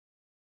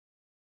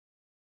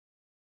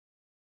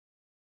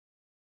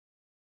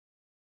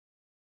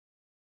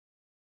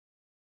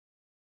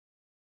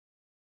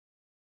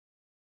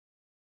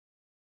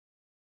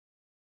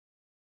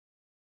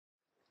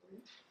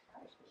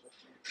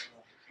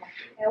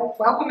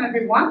Welcome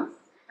everyone.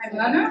 I'm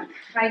Ana.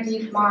 I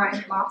did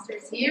my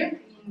master's here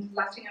in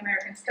Latin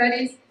American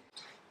Studies.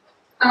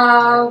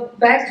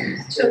 Back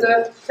to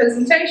the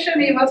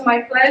presentation, it was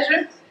my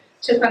pleasure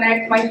to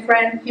connect my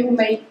friend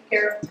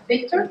filmmaker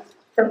Victor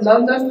from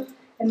London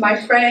and my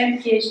friend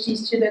PhD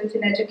student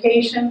in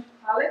education,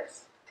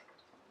 Alex,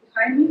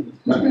 behind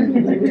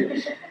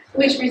me,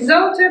 which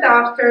resulted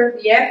after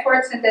the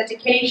efforts and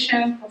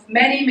dedication of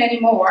many, many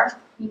more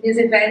in this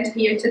event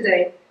here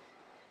today.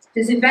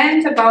 This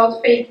event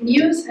about fake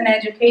news and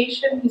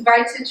education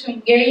invites you to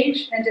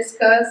engage and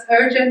discuss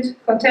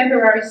urgent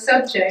contemporary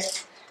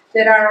subjects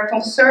that are a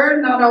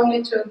concern not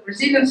only to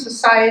Brazilian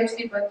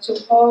society but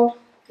to all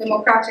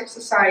democratic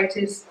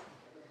societies.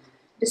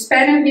 This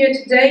panel here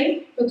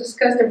today will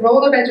discuss the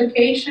role of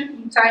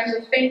education in times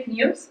of fake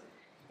news,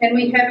 and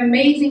we have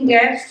amazing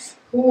guests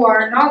who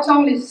are not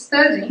only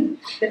studying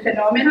the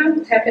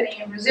phenomenon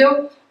happening in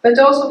Brazil, but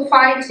also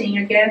fighting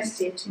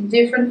against it in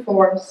different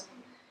forms.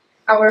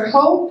 Our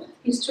hope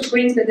is to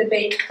bring the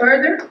debate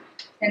further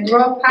and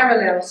draw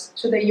parallels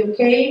to the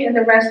UK and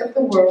the rest of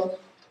the world.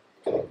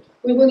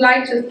 We would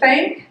like to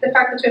thank the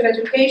Faculty of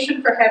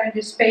Education for having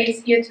this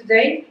space here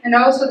today, and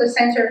also the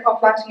Center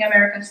of Latin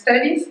American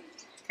Studies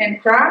and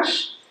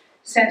CRASSH,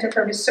 Center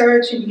for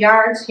Research in the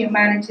Arts,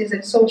 Humanities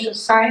and Social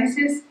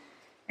Sciences,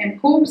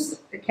 and Coup,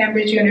 the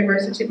Cambridge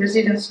University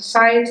Brazilian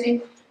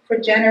Society, for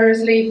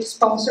generously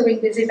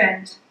sponsoring this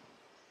event.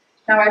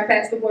 Now I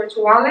pass the word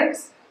to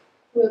Alex,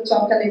 who will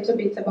talk a little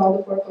bit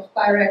about the work of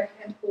CLAREC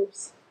and Coup.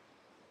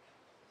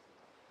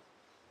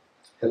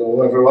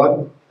 Hello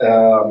everyone.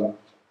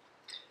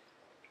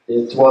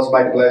 It was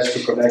my pleasure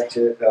to connect,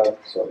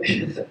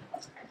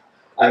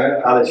 I'm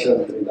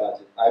Alexandre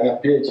Trindade. I'm a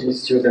PhD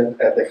student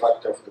at the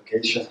Faculty of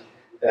Education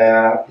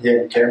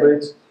here in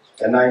Cambridge,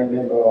 and I'm a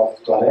member of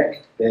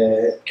CLAREC,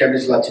 the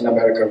Cambridge Latin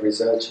American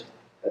Research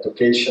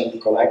Education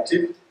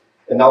Collective,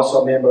 and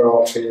also a member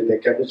of the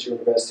Cambridge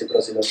University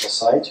Brazilian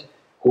Society,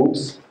 Coup,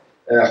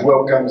 who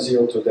welcomes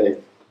you today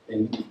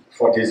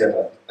for this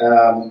event.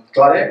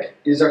 CLAREC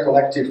is a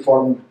collective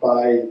formed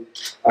by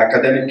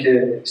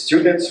academic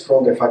students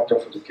from the Faculty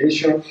of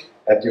Education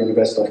at the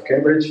University of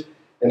Cambridge,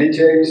 and it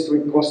aims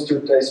to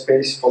constitute a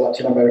space for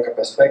Latin American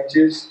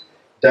perspectives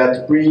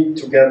that bring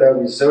together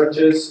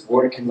researchers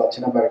working in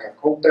Latin American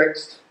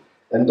context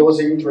and those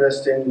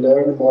interested in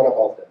learning more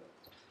about them.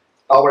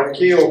 Our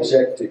key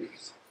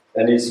objectives,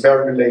 and it's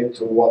very related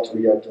to what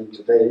we are doing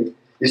today,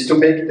 is to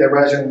make the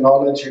regional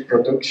knowledge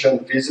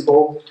production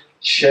visible,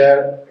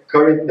 share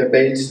current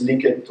debates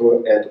linked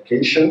to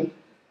education,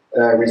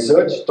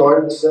 research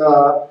towards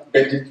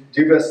the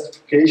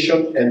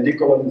diversification and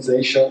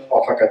decolonization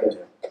of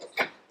academia.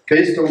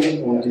 Based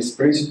on these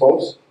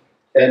principles,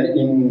 and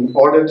in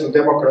order to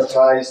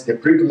democratize the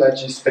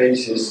privileged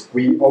spaces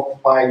we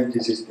occupy in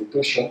this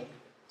institution,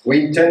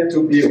 we intend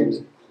to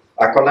build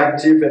a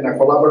collective and a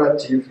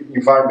collaborative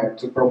environment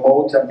to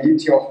promote a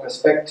meeting of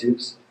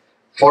perspectives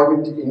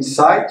formed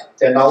inside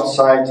and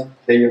outside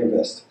the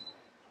university.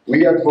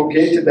 We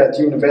advocate that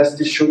the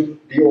university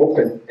should be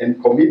open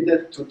and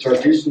committed to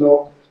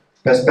traditional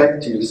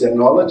perspectives and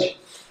knowledge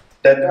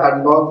that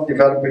are not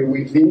developed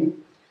within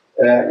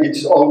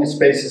its own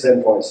spaces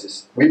and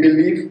voices. We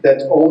believe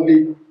that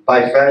only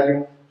by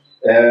valuing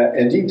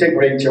and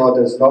integrating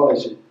others'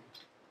 knowledge,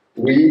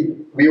 we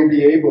will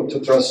be able to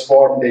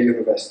transform the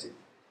university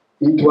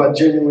into a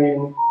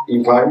genuine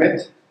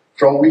environment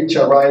from which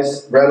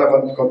arise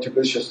relevant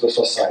contributions to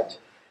society,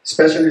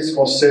 especially as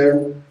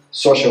concern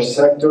social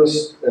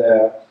sectors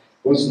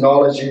whose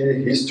knowledge,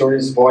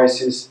 histories,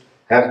 voices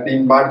have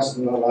been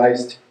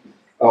marginalized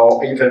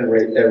or even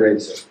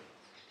erased.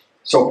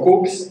 So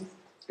Coup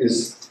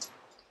is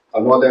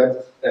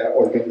another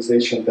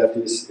organization that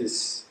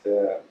is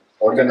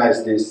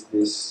organized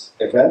this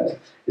event.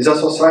 It's a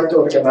society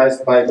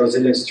organized by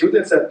Brazilian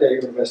students at the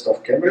University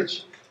of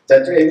Cambridge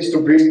that aims to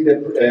bring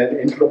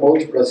and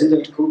promote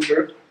Brazilian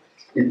culture,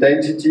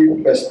 identity,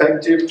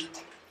 perspective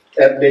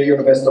at the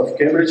University of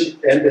Cambridge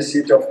and the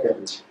city of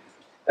Cambridge,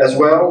 as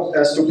well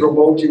as to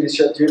promote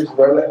initiatives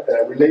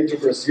related to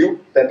Brazil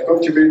that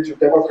contribute to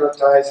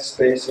democratize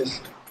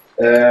spaces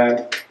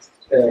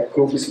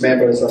Coup's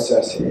members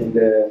access in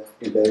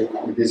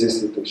this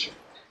institution.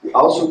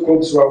 Also,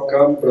 Coup's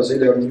welcome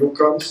Brazilian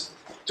newcomers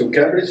to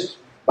Cambridge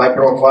by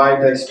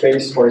providing a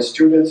space for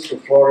students to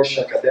flourish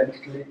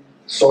academically,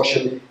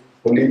 socially,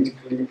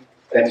 politically,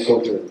 and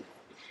culturally.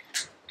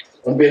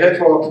 On behalf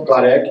of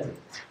CLAREC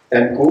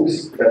and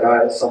Coup's, there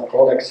are some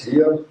colleagues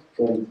here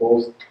from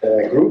both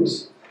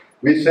groups,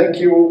 we thank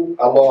you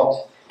a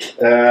lot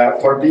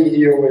for being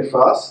here with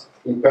us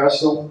in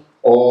person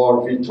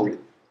or virtually.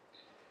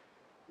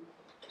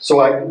 So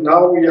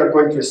now we are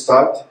going to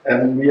start,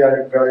 and we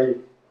are very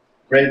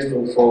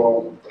grateful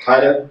for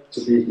Haira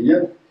to be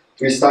here.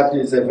 To start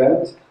this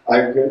event,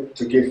 I'm going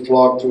to give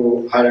floor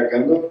to Haira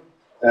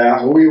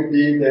Gandolfi, who will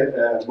be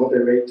the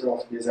moderator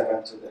of this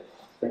event today.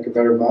 Thank you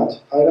very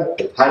much, Haira.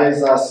 Haira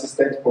is an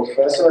assistant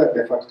professor at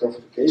the Faculty of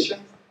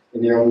Education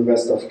in the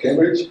University of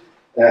Cambridge.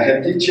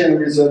 Her teaching and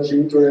research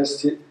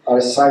interests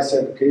are science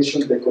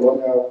education, the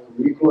colonial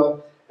curriculum,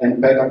 curricula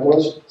and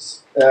pedagogy,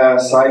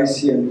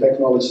 science and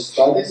technology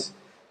studies,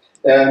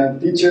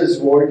 and teachers'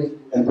 work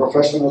and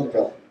professional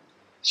development.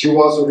 She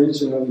was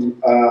originally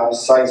a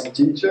science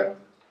teacher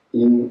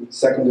in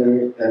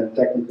secondary and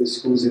technical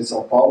schools in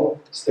São Paulo,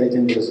 state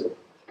in Brazil.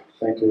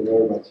 Thank you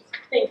very much.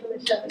 Thank you,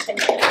 Michelle.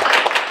 Thank you.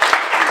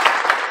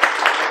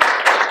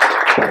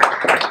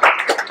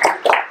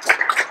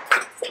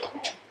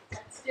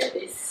 Let's do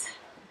this.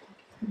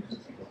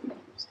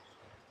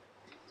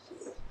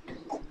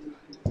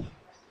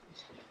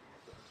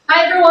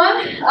 Hi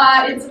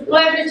everyone, it's a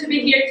pleasure to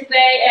be here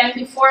today, and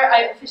before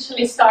I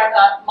officially start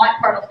my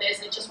part of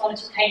this, I just wanted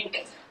to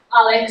thank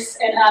Alex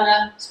and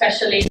Anna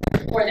especially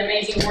for the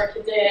amazing work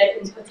you did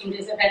in putting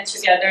this event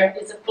together.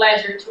 It's a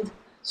pleasure to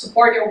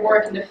support your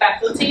work in the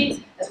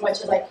faculty as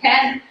much as I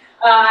can,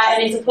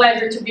 and it's a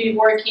pleasure to be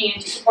working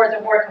and to support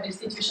the work of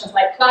institutions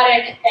like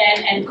CLAREC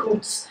and Coup.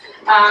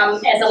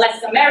 As a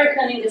Latin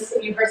American in this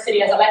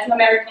university, as a Latin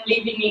American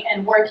living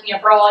and working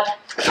abroad,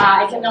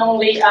 I can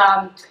only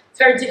it's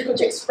very difficult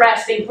to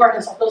express the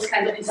importance of those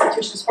kinds of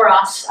institutions for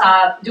us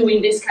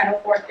doing this kind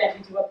of work that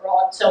we do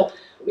abroad. So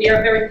we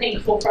are very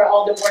thankful for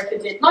all the work you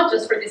did, not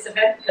just for this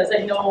event, because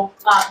I know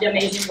the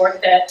amazing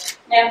work that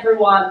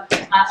everyone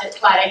at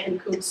CLAREC and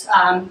Coup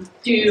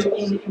do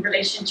in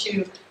relation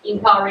to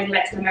empowering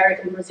Latin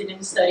American and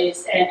Brazilian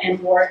studies and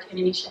work and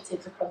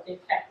initiatives across the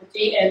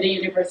faculty and the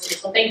university.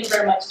 So thank you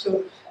very much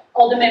to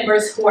all the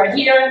members who are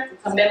here,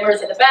 some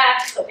members at the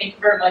back, so thank you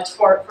very much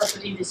for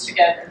putting this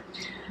together.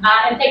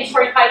 And thanks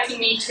for inviting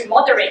me to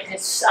moderate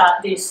this,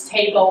 this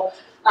table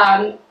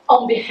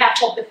on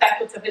behalf of the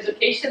Faculty of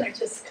Education,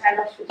 which is kind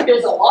of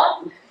feels a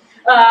lot.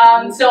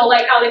 So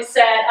like Alex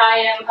said,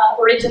 I am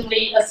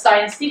originally a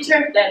science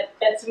teacher.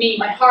 That's me,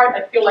 my heart.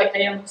 I feel like I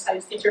am a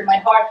science teacher in my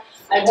heart.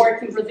 I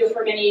worked in Brazil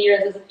for many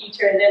years as a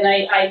teacher, and then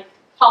I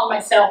found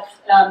myself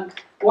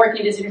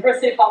working in this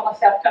university, found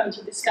myself coming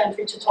to this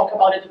country to talk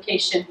about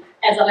education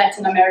as a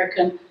Latin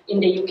American in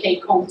the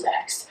UK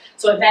context.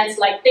 So events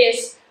like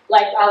this,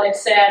 like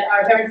Alex said,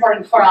 are very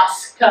important for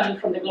us coming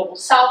from the Global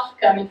South,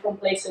 coming from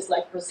places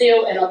like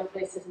Brazil and other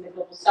places in the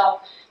Global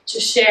South, to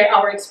share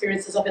our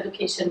experiences of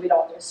education with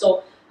others.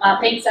 So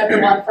thanks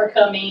everyone for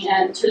coming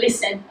and to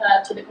listen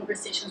to the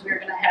conversations we're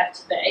going to have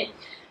today.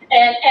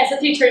 And as a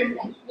teacher in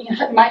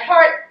my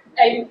heart,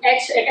 I'm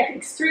actually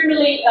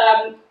extremely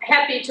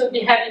happy to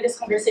be having this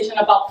conversation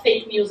about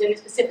fake news and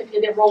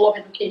specifically the role of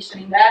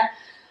education in that.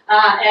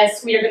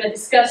 As we are going to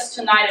discuss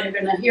tonight, and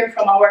we're going to hear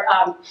from our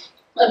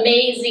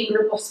amazing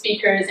group of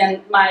speakers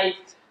and my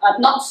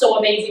not so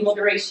amazing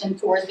moderation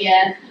towards the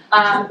end,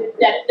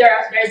 that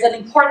there's an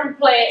important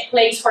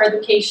place for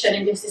education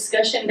in this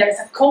discussion. There's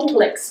a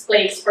complex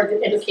place for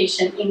the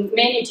education in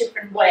many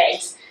different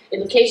ways.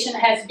 Education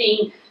has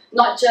been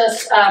not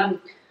just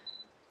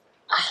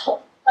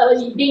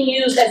being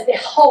used as the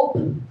hope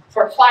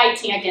for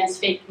fighting against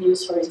fake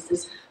news, for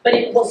instance, but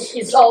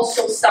it's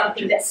also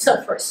something that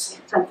suffers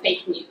from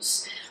fake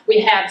news. We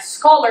have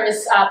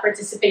scholars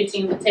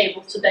participating in the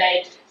table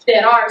today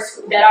that are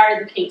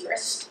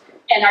educators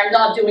and are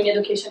not doing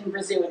education in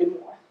Brazil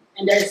anymore.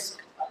 And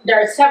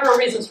there are several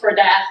reasons for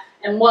that,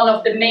 and one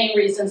of the main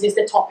reasons is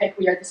the topic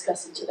we are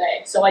discussing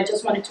today. So I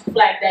just wanted to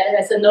flag that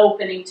as an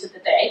opening to the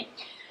day.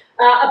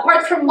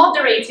 Apart from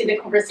moderating the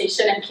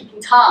conversation and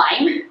keeping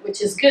time,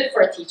 which is good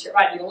for a teacher,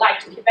 right? You like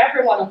to keep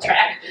everyone on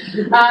track.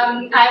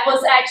 I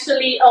was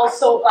actually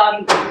also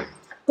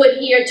put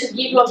here to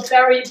give you a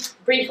very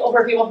brief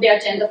overview of the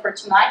agenda for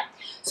tonight.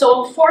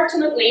 So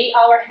unfortunately,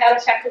 our head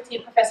of faculty,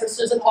 Professor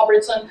Susan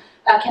Robertson,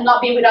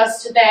 cannot be with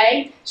us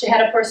today. She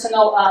had a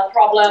personal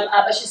problem,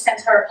 but she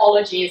sent her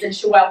apologies and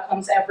she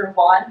welcomes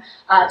everyone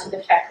to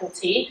the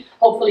faculty.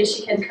 Hopefully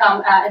she can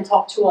come and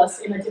talk to us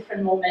in a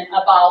different moment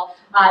about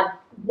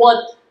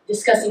what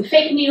discussing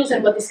fake news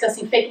and what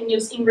discussing fake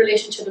news in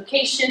relation to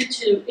education,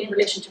 in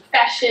relation to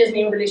fascism,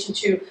 in relation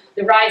to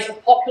the rise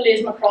of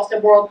populism across the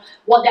world,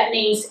 what that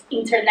means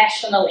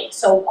internationally.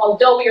 So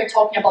although we are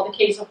talking about the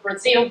case of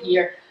Brazil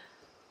here,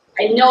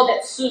 I know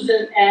that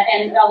Susan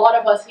and a lot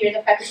of us here in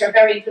the faculty are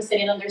very interested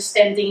in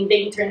understanding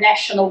the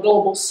international,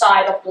 global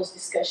side of those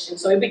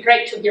discussions. So it would be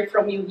great to hear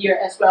from you here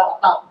as well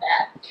about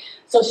that.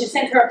 So she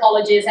sent her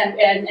apologies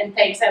and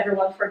thanks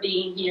everyone for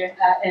being here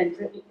and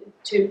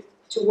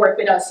to work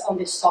with us on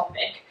this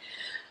topic.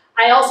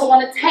 I also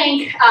want to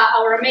thank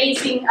our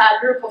amazing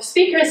group of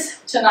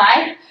speakers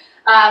tonight.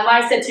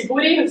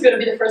 Tiburi, who's going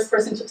to be the first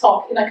person to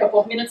talk in a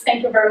couple of minutes.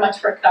 Thank you very much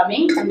for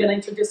coming. I'm going to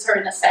introduce her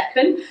in a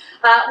second.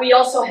 We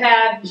also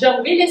have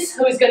Wyllys,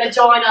 who is going to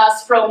join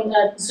us from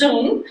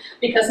Zoom,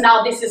 because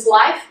now this is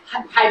live.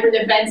 Hybrid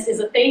events is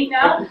a thing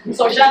now.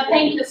 So Jean,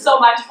 thank you so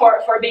much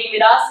for being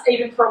with us,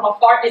 even from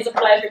afar. It's a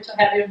pleasure to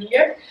have you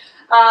here.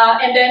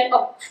 And then,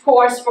 of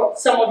course, for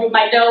some of you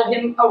might know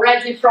him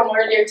already from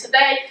earlier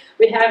today,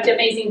 we have the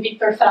amazing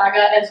Victor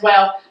Fraga as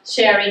well,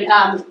 sharing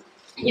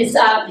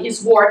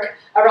his work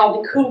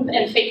around the Coup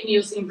and fake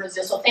news in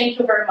Brazil. So thank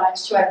you very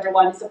much to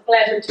everyone. It's a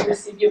pleasure to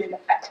receive you in the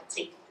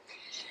faculty.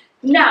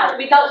 Now,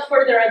 without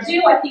further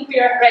ado, I think we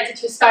are ready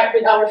to start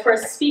with our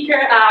first speaker.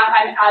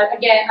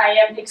 Again, I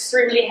am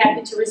extremely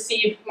happy to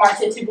receive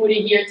Marcia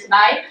Tiburi here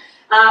tonight.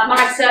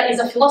 Marcia is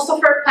a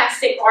philosopher,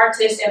 plastic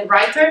artist, and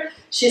writer.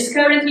 She's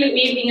currently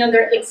living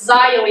under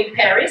exile in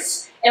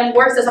Paris and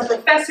works as a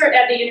professor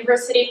at the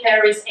University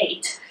Paris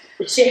 8.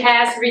 She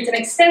has written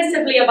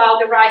extensively about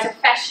the rise of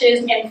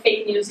fascism and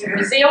fake news in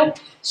Brazil.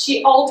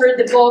 She authored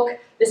the book,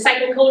 The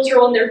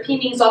Psychocultural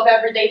Underpinnings of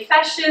Everyday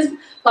Fascism,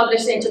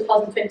 published in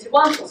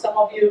 2021. So some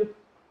of you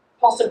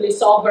possibly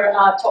saw her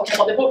talking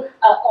about the book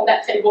on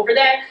that table over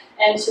there.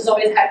 And she's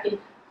always happy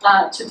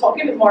to talk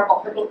a bit more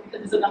about her book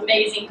because it's an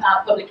amazing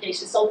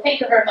publication. So thank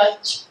you very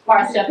much,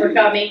 Marcia, for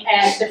coming,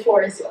 and the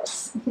floor is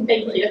yours.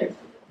 Thank you.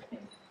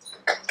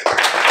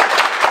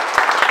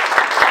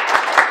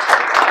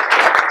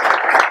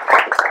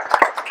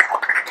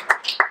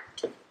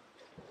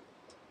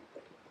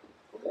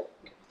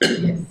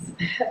 Yes.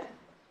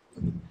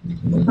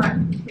 Hi.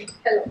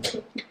 Hello.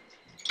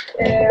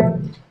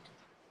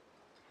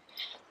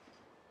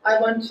 I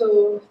want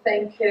to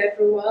thank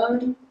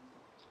everyone,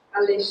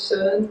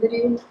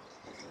 Alexandre,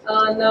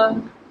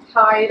 Anna,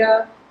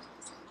 Haira,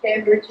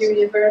 Cambridge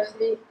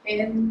University,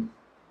 and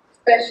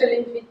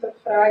especially Victor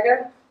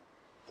Fraga,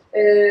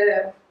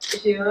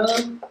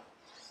 Jean,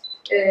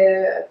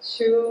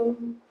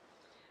 Chu.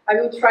 I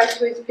will try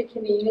to speak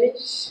in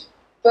English,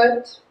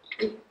 but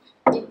if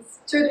it's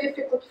too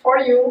difficult for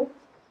you,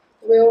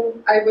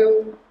 I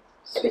will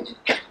switch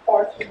to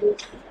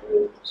Portuguese, I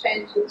will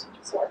change it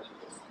to Portuguese.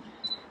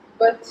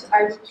 But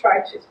I will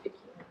try to speak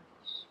in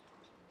English.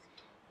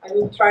 I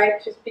will try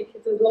to speak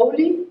it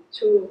slowly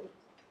to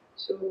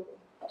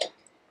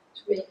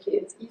make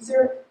it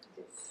easier,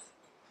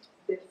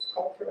 this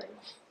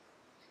conference.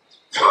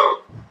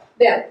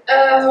 Then,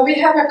 we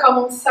have a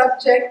common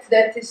subject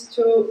that is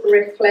to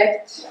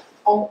reflect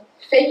on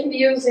fake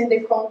news in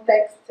the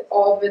context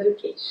of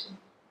education.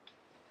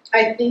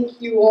 I think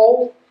you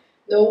all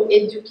know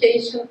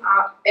Education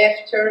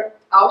After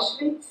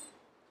Auschwitz,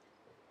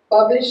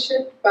 published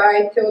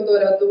by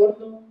Theodor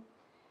Adorno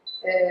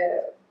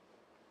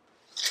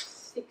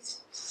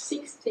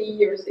 60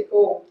 years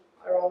ago,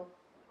 around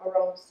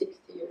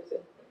 60 years, I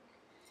think.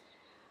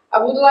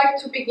 I would like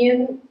to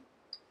begin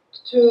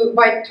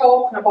by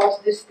talking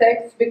about this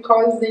text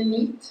because in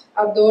it,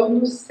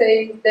 Adorno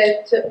says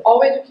that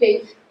all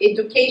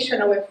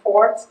educational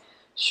efforts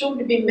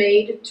should be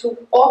made to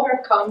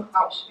overcome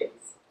Auschwitz.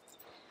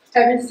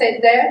 Having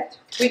said that,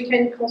 we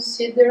can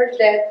consider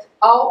that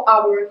all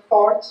our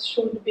efforts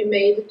should be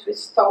made to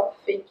stop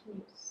fake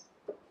news.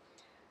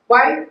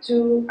 Why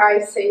do I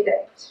say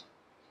that?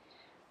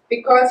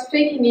 Because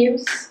fake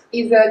news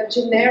is a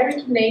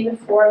generic name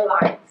for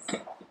lies.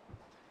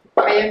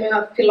 I am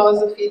a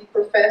philosophy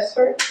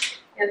professor,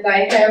 and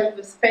I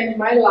have spent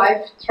my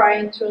life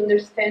trying to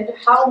understand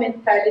how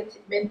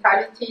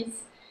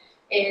mentalities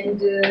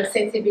and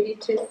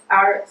sensibilities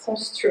are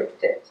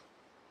constructed.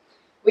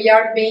 We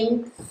are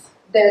beings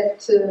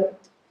that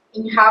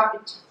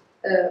inhabit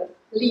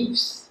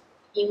lives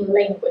in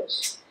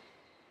language,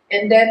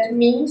 and that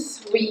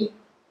means we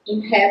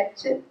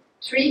inhabit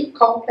three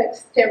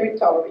complex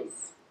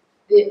territories: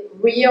 the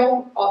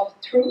realm of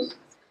truth,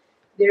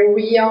 the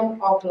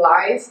realm of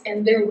lies,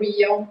 and the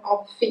realm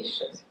of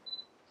fiction.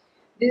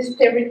 These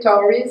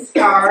territories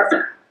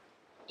are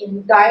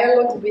in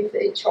dialogue with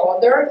each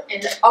other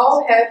and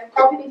all have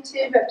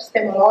cognitive,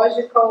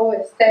 epistemological,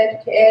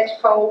 aesthetic,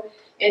 ethical,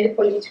 and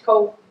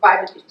political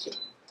validity.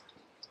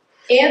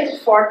 And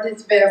for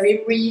this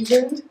very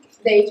reason,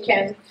 they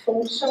can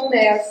function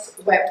as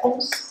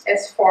weapons,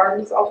 as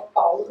forms of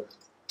power.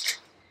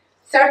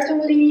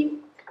 Certainly,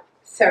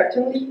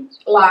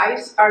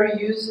 lies are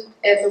used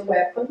as a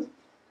weapon,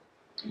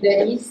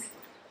 that is,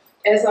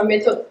 as a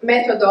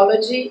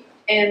methodology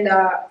and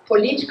a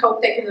political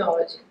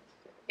technology,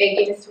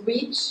 against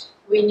which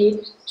we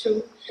need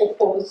to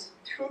oppose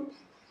truth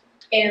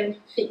and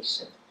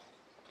fiction.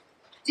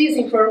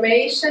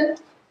 Disinformation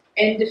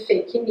and the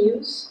fake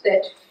news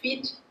that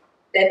feed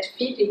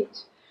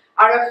it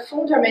are a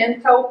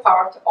fundamental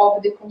part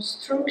of the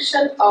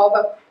construction of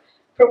a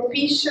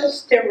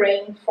propitious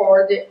terrain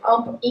for the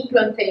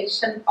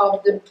implantation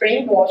of the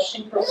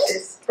brainwashing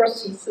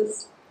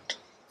processes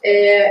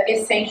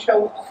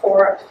essential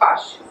for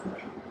fascism.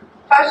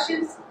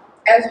 Fascism,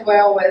 as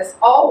well as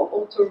all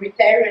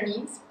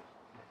authoritarianism,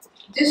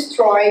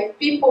 destroy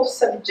people's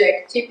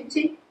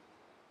subjectivity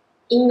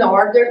in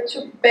order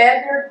to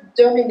better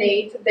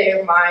dominate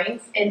their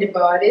minds and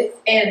bodies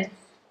and,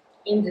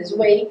 in this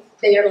way,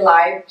 their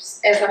lives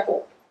as a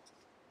whole.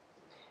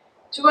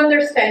 To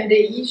understand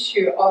the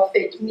issue of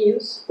fake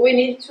news, we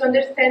need to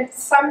understand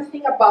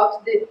something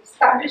about the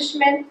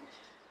establishment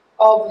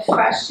of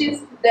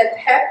fascism that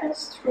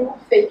happens through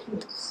fake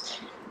news,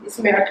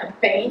 smear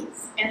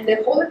campaigns, and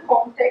the whole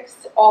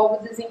context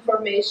of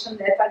disinformation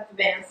that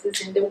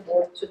advances in the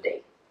world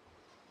today.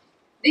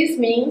 This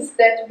means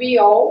that we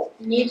all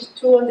need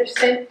to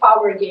understand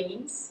power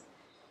games,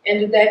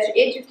 and that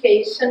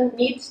education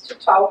needs to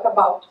talk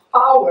about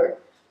power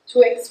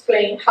to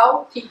explain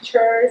how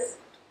teachers,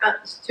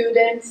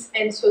 students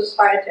and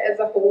society as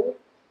a whole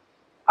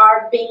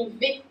are being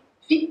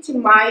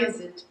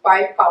victimized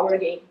by power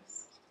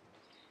games.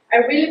 I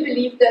really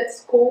believe that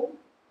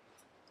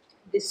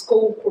the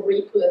school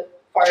curricula,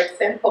 for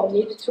example,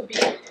 need to be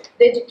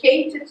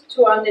dedicated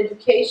to an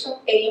education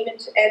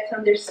aimed at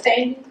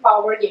understanding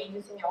power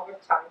games in our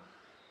time.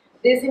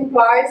 This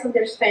implies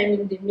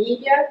understanding the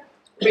media,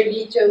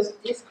 religious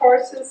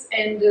discourses,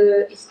 and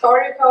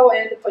historical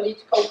and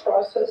political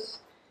processes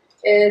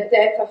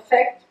that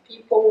affect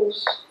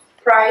people's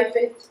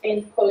private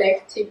and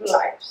collective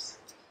lives.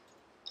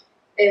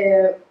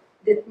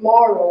 The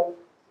moral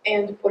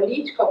and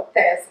political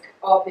task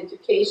of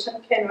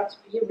education cannot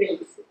be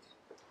raised.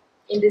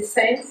 In this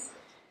sense,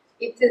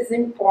 it is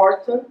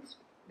important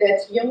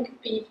that young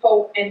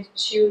people and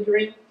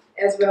children,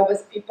 as well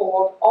as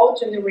people of all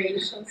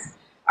generations,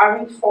 are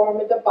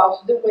informed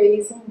about the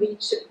ways in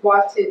which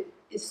what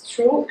is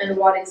true and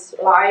what is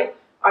lie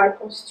are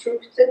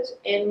constructed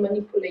and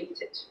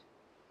manipulated.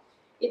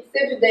 It's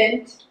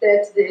evident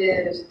that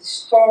the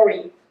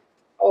history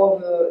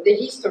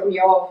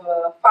of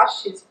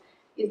fascism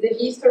is the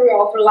history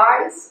of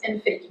lies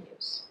and fake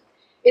news.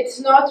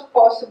 It's not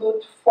possible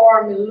to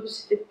form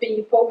lucid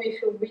people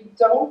if we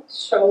don't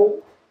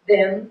show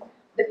them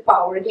the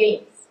power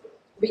games,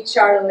 which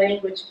are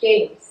language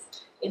games,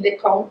 in the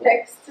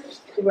context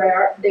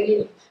where they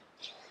live.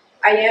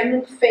 I am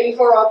in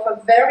favor of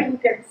a very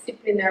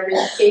interdisciplinary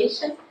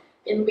education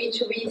in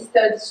which we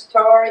study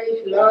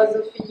story,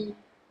 philosophy,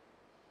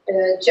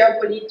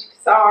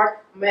 geopolitics,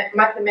 art,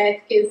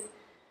 mathematics,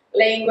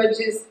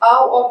 languages,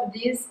 all of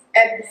these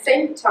at the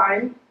same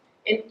time,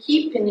 and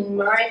keeping in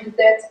mind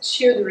that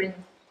children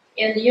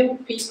and young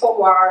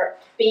people are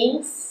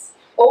beings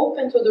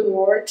open to the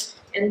world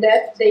and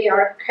that they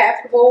are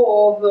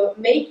capable of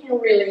making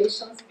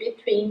relations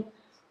between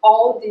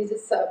all these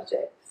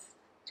subjects.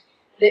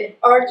 The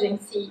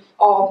urgency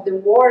of the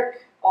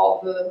work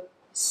of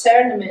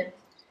discernment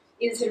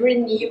is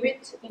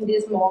renewed in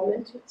this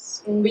moment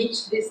in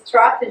which the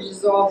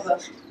strategies of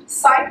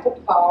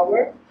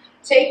psychopower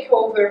take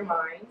over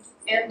minds,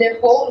 and the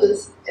whole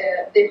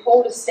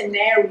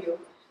scenario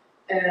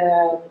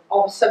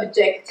of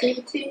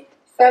subjectivity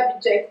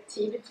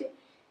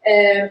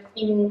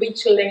in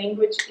which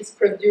language is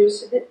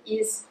produced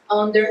is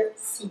under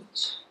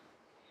siege.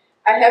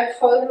 I have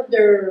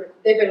further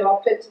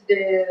developed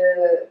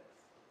the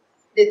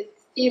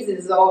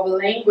thesis of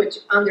language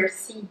under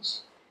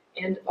siege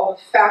and of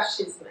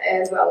fascism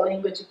as a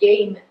language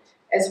game,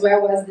 as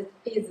well as the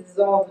thesis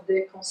of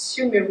the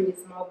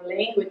consumerism of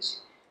language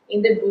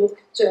in the book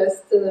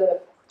just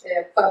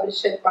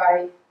published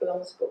by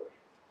Bloomsbury.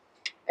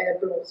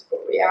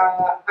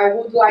 I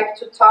would like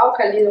to talk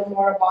a little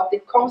more about the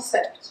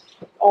concept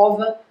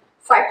of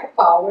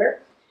psychopower,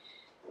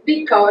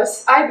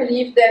 because I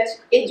believe that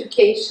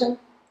education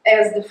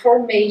as the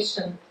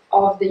formation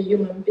of the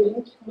human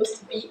being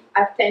must be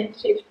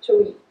attentive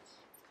to it.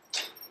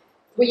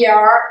 We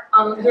are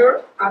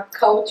under a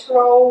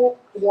cultural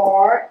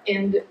war,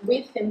 and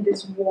within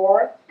this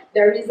war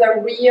there is a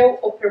real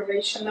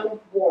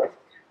operational work.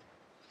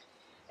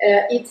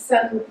 It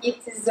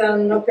is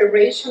an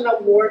operational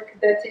work,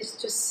 that is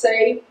to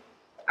say,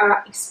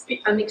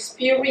 an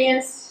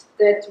experience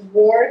that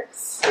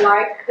works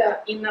like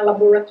in a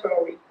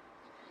laboratory.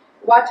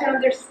 What I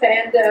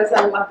understand as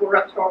a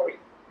laboratory?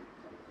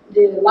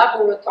 The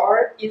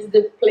laboratory is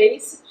the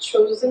place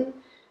chosen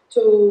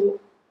to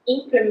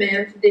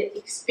implement the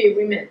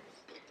experiment.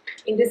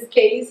 In this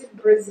case,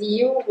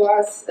 Brazil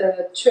was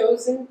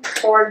chosen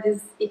for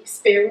this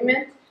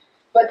experiment,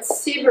 but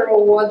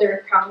several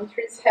other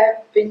countries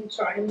have been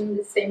joining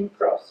the same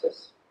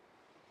process.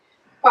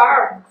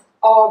 Part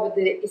of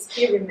the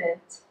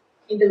experiment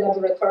in the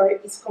laboratory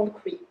is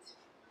concrete.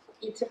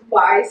 It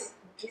implies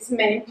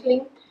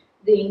dismantling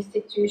the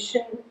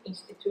institutions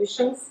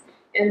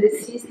and the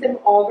system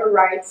of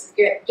rights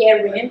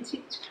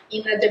guaranteed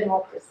in a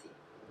democracy.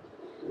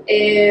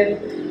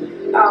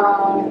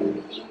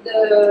 Around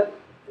the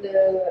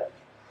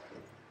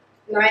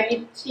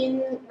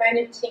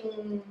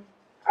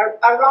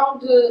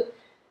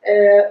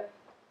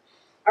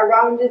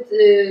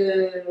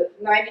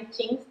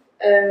 19th,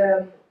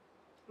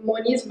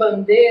 Moniz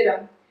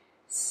Bandeira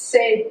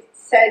said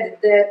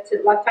that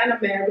Latin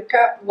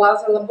America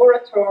was a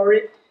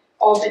laboratory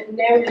of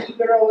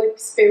neoliberal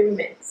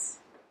experiments.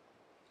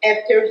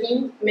 After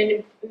him,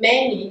 many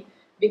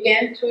people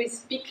began to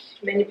speak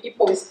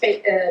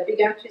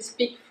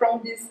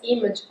from this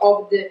image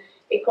of the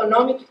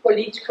economic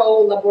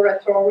political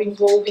laboratory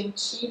involving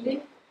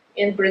Chile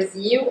and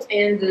Brazil,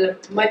 and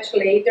much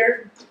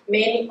later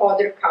many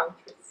other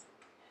countries.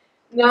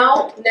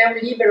 Now,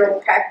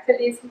 neoliberal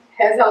capitalism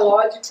has a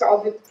logic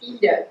of a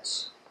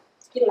pillage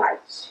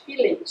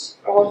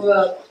of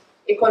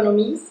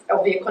economies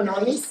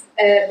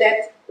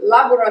that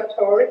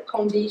laboratory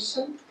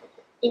condition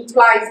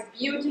implies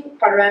building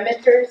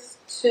parameters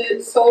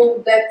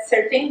so that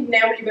certain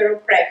neoliberal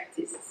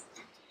practices.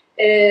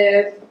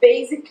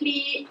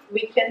 Basically,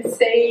 we can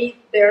say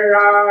there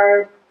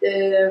are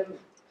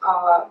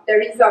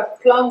there is a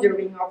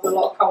plundering of the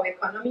local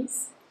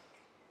economies,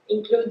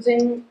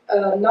 including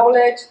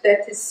knowledge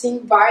that is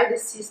seen by the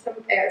system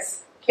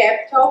as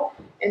capital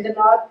and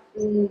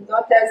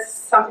not as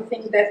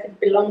something that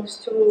belongs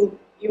to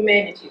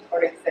humanity,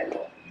 for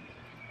example.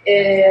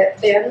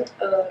 Then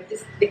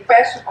the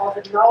question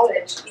of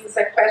knowledge is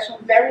a question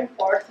very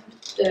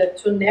important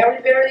to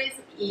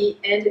neoliberalism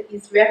and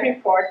is very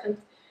important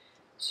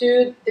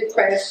to the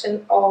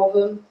question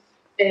of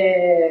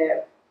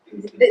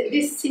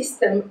this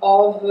system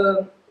of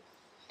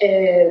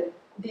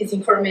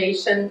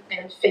disinformation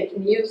and fake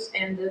news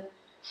and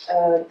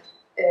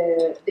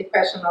the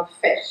question of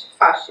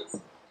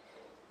fascism.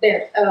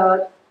 Then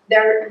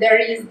there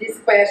is this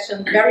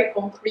question very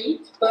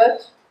concrete,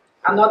 but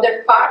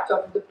another part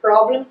of the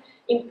problem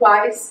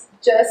implies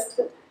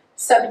just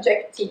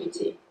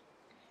subjectivity.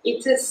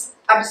 It is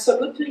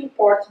absolutely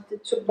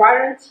important to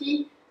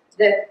guarantee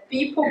that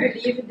people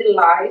believe the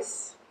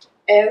lies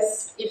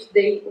as if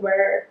these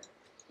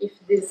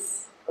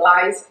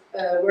lies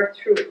were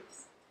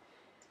truths.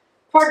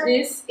 For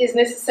this, it is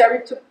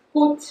necessary to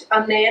put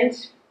an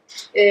end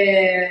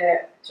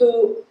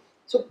to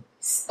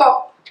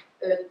stop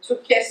to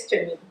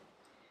questioning.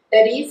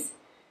 That is,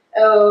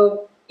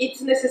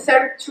 it's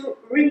necessary to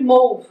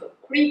remove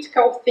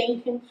critical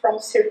thinking from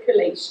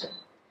circulation,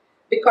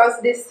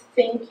 because this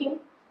thinking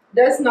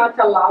does not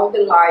allow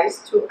the lies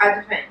to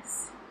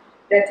advance.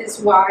 That is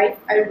why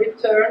I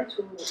return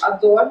to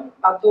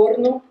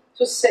Adorno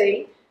to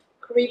say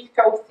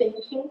critical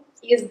thinking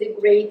is the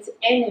great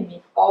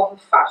enemy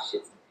of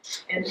fascism,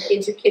 and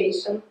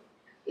education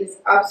is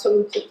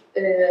absolutely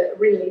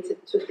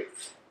related to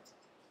this.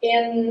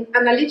 In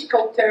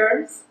analytical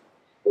terms,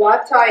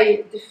 what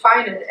I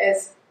defined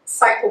as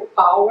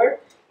psychopower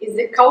is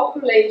the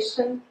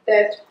calculation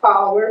that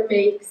power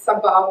makes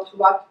about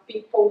what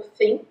people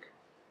think,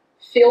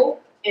 feel,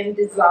 and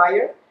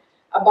desire,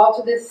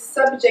 about the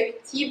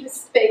subjective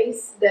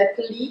space that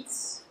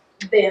leads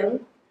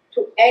them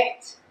to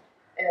act,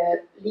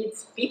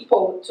 leads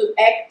people to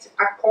act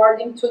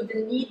according to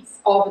the needs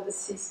of the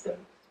system.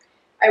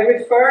 I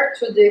refer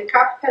to the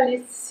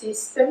capitalist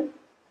system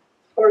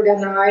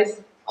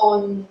organized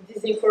on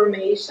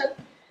disinformation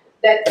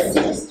that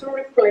seeks to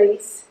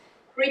replace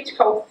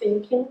critical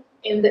thinking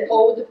in the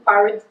old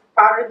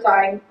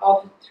paradigm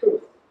of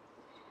truth.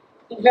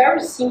 In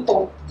very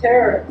simple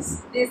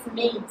terms, this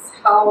means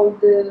how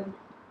the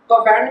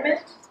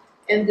government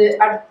and the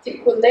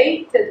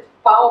articulated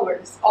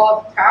powers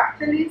of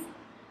capitalism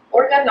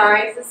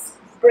organizes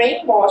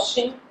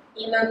brainwashing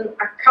in an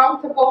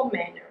accountable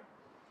manner.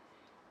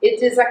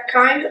 It is a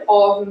kind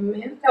of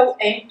mental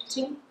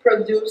emptying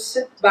produced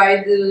by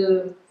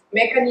the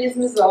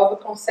mechanisms of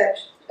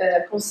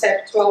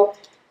conceptual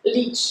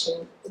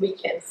leaching, we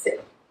can say.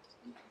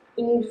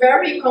 In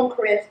very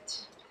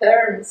concrete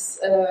terms,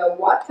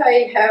 what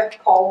I have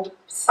called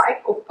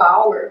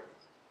psychopower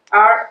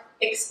are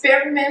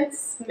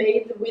experiments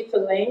made with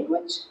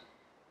language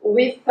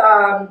with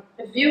a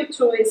view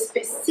to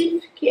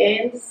specific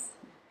ends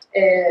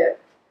in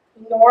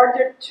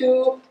order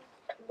to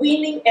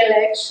winning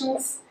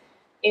elections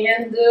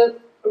and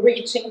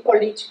reaching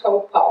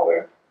political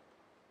power.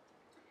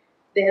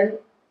 Then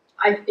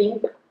I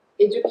think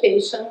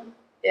education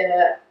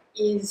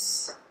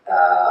is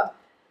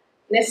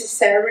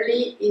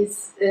necessarily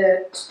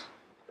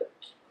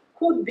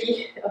could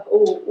be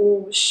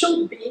or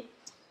should be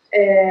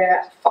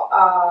a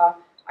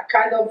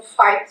kind of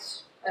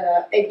fight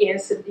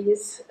against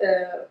this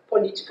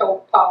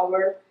political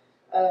power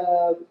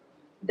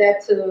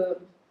that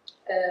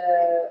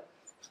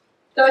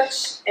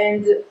touch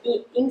and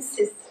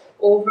insist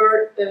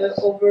over the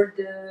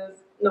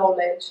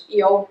knowledge,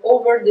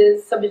 over the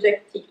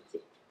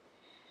subjectivity.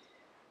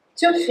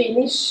 To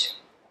finish,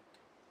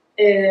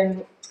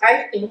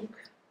 I think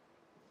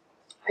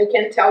I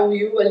can tell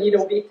you a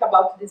little bit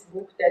about this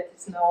book that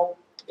is now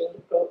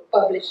being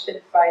published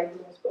by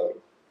Bloomsbury.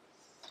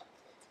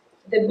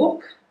 The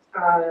book,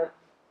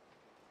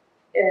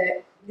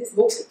 this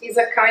book is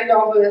a kind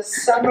of a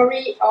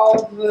summary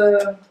of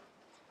the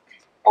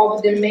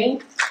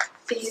main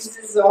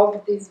thesis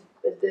of the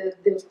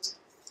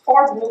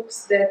 4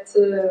 books that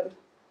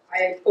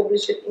I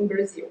published in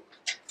Brazil.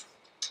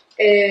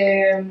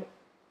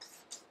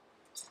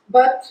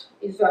 But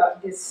is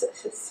this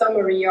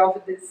summary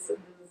of this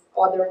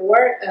other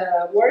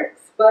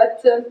works,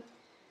 but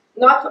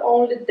not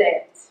only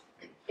that.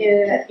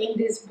 In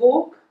this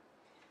book,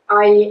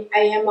 I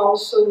am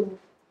also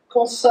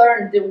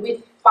concerned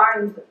with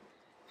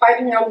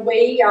finding a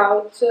way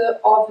out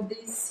of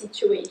this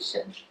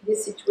situation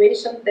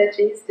that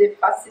is the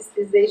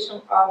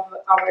fascistization of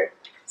our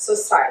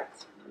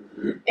society.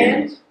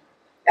 And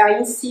I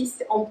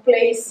insist on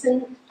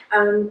placing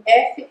an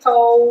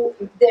ethical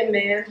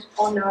demand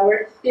on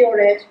our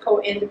theoretical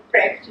and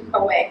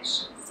practical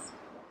actions.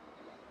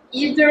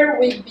 Either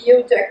we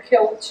build a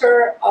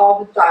culture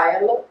of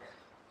dialogue,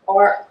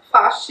 or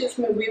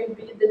fascism will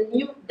be the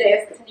new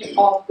destiny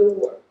of the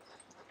world.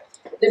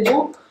 The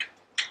book,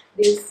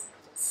 this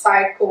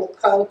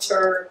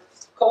psychoculture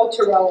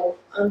cultural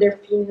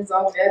underpinnings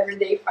of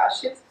everyday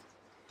fascism.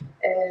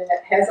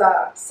 Has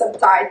a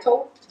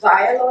subtitle,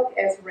 Dialogue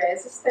as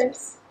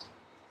Resistance.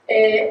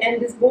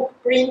 And this book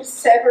brings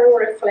several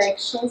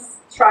reflections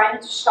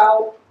trying to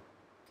show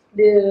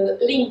the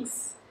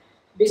links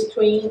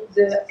between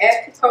the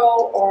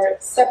ethical or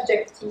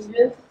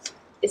subjective,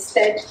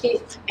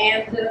 aesthetic,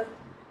 and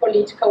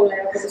political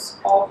levels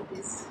of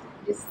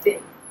this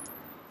thing.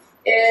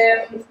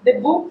 The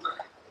book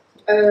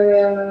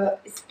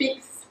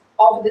speaks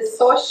of the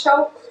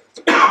social,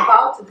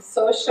 about the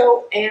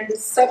social and the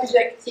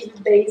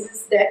subjective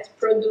basis that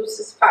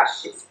produces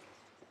fascism,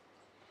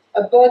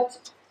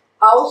 but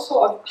also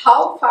of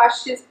how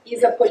fascism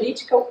is a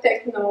political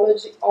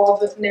technology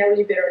of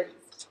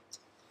neoliberalism.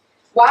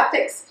 What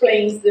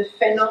explains the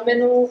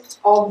phenomenon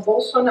of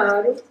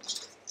Bolsonaro,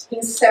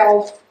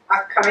 himself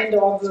a kind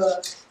of,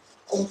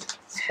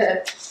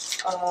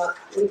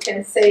 we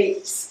can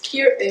say,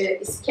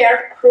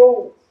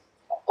 scarecrow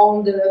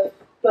on the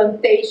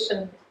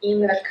plantation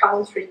in a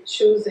country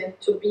chosen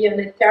to be an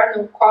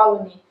eternal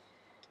colony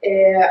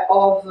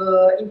of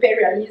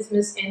imperialism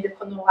and the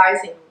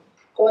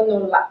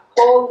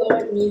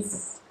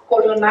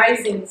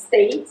colonizing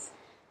states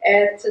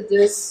at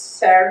the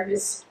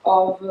service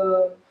of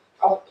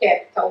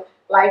capital,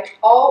 like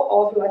all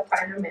of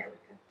Latin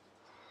America.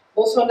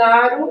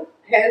 Bolsonaro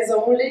has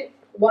only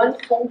one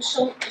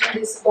function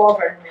in this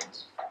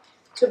government,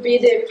 to be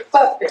the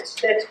puppet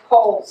that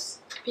calls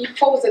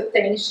people's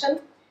attention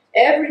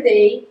every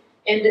day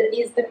and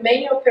is the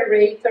main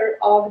operator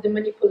of the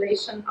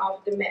manipulation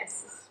of the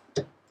masses.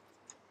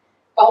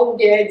 Paulo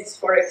Guedes,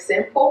 for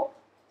example,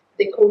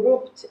 the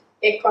corrupt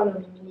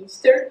economy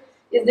minister,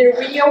 is the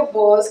real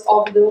boss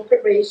of the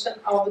operation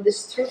of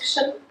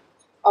destruction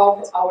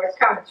of our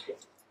country,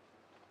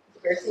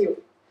 Brazil.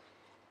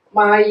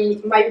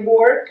 My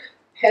work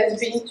has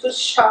been to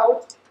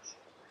show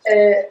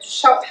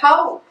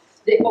how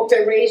the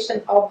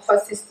operation of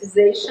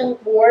fascistization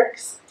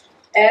works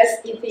as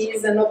it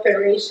is an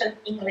operation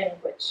in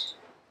language.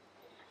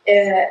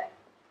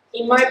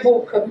 In my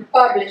book,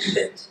 published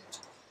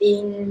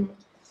in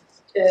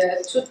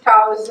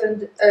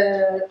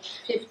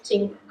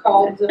 2015,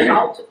 called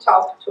How to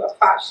Talk to a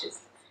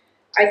Fascist,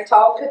 I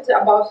talked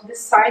about the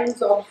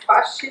signs of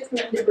fascism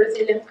in the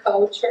Brazilian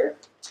culture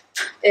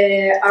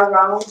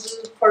around,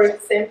 for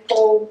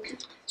example,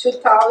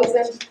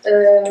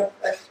 2013.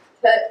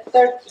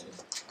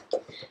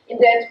 In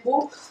that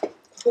book,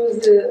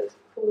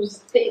 whose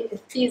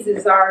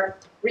theses are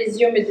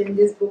resumed in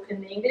this book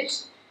in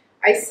English,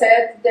 I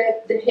said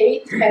that the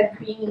hate had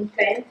been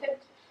implanted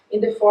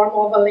in the form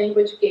of a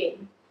language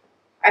game.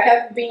 I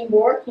have been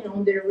working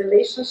on the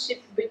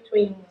relationship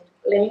between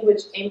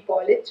language and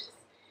politics,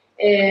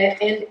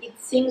 and it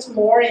seems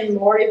more and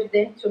more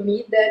evident to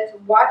me that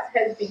what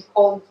has been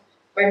called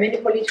by many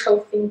political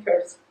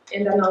thinkers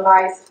and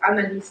analysts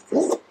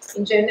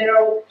in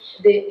general,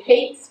 the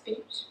hate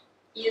speech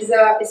is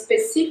a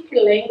specific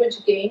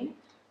language game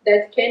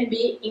that can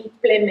be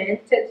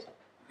implemented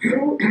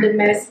through the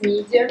mass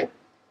media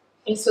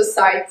in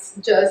societies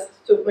just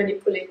to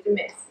manipulate the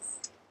masses.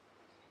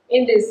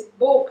 In this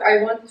book,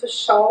 I want to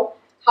show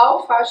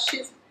how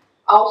fascism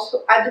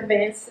also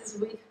advances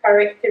with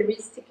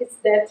characteristics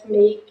that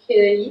make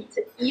it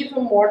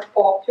even more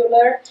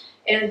popular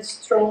and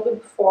strong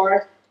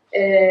for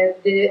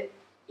the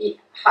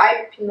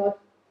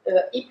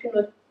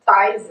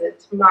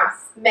hypnotized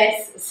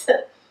masses.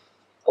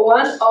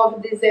 One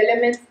of these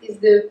elements is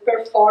the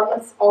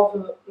performance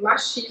of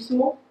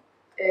machismo,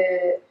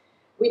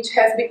 which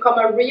has become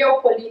a real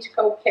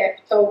political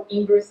capital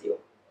in Brazil.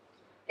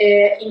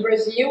 In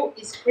Brazil,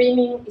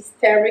 screaming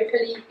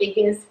hysterically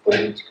against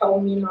political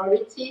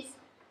minorities,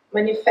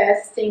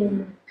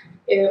 manifesting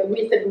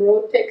with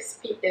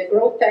grotesque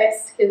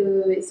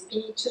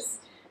speeches,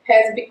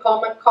 has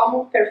become a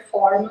common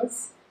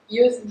performance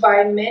used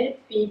by many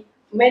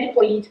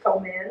political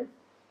men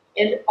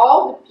and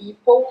all the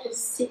people who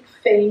seek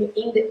fame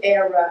in the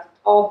era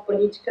of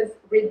politics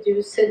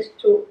reduced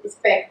to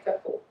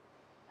spectacle.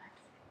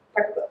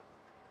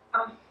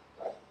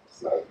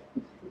 Sorry.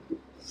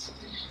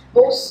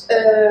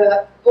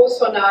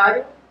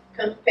 Bolsonaro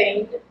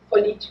campaigned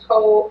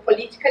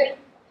politically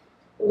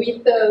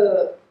with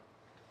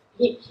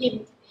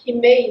he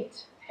made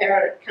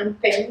her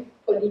campaign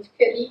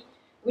politically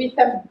with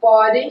a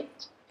body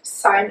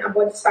sign,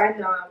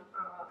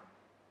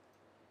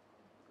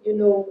 you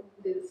know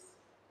this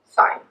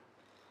sign,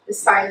 the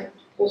sign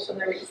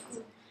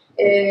Bolsonarist,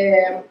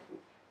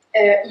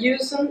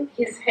 using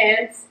his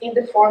hands in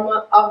the form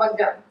of a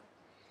gun.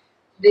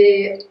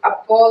 The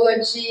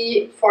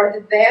apology for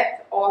the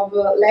death of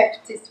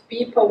leftist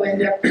people and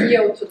the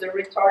appeal to the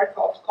rhetoric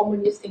of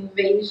communist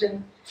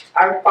invasion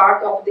are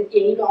part of the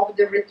game of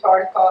the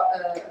rhetoric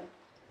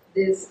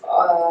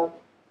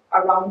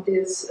around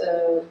this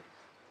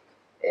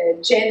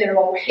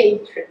general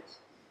hatred.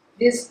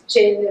 This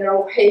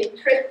general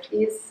hatred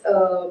is,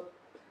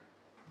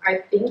 I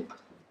think,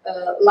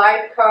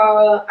 like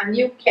a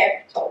new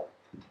capital.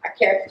 A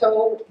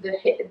capital, the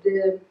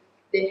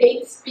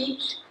hate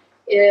speech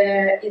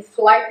it's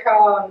like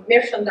a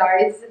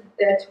merchandise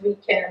that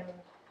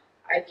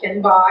I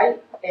can buy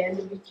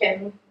and we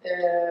can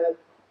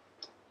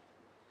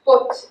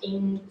put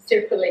in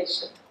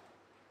circulation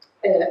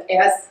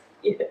as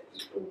if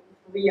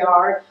we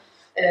are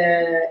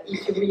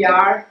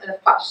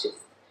fascist.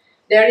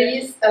 There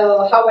is,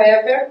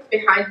 however,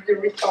 behind the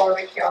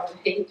rhetoric of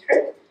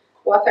hatred,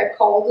 what I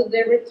call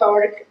the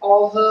rhetoric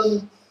of,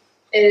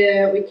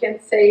 we can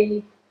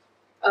say,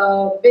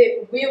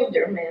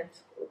 bewilderment,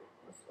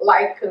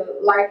 like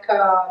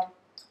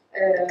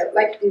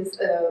this.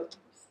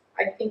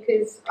 I think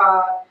is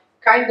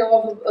kind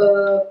of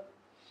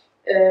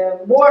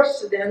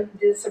worse than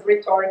this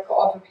rhetoric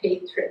of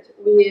hatred.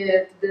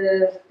 With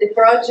the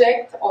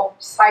project of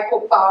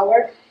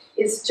psychopower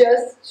is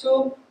just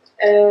to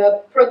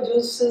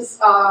produces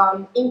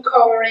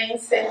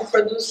incoherence and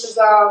produces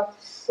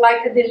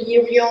like a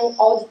delirium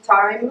all the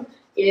time.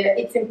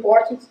 It's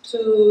important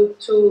to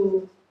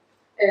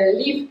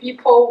leave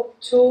people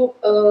to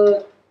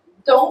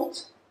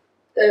don't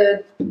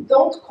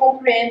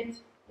comprehend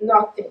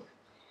nothing.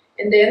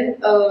 And then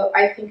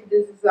I think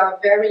this is a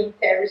very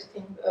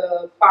interesting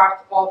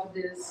part of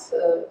this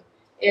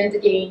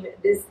end game,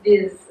 this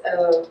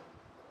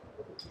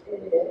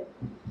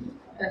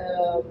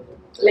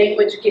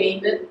language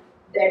game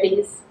that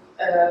is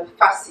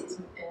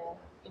fascism,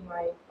 in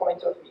my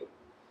point of view.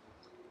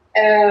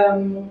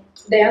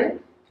 Then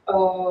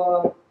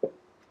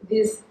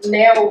this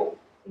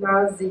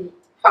neo-Nazi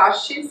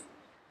fascism,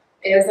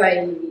 as I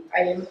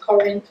am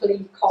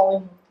currently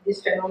calling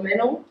this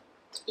phenomenon,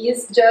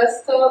 is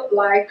just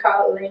like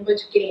a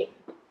language game.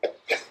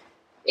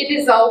 It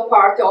is all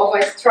part of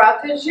a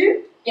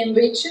strategy in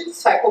which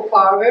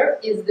psychopower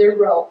is the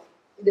role.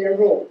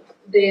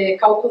 The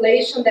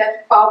calculation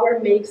that power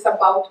makes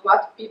about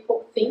what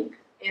people think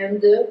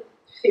and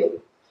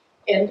feel,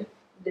 and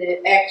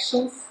the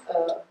actions,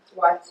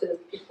 what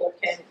people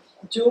can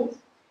do,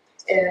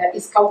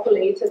 is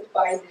calculated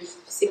by this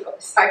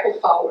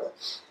psychopower.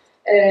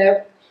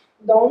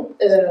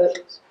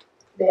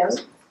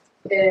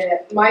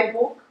 My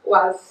book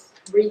was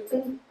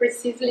written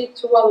precisely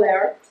to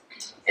alert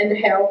and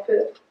help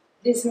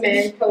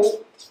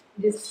dismantle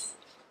this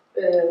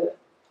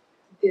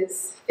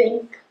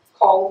thing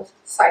called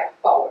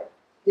psychopower,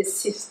 this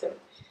system.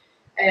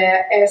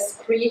 As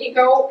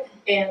critical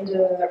and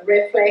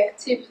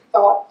reflective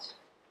thought,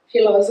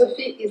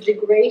 philosophy is the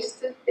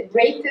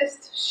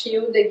greatest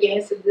shield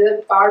against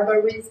the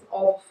barbarism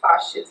of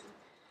fascism.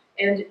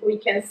 And we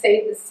can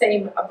say the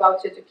same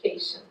about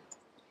education.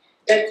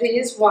 That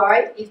is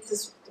why it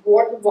is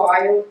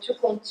worthwhile to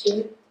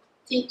continue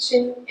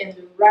teaching and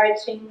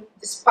writing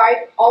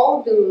despite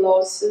all the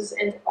losses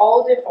and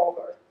all the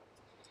horror.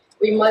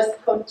 We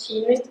must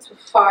continue to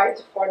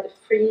fight for the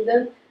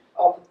freedom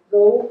of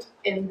thought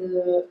and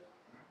the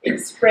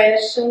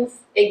expressions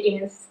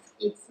against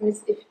its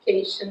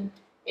mystification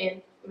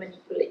and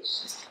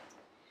manipulation.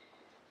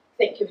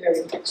 Thank you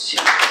very much.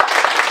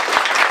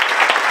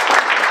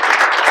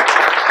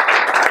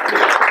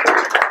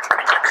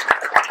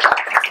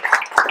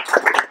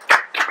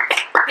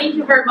 Thank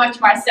you very much,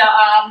 Marcia.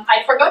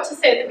 I forgot to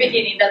say at the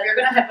beginning that we're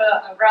going to have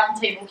a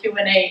roundtable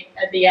Q&A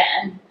at the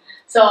end.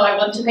 So I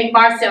want to thank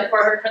Marcia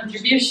for her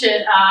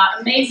contribution,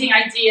 amazing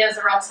ideas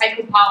around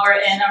psychopower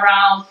and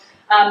around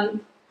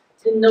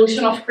the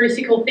notion of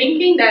critical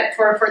thinking that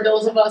for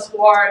those of us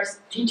who are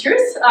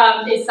teachers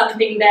is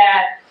something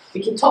that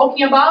we keep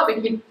talking about, we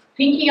keep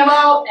thinking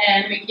about,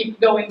 and we keep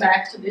going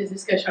back to this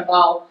discussion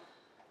about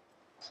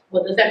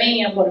what does that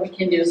mean and what we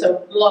can do.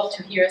 So love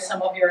to hear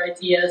some of your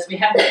ideas. We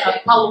have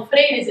Paulo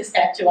Freire's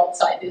statue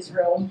outside this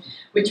room,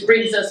 which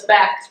brings us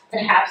back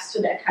perhaps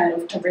to that kind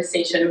of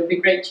conversation. It would be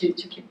great to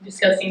keep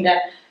discussing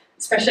that,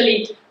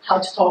 especially how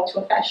to talk to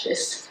a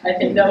fascist. I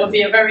think that would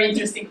be a very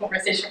interesting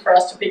conversation for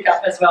us to pick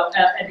up as well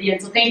at the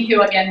end. So thank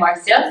you again,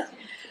 Marcia.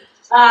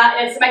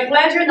 It's my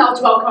pleasure now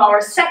to welcome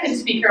our second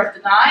speaker of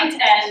the night,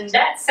 and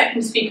that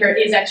second speaker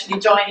is actually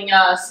joining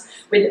us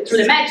through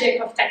the magic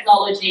of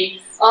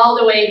technology all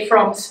the way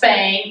from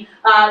Spain.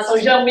 So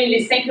Jean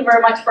Wyllys, thank you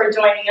very much for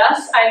joining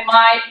us. I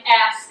might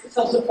ask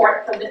some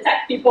support from the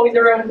tech people in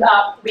the room.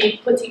 We're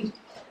putting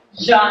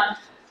Jean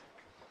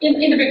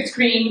in the big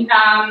screen.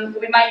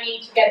 We might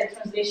need to get the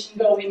translation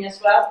going as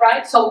well,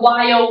 right? So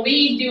while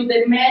we do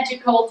the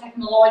magical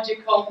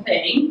technological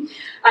thing,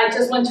 I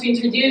just want to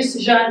introduce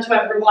Jean to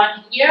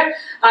everyone here.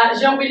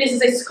 Jean Wyllys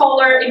is a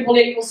scholar in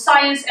political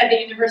science at the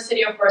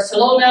University of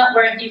Barcelona,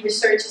 where he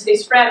researches the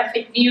spread of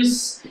fake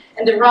news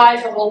and the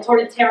rise of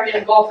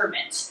authoritarian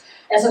governments.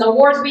 As an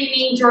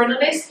award-winning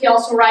journalist, he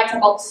also writes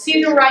about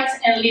civil rights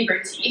and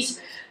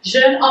liberties.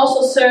 Jean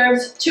also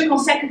served 2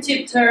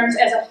 consecutive terms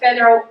as a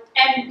federal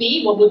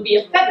MP, what would be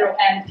a federal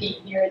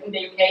MP here in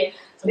the UK.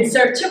 So he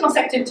served 2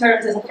 consecutive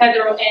terms as a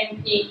federal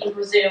MP in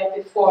Brazil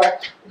before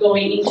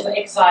going into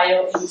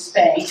exile in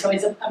Spain. So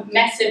it's a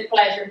massive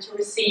pleasure to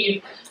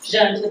receive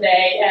Jean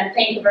today, and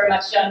thank you very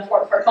much, Jean,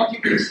 for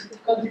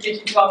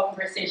contributing to our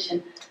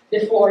conversation.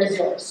 The floor is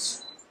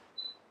yours.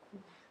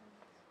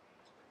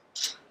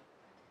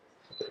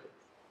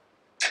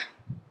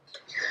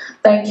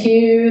 Thank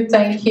you,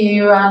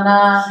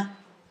 Anna.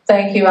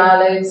 Thank you,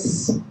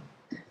 Alex.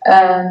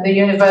 And the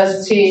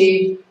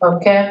University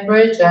of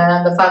Cambridge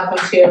and the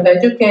Faculty of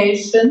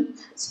Education.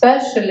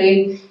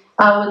 Especially,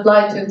 I would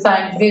like to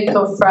thank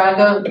Victor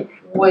Fraga,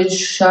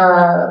 which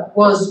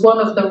was one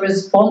of the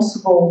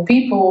responsible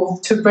people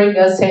to bring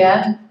us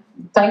here.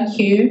 Thank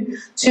you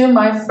to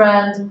my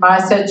friend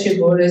Marcia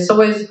Tiburi. It's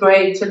always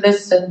great to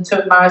listen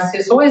to Marcia.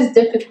 It's always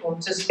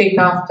difficult to speak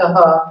after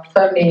her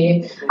for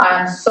me.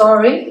 I'm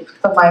sorry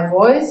for my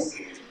voice.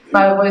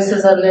 My voice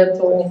is a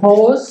little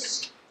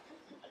hoarse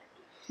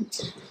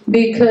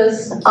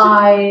because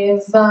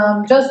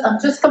I'm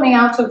just coming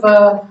out of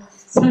a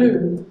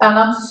flu, and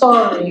I'm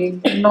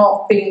sorry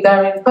not being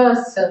there in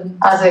person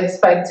as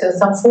expected.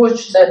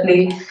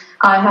 Unfortunately,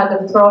 I had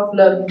a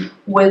problem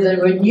with the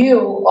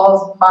renewal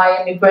of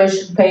my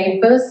immigration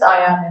papers. I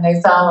am in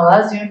exile,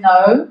 as you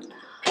know,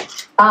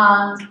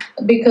 and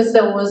because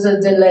there was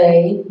a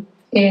delay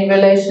in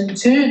relation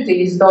to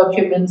these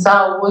documents,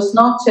 I was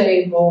not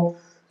able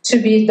to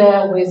be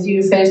there with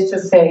you face to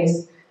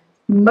face.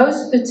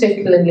 Most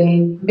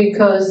particularly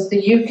because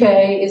the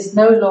UK is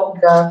no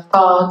longer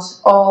part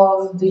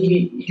of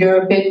the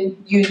European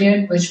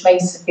Union, which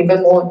makes it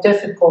even more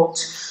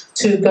difficult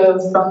to go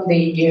from the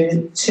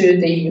EU to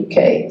the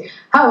UK.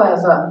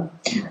 However,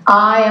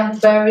 I am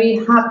very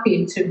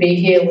happy to be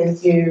here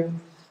with you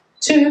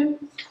to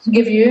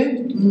give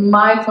you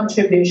my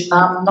contribution.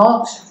 I'm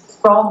not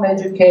from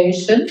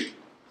education,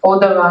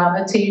 although I'm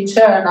a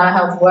teacher and I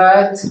have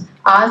worked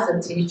as a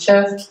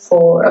teacher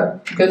for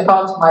a good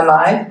part of my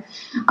life.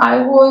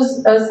 I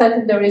was a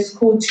secondary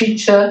school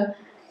teacher,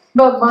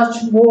 but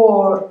much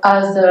more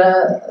as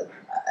a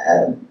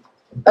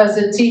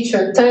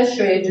teacher in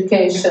tertiary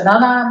education,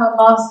 and I'm a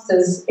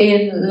master's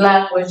in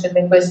language and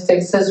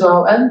linguistics as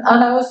well. And I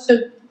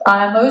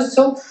am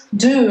also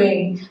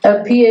doing a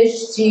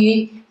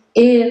PhD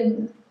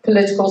in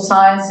political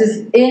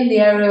sciences in the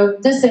area of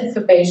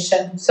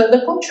disinformation. So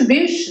the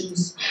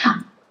contributions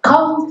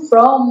come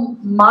from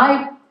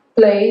my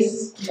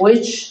place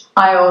which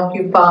I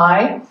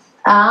occupy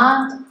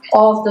and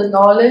of the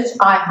knowledge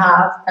I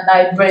have and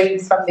I bring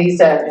from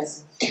these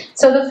areas.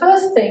 So the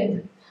first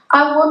thing,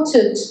 I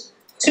wanted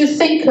to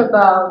think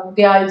about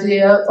the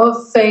idea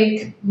of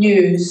fake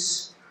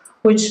news,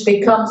 which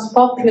becomes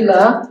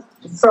popular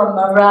from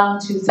around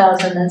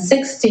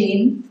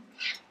 2016,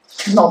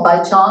 not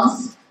by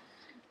chance,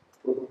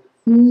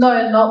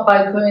 no, not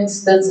by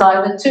coincidence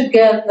either,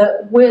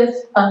 together with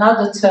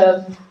another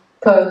term,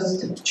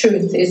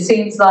 post-truth. It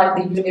seems like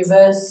the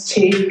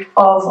University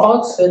of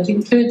Oxford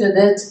included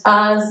it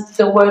as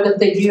the word of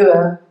the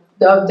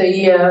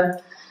year,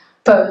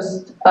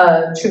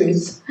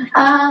 post-truth.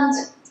 And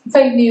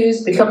fake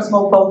news becomes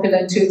more popular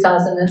in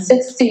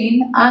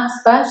 2016, and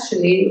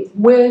especially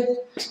with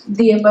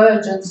the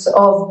emergence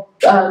of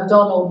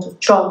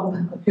Donald Trump,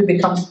 who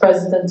becomes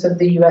president of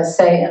the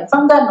USA. And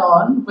from then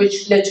on,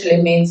 which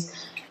literally means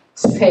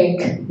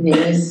fake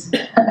news,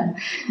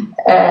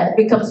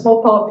 becomes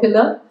more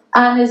popular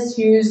and is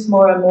used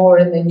more and more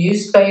in the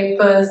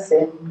newspapers,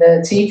 in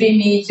the TV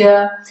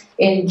media,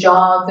 in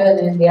jargon,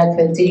 in the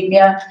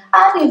academia,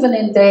 and even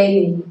in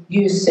daily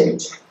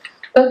usage.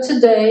 But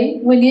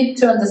today, we need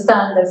to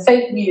understand that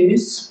fake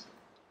news,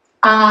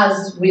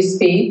 as we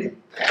speak,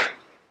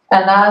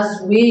 and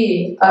as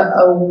we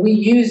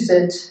use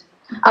it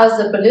as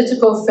a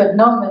political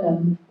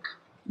phenomenon,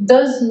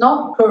 does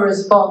not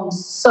correspond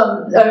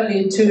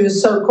only to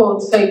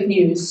so-called fake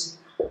news.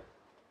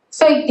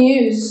 Fake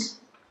news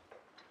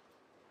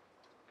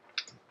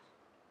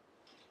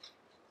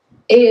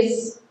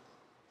is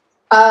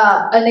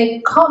an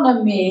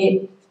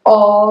economy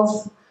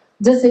of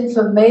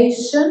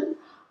disinformation,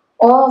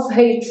 of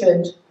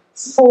hatred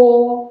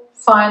for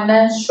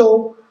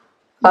financial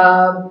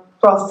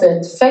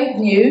profit. Fake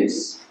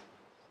news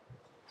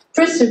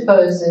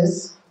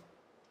presupposes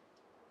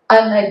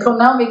an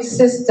economic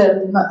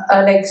system,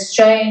 an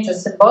exchange, a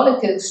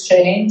symbolic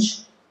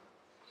exchange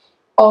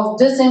of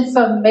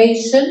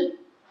disinformation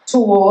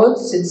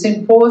towards, it's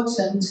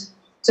important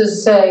to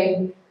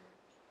say,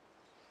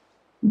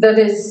 that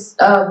is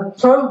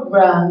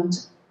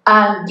programmed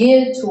and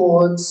geared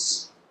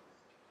towards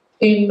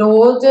in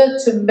order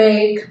to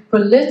make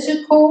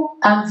political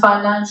and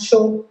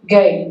financial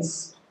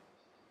gains.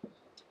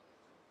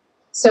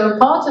 So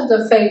part of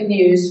the fake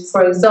news,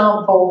 for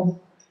example,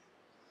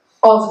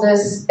 of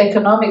this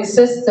economic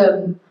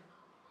system,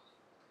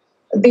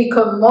 the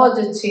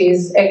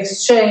commodities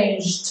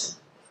exchanged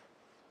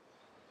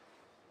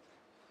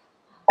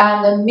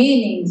and the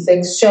meanings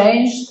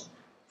exchanged,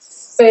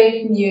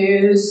 fake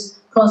news,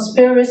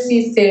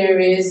 conspiracy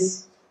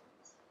theories,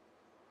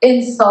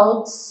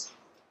 insults,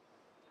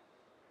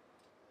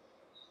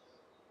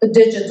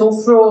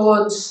 digital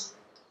fraud,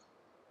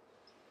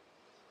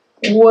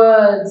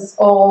 words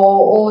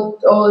or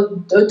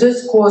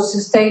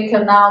discourses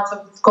taken out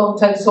of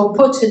context or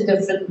put in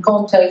different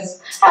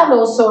contexts, and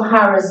also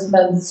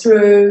harassment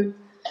through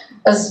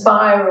a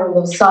spiral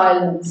of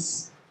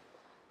silence.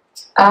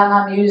 And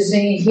I'm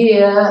using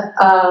here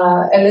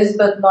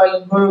Elizabeth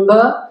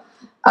Noyes-Gruber,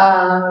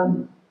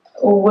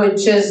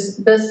 which is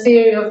the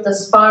theory of the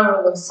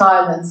spiral of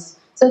silence.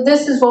 So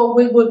this is what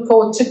we would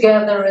call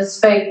together as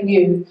fake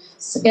news,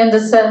 in the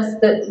sense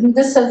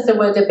that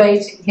we're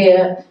debating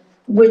here,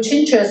 which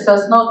interests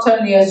us not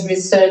only as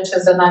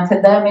researchers and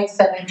academics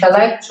and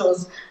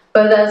intellectuals,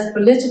 but as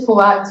political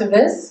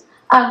activists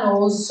and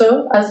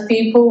also as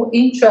people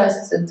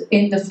interested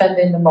in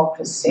defending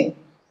democracy.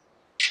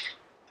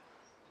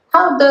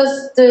 How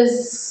does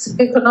this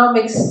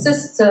economic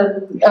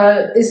system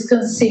is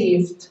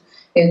conceived?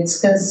 It's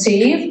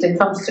conceived, it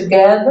comes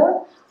together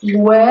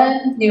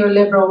when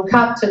neoliberal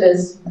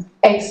capitalism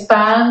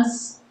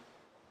expands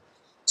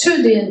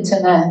to the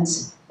internet,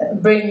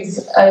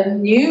 brings a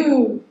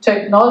new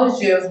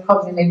technology of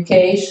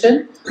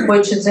communication,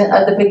 which is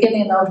at the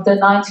beginning of the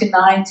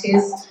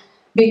 1990s,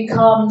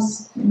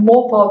 becomes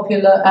more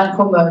popular and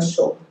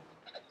commercial.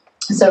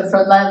 So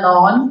from then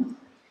on,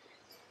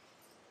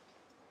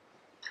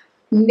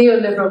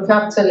 neoliberal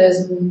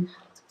capitalism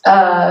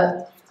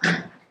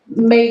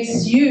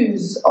makes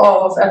use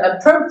of and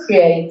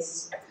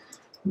appropriates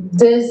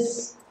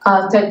this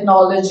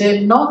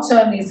technology not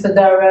only for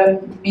their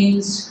own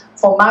means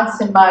for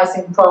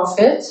maximizing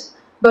profit,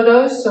 but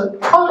also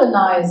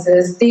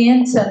colonizes the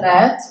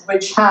internet,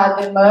 which had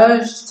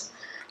emerged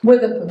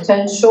with a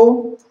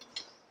potential,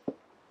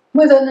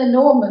 with an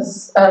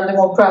enormous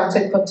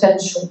democratic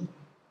potential.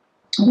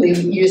 We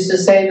used to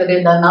say that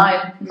in the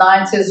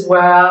 90s,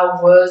 where I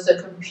was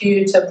a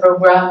computer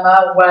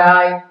programmer, where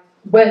I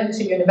went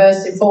to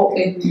university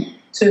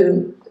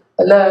to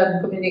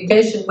learn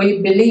communication,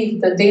 we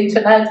believed that the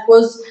internet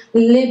was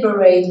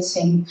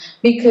liberating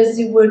because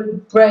it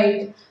would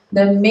break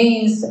the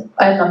means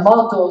and the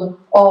model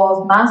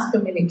of mass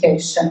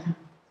communication.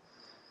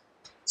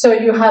 So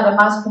you had a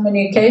mass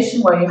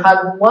communication where you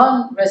had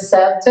one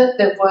receptor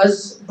that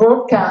was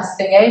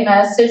broadcasting a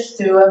message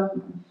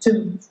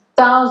to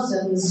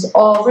thousands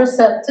of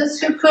receptors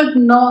who could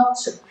not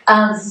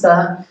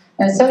answer.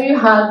 And so you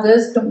had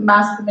this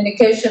mass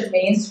communication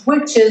means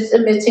which is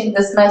emitting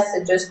these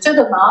messages to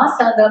the mass,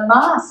 and the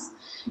mass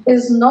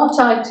is not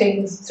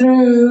acting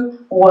through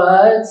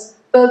words,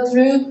 but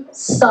through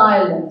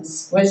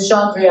silence, which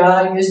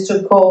Jean used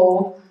to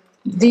call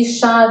the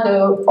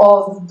shadow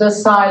of the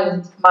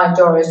silent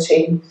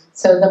majority.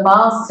 So the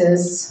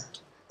masses,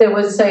 they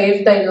would say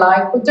if they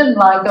like or didn't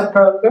like a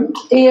program,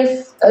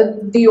 if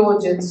the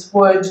audience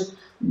would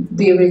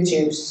be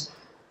reduced.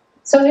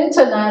 So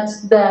internet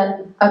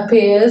then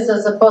appears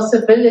as a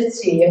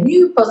possibility, a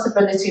new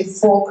possibility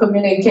for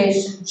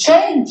communication,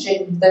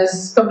 changing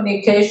this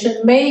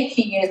communication,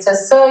 making it a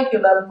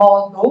circular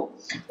model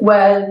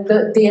where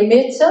the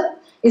emitter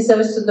is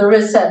also the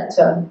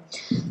receptor.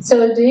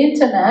 So the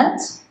internet,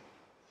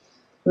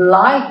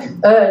 like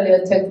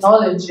earlier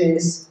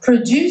technologies,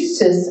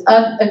 produces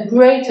a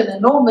great and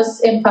enormous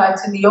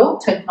impact in the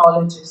old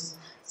technologies.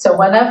 So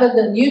whenever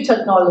the new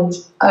technology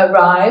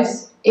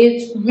arrives,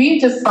 it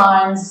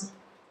redefines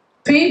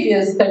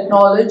previous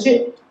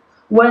technology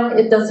when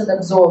it doesn't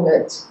absorb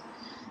it.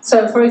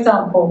 So, for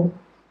example,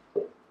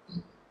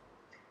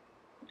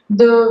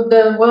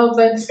 the world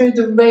went through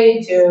the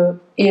radio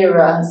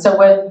era. So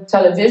when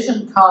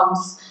television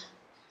comes,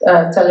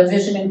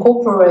 television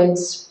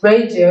incorporates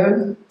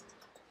radio,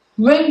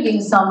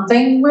 bringing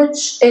something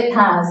which it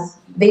has,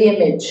 the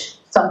image,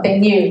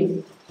 something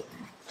new.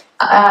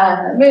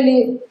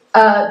 Really,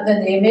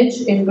 the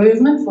image in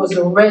movement was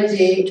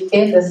already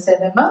in the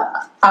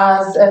cinema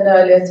as an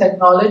earlier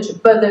technology,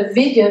 but the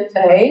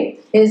videotape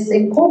is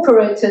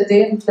incorporated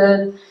in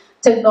the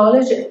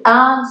technology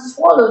and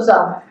swallows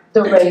up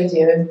the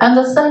radio. And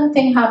the same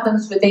thing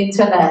happens with the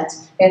internet.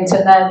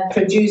 Internet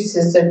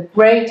produces a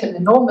great and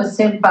enormous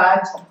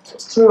impact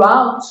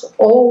throughout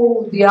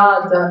all the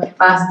other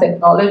mass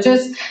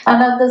technologies,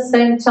 and at the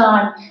same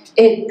time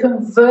it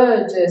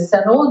converges,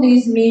 and all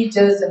these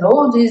medias and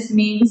all these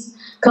means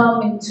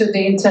come into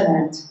the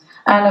internet.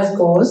 And of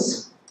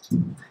course,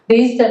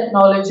 these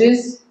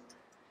technologies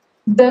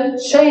don't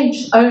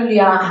change only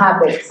our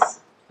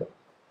habits,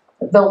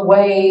 the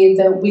way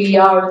that we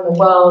are in the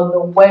world, the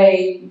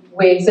way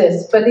we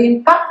exist, but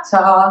impact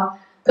our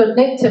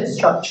cognitive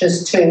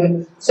structures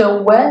too.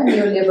 So when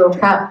neoliberal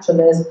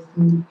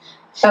capitalism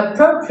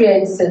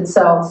appropriates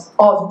itself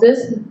of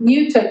this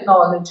new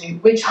technology,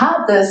 which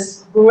had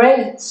this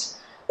great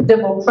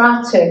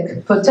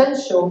democratic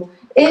potential,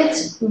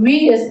 it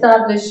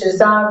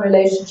re-establishes our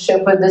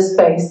relationship with the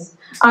space.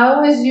 I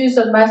always use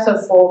a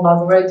metaphor, I've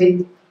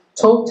already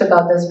talked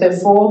about this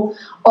before,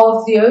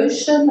 of the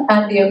ocean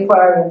and the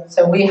aquarium.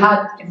 So we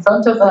had in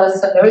front of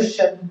us an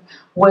ocean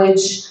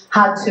which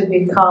had to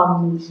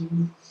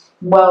become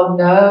well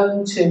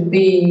known, to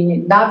be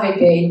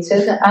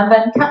navigated, and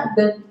then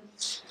the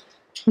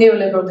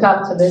neoliberal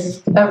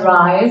capitalists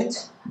arrived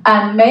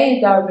and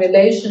made our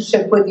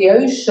relationship with the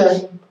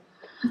ocean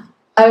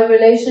a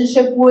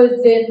relationship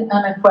within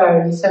an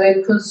aquarium. So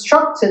it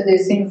constructed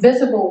these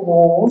invisible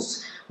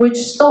walls which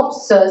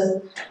stops us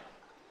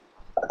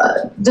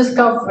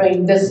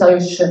discovering this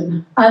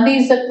ocean. And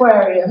these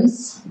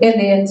aquariums in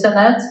the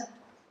internet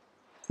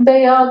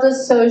They are the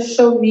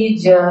social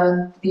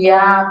media, the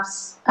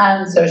apps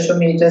and social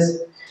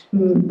medias,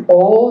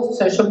 or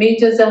social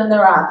medias and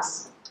their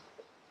apps.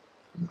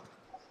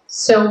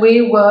 So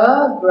we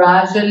were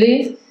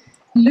gradually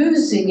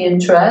losing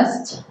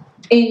interest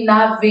in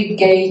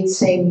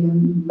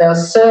navigating,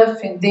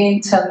 surfing the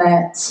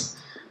internet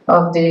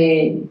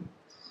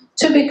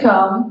to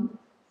become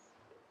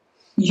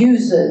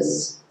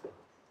users,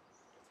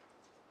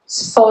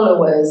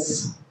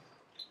 followers,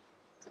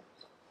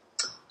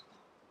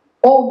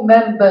 or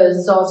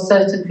members of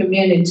certain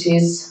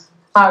communities.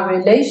 Our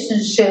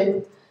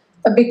relationship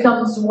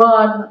becomes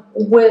one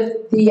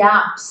with the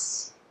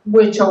apps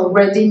which are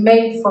already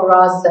made for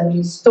us and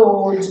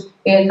installed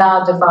in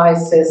our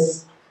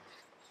devices.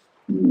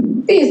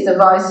 These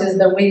devices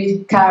that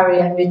we carry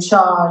and we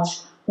charge,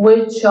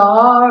 which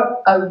are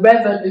a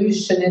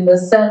revolution in the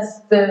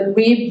sense that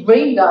we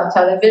bring our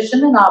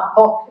television in our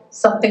pocket,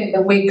 something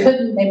that we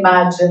couldn't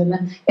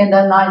imagine in the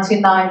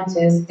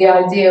 1990s. The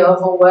idea of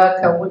a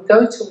worker would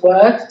go to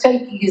work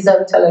taking his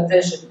own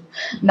television.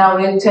 Now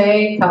we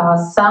take our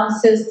sound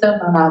system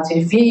and our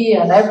TV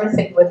and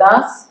everything with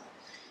us,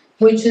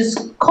 which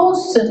is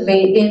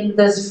constantly in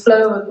this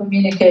flow of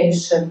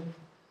communication.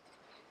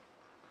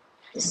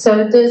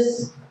 So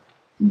this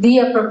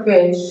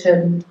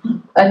de-appropriation,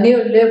 a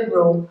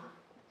neoliberal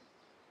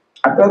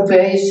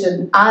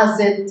appropriation, as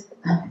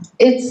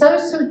it's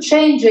also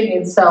changing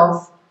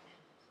itself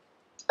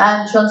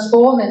and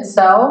transform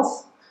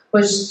itself,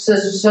 which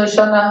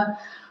Shoshana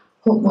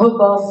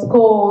Zuboff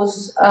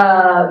calls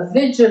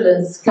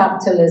vigilance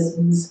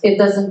capitalism. It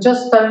doesn't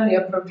just only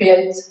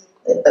appropriate,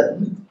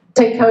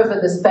 take over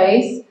the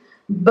space,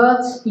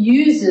 but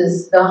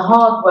uses the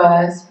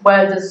hardwares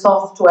where the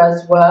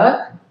softwares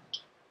work,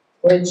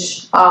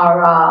 which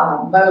are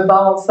our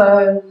mobile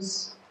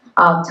phones,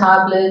 our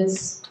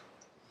tablets,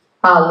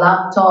 our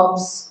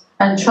laptops,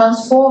 and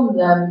transform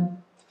them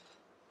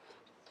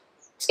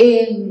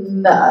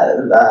in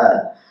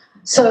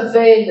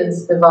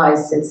surveillance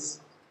devices.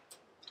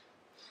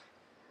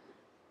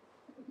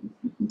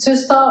 To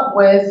start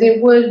with,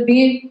 it would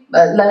be,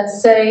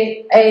 let's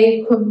say,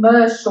 a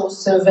commercial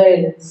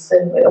surveillance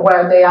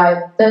where they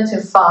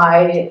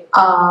identify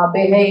our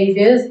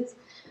behaviors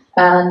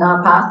and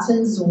our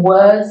patterns,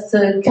 words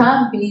that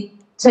can be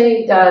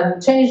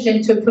changed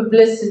into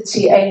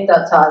publicity aimed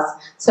at us.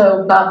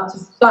 So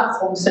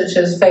platforms such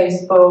as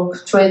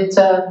Facebook,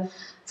 Twitter,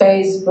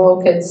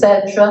 Facebook,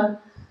 etc.,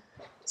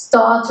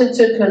 started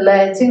to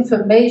collect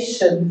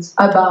information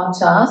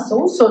about us,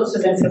 all sorts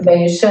of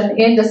information,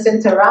 in this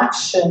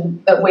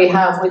interaction that we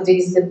have with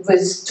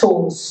these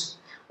tools.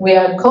 We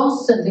are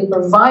constantly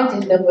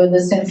providing them with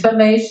this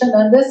information,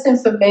 and this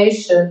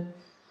information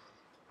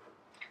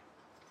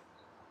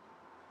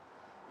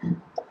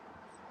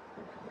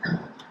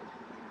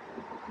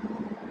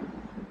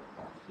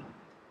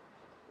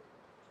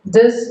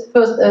these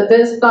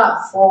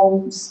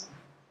platforms,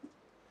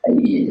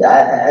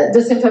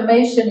 this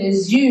information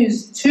is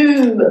used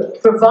to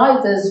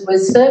provide us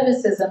with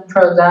services and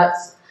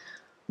products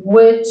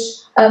which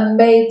are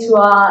made to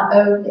our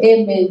own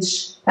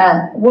image,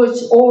 and which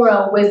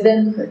are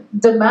within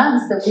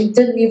demands that we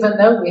didn't even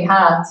know we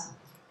had,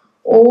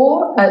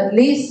 or at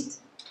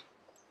least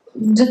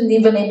didn't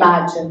even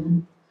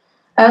imagine.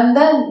 And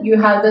then you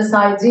have this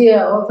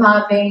idea of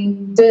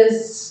having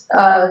this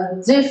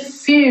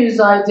diffuse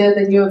idea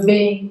that you're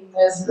being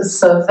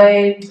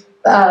surveyed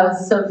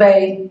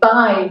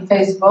by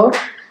Facebook,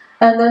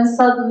 and then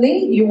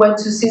suddenly you went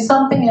to see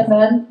something, and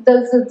then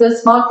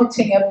this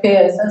marketing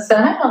appears and says,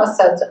 hang on a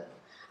second,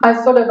 I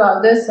thought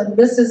about this, and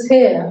this is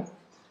here.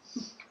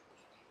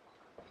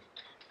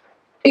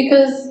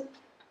 Because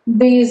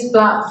these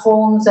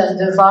platforms and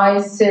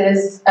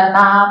devices and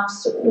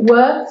apps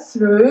work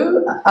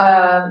through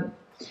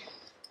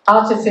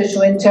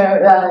artificial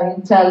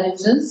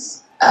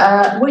intelligence,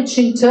 which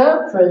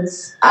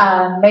interprets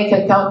and make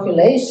a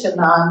calculation,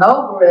 an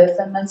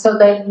algorithm, and so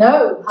they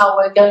know how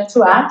we're going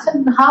to act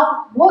and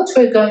what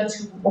we're going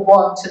to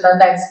want in the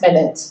next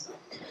minute.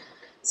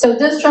 So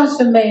this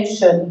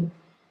transformation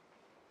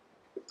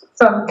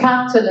from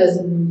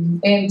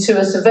capitalism into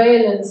a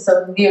surveillance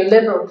of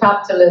neoliberal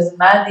capitalism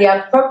and the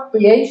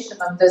appropriation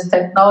of this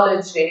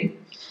technology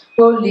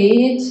will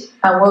lead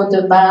and will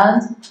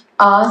demand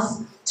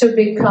us to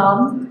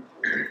become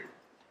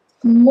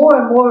more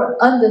and more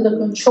under the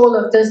control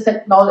of these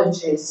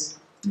technologies.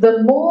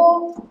 The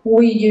more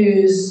we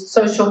use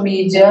social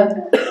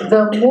media,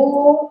 the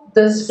more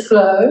this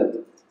flow,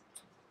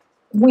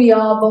 we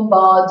are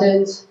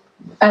bombarded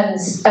and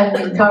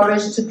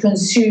encouraged to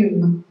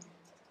consume.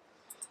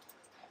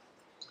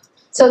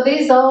 So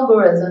these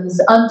algorithms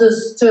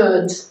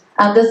understood,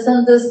 and this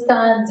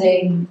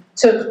understanding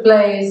took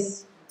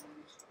place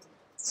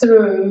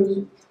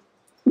through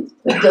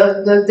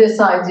this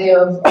idea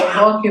of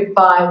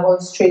Occupy Wall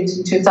Street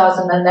in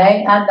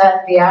 2008, and then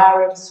the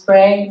Arab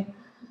Spring,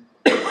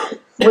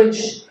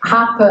 which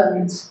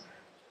happened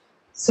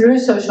through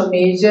social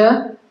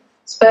media,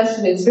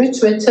 especially through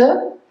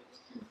Twitter.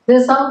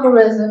 these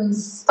algorithms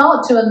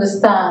start to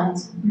understand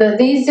that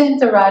these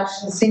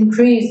interactions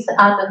increase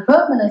and the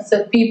permanence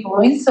of people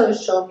in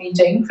social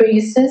media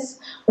increases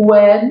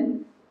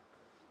when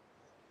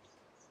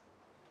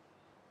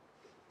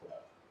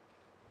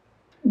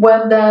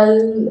their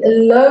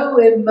low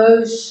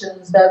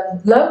emotions,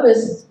 their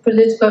lowest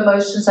political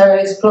emotions are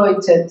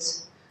exploited.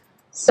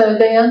 So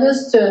they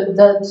understood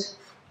that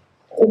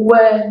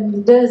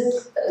when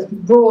this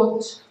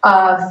brought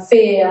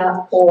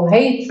fear or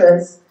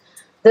hatred,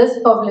 this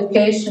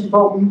publication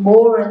brought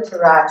more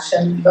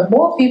interaction. The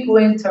more people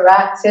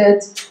interacted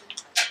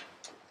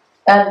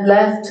and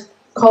left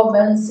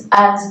comments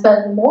and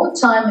spent more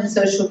time in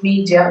social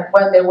media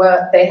when they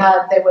were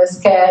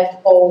scared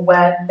or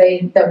when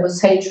there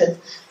was hatred.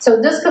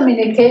 So this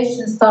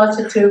communication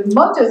started to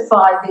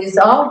modify these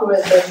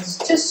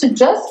algorithms to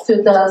suggest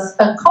to us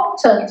a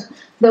content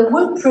that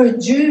would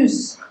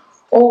produce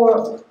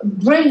or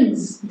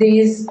brings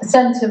these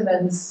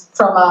sentiments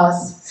from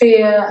us: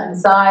 fear,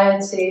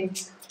 anxiety,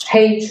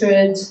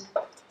 hatred.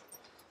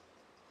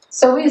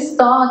 So we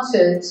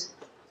started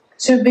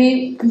to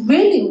be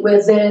really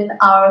within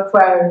our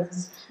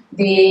aquariums.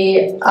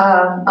 The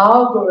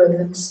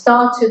algorithm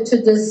started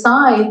to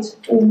decide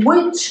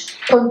which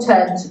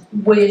content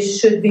we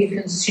should be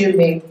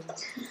consuming.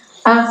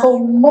 And for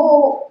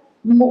more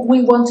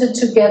we wanted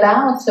to get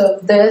out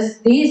of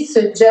these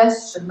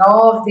suggestion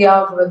of the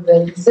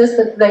algorithms, this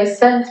that they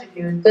send to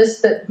you,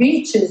 this that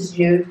reaches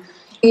you,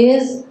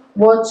 is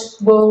what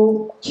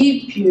will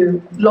keep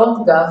you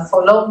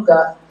for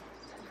longer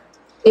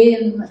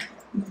in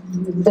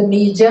the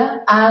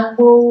media and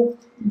will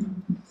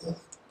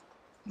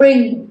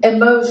bring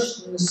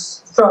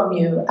emotions from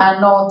you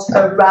and not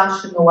a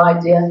rational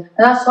idea. And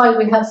that's why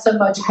we have so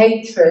much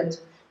hatred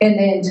in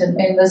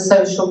the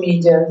social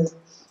media.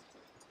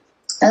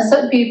 And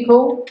so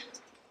people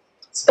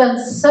spend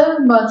so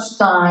much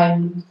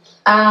time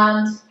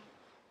and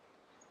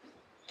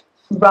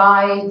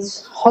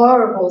write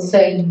horrible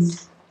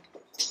things.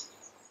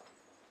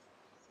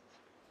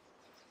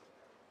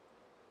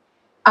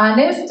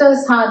 And if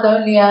this had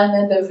only an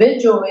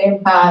individual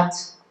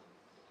impact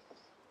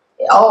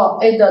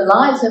or in the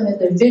lives of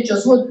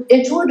individuals,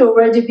 it would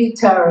already be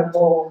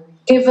terrible,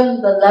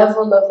 given the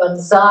level of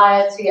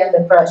anxiety and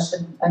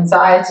depression.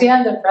 Anxiety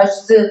and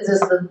depression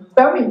is a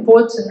very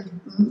important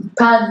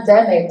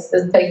pandemics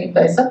that's taking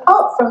place,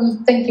 apart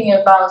from thinking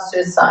about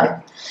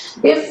suicide.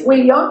 If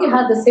we only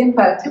had this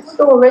impact, it would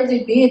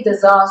already be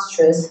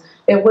disastrous.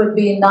 It would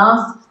be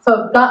enough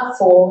for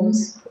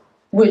platforms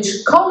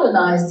which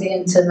colonize the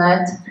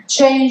internet,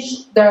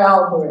 change their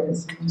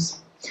algorithms.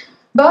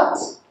 But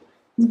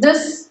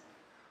this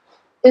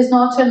is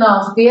not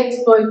enough. The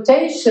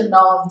exploitation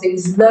of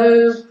these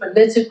low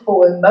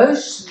political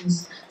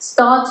emotions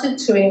started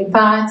to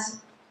impact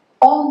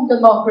on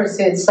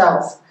democracy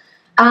itself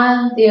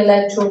and the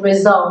electoral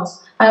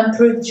results, and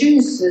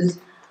produces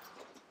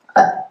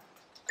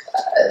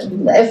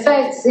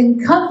effects in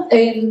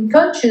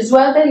countries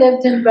where they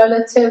lived in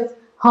relative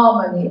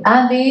harmony.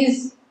 And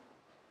these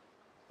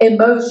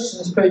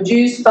emotions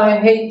produced by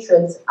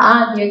hatred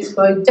and the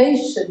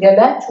exploitation, the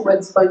electoral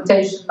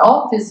exploitation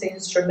of these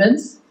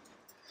instruments,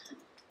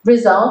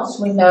 results,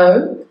 we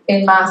know,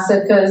 in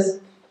massacres,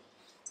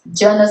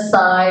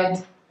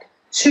 genocide,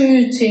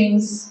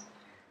 shootings,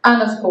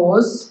 and of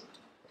course,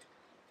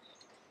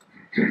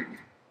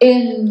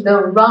 in the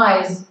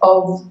rise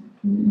of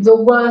the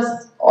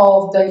worst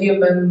of the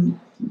human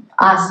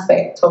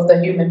aspect of the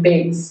human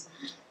beings.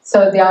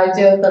 So the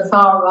idea of the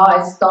far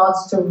right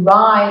starts to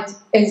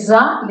rise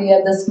exactly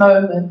at this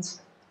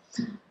moment.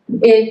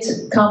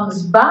 It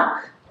comes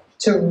back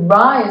to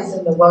rise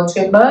in the world,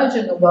 to emerge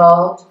in the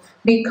world,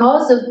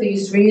 because of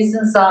these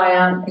reasons I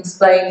am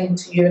explaining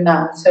to you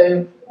now.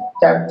 So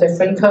there are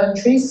different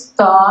countries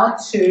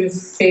start to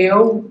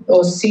feel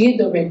or see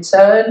the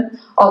return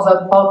of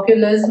a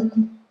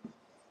populism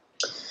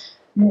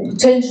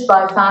tinged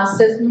by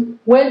fascism.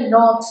 We're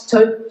not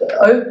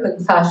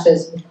open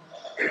fascism.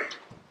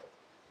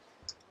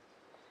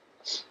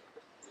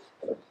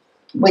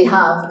 We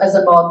have as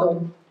a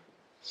model,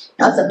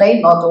 as a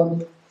main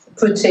model,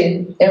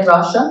 Putin in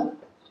Russia,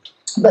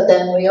 but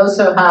then we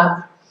also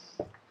have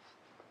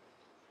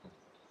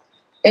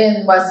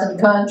in Western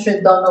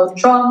countries Donald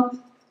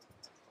Trump,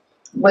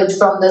 which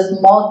from this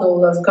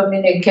model of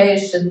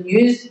communication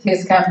used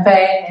his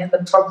campaign in the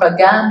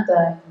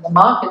propaganda and the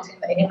marketing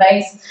that he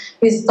makes.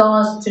 He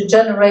starts to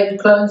generate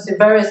clones in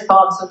various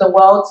parts of the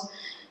world,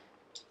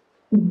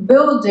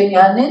 building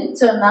an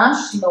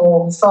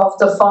international of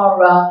the far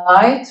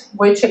right,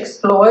 which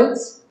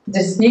exploits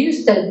these new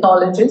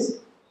technologies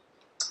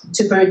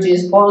to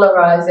produce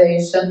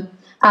polarization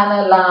and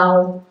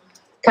allow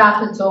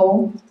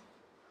capital,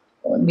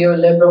 or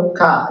neoliberal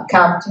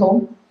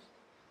capital,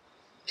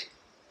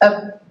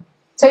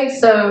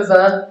 takes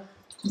over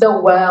the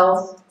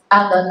wealth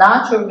and the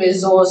natural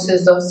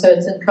resources of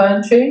certain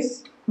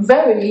countries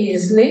very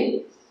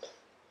easily,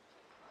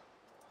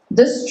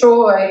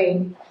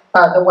 destroy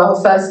the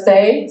welfare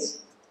state,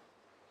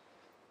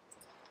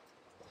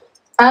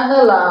 and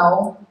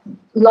allow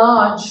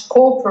large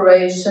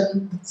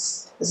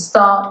corporations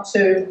start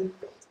to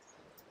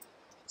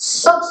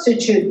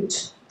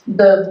substitute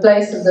the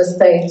place of the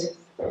state.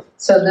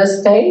 So the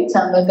state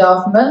and the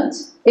government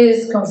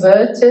is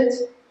converted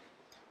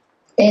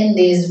in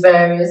these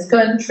various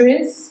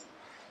countries.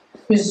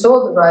 We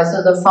saw the rise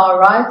of the far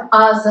right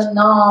as an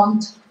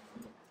armed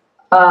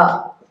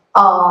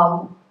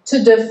arm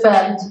to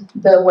defend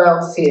the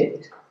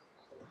wealthy.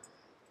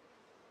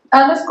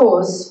 And of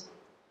course,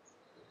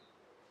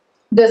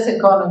 this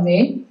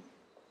economy,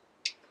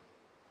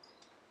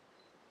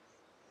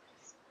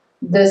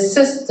 the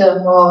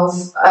system of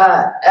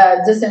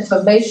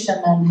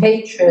disinformation and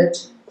hatred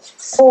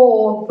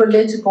for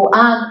political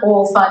and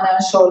or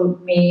financial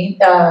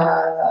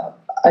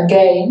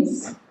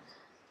gains,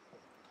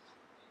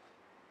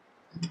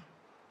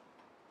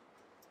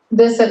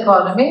 this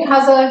economy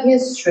has a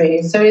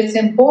history. So it's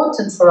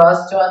important for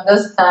us to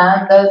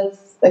understand that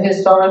the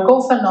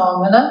historical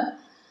phenomena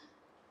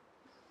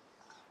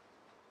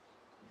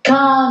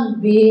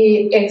can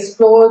be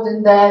explored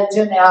in their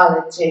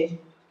genealogy,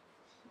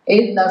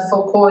 in a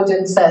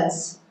Foucauldian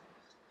sense.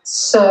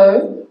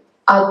 So,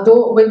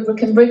 we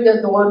can bring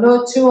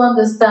Adorno to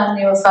understand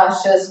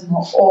neo-fascism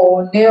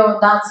or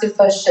neo-Nazi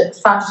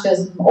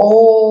fascism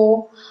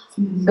or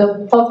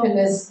the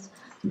populist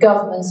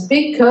governments,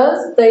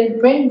 because they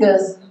bring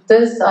us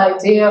this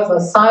idea of a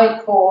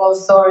cycle of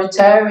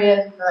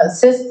authoritarian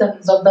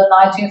systems of the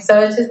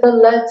 1930s that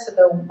led to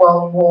the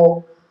World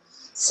War.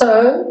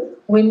 So,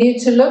 we need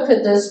to look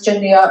at this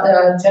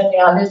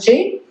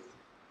genealogy,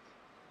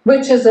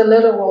 which is a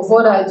little of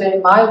what I do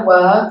in my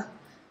work,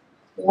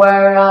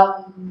 where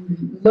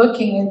I'm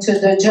looking into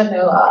the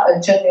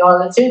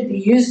genealogy, the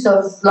use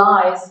of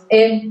lies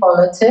in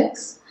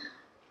politics,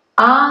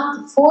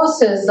 and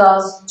forces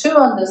us to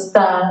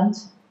understand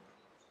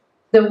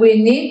that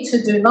we need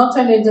to do not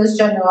only this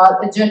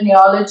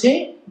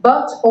genealogy,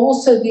 but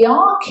also the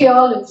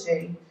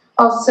archaeology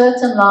of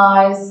certain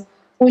lies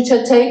which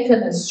are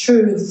taken as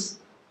truth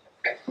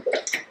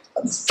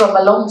from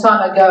a long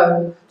time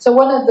ago. So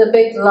one of the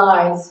big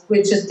lies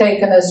which is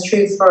taken as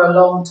truth for a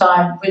long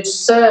time, which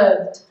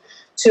served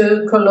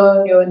to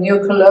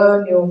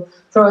neo-colonial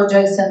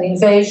projects and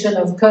invasion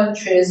of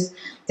countries,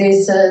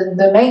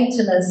 the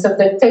maintenance of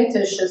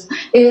dictatorships,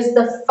 is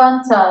the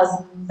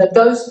phantasm, the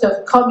ghost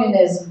of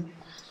communism,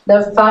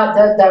 the fact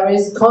that there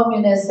is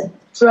communism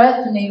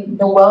threatening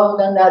the world,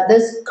 and that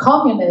this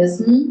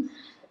communism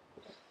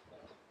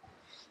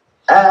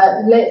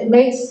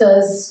makes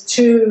us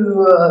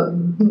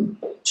to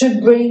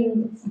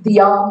bring the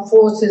armed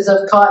forces of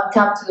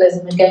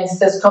capitalism against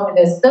this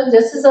communism.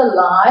 This is a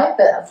lie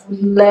that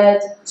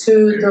led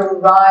to the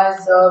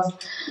rise of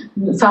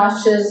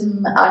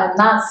fascism and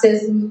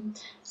Nazism,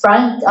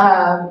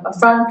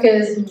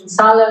 Frankism,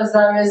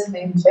 Salazarism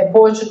in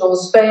Portugal,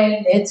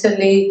 Spain,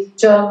 Italy,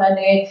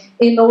 Germany.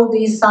 In all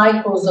these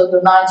cycles of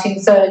the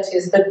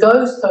 1930s, the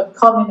ghost of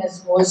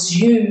communism was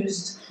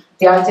used,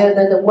 the idea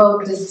that the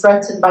world is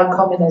threatened by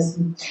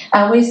communism.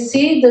 And we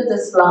see that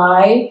this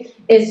lie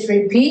is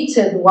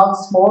repeated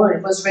once more.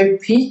 It was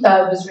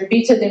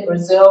repeated in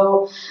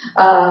Brazil.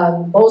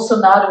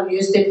 Bolsonaro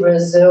used in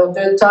Brazil.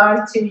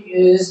 Duterte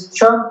used.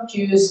 Trump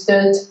used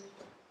it.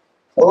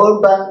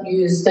 Orban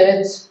used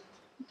it.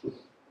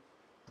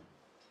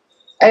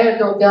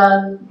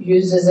 Erdogan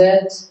uses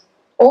it.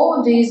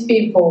 All these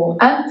people,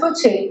 and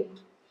Putin,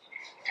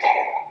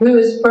 who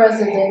is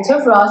president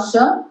of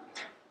Russia,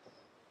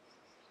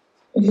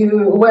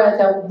 where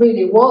there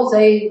really was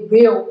a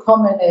real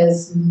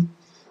communism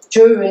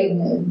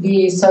during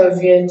the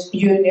Soviet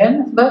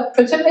Union, but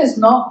Putin is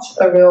not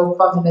a real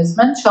communism.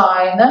 And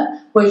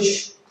China,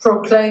 which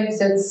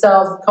proclaims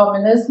itself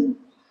communism,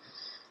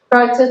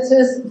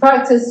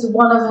 practices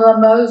one of the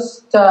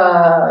most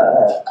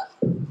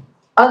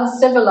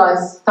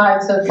uncivilized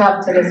types of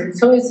capitalism.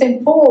 So it's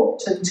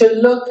important to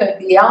look at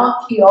the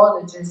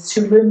archaeologists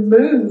to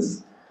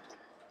remove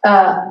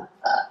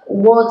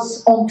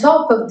what's on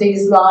top of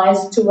these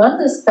lies, to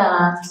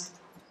understand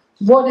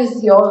what is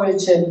the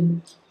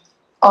origin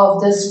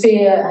of this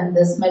fear and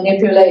this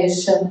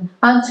manipulation.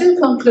 And to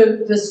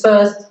conclude this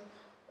first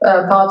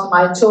part of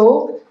my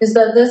talk, is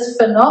that this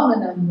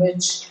phenomenon,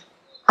 which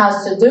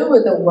has to do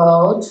with the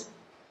world,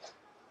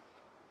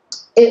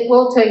 it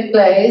will take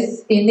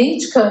place in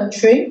each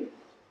country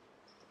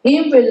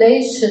in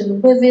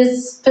relation with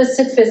its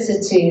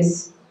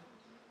specificities.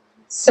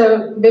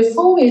 So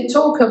before we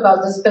talk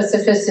about the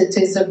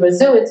specificities of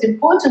Brazil, it's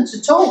important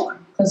to talk,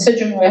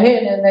 considering we're here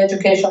in an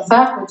education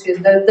faculty,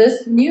 that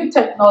this new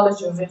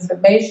technology of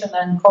information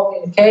and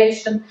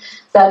communication,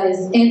 that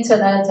is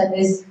internet and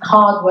its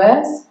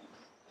hardwares,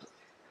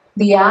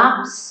 the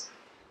apps,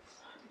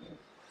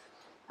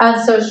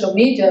 and social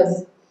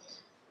medias,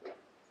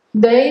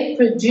 they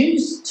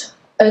produced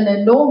an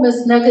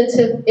enormous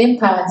negative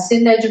impact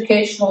in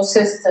educational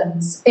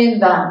systems, in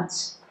that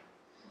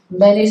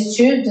many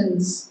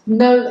students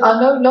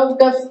are no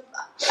longer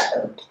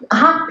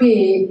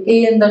happy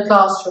in the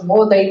classroom,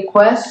 or they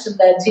question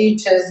their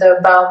teachers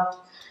about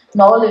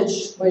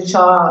knowledge which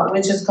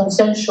is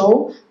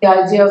consensual, the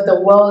idea of the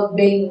world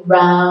being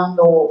round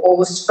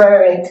or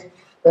spheric,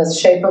 the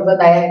shape of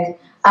an egg,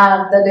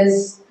 and that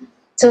is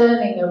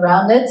turning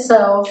around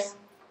itself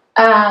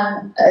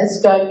and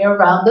is going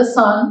around the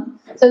sun.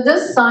 So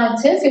this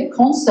scientific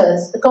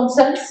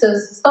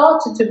consensus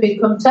started to be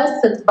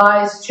contested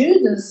by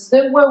students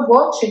that were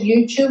watching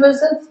YouTubers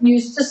that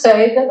used to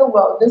say that the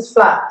world is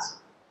flat.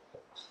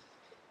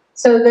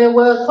 So they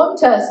were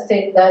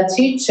contesting their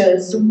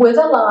teachers with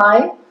a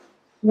lie,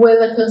 with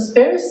a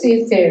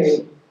conspiracy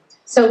theory.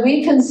 So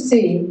we can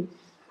see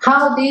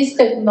how these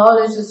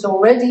technologies are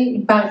already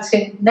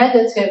impacting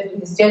negatively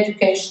the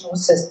educational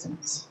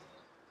systems.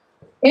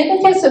 In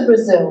the case of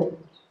Brazil,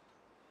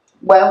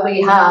 where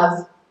we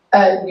have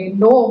an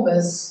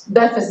enormous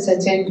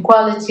deficit in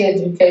quality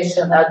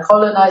education, a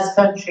colonized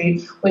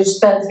country which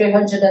spent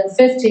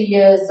 350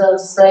 years of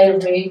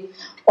slavery,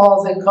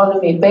 of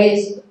economy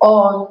based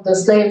on the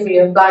slavery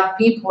of black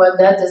people and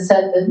their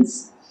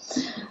descendants,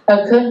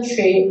 a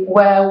country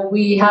where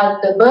we had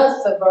the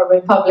birth of a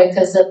republic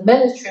as a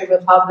military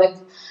republic,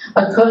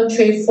 a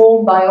country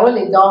formed by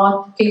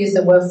oligarchies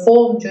that were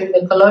formed during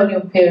the colonial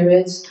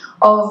periods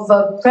of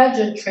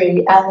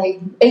predatory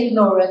and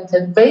ignorant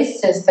and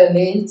racist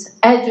elites.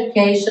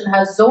 Education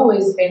has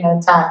always been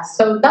attacked.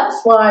 So that's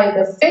why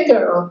the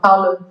figure of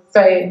Paulo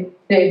Freire,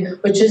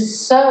 which is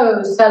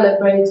so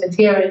celebrated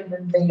here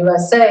in the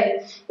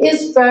USA,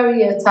 is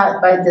very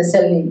attacked by this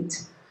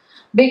elite,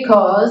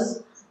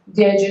 because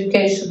the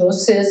educational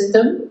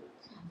system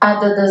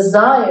and the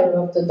desire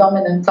of the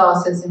dominant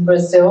classes in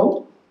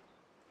Brazil,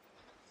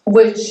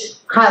 which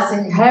has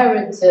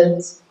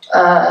inherited,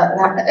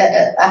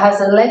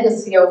 has a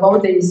legacy of all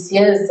these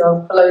years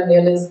of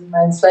colonialism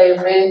and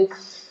slavery,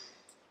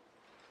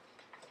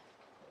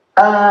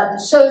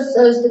 shows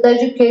us that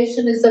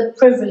education is a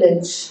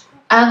privilege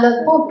and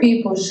that poor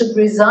people should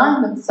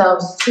resign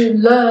themselves to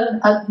learn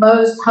at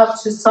most how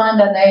to sign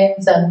their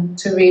names and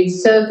to read,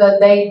 so that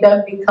they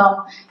don't become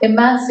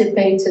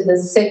emancipated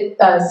as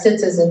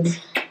citizens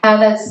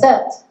and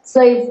accept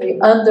slavery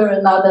under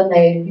another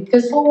name.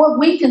 Because for what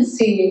we can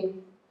see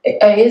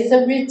is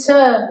a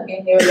return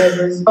in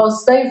neoliberalism of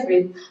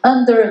slavery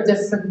under a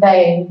different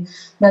name,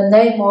 the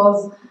name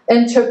of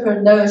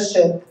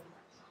entrepreneurship,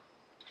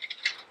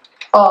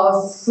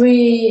 of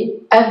free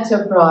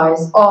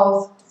enterprise,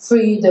 of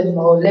freedom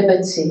or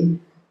liberty.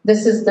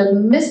 This is the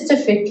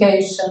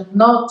mystification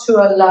not to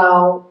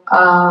allow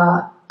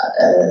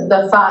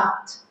the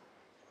fact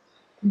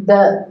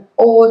that,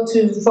 or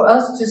for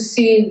us to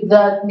see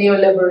that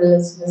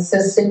neoliberalism is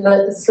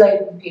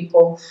enslaving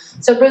people.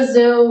 So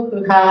Brazil,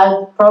 who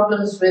had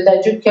problems with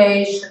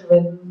education,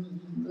 with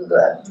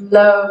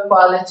low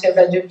quality of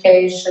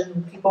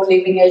education, people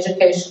leaving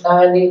education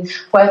early,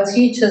 where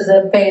teachers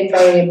are paid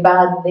very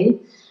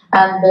badly,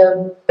 and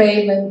the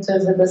payment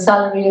of the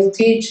salary of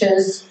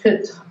teachers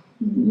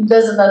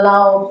doesn't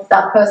allow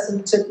that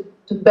person to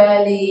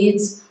barely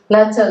eat,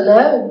 let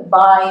alone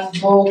buying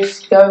books,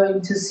 going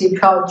to see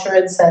culture,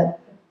 etc.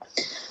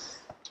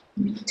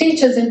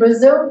 Teachers in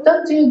Brazil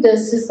don't do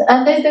this,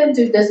 and they don't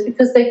do this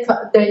because they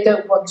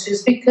don't want to.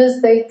 It's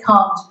because they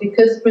can't,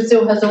 because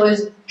Brazil has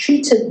always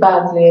treated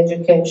badly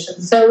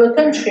education. So a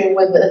country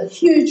with a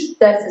huge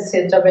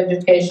deficit of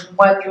education,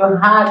 when you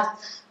had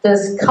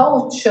this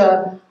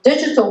culture,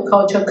 digital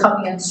culture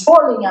coming and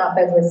swallowing up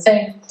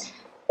everything,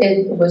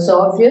 it was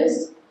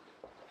obvious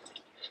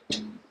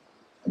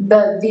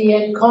that the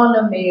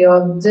economy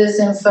of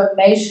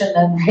disinformation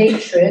and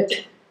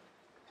hatred,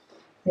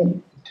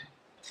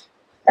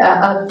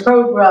 a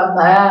program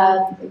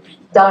and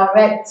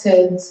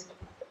directed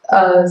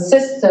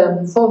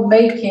system for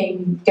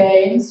making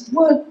games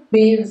would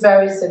be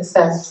very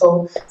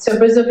successful. So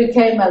Brazil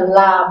became a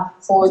lab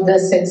for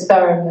this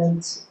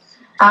experiment.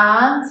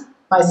 And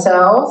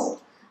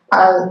myself,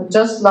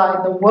 just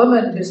like the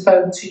woman who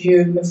spoke to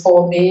you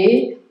before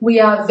me, we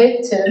are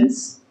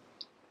victims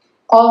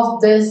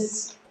of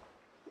this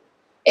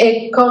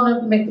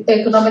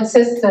economic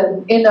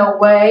system in a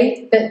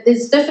way that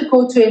it's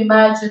difficult to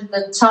imagine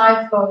the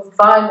type of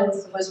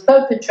violence that was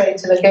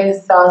perpetrated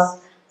against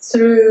us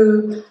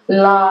through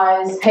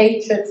lies,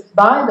 hatred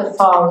by the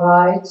far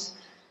right,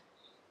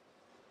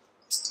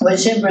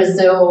 which in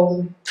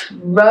Brazil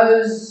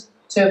rose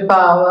to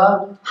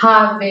power,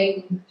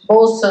 having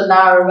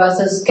Bolsonaro as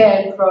a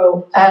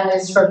scarecrow and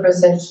its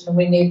representation.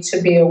 We need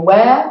to be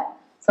aware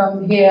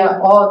from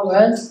here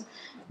onwards.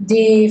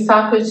 The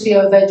Faculty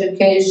of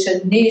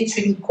Education needs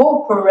to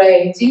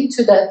incorporate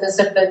into that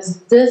disciplines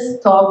this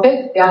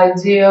topic, the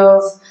idea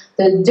of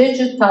the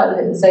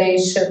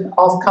digitalization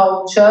of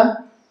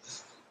culture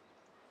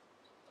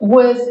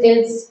with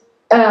its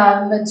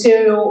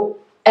material,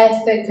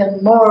 ethic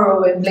and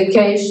moral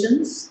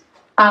implications,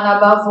 and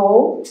above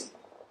all,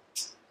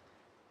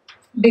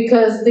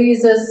 because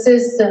these are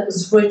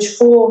systems which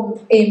form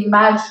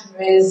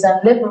imaginaries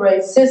and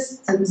liberate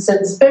systems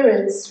and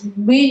spirits,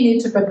 we need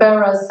to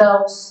prepare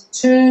ourselves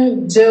to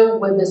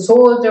deal with this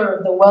order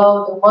of the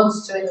world that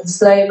wants to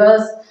enslave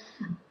us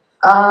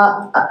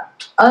under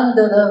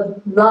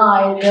the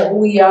line that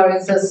we are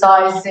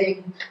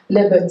exercising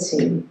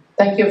liberty.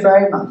 Thank you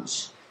very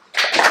much.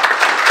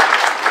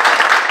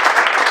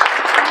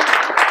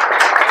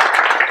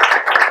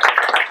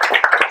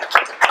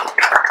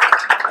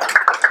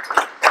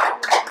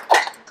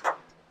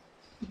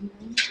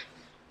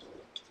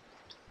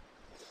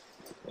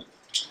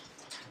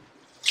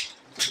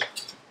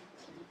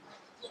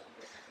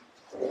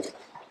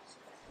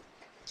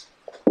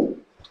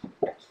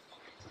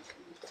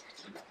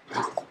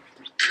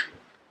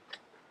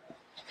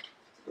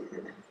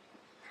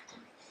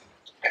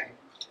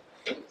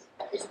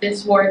 Is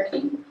this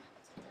working?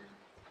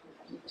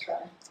 Let me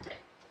try.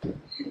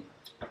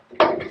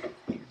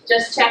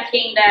 Just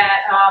checking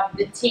that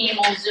the team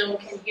on Zoom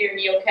can hear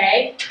me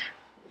okay.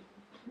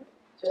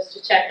 Just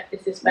to check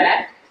if this is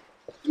back.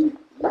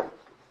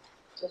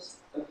 Just,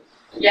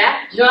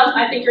 yeah, John,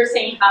 I think you're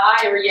saying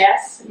hi or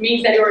yes. It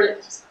means that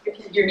you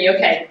can hear me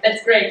okay.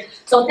 That's great.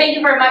 So thank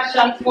you very much,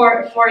 John,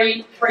 for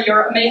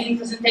your amazing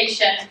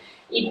presentation.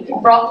 It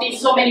brought me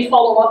so many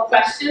follow-up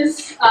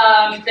questions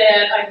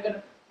that I'm going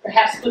to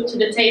perhaps put to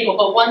the table.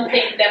 But one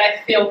thing that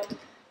I feel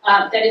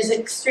that is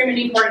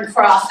extremely important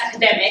for us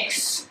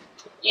academics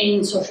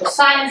in social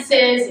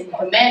sciences, in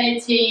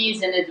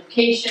humanities, and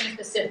education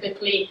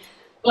specifically,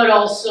 but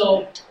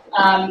also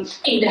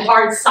in the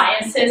hard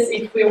sciences,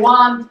 if we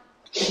want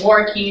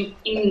working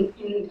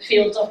in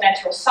fields of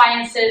natural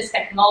sciences,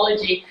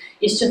 technology,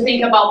 is to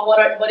think about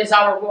what is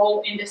our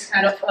role in this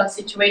kind of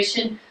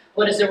situation.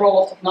 What is the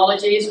role of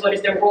technologies? What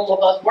is the role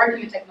of us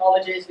working with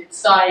technologies, with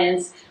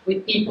science,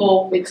 with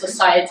people, with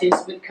societies,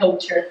 with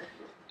culture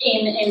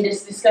in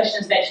these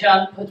discussions that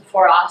Jean put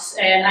for us?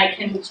 And I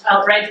can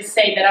already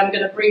say that I'm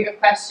going to bring a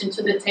question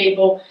to the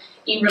table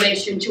in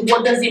relation to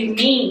what does it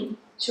mean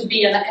to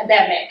be an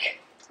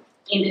academic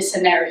in this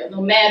scenario,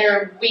 no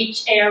matter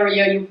which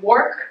area you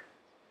work,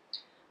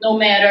 no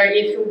matter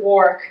if you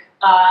work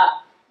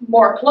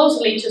more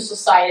closely to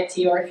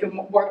society or if you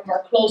work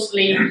more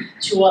closely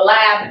to a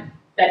lab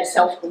that is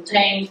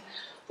self-contained.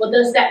 What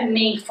does that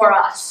mean for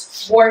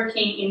us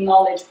working in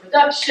knowledge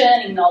production,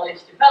 in knowledge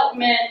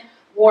development,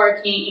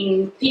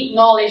 working in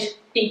knowledge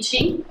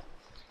teaching,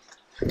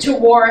 to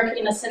work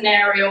in a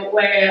scenario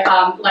where,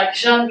 like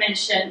Jean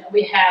mentioned,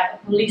 we have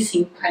a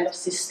policing kind of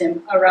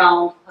system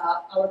around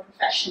our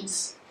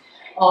professions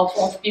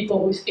of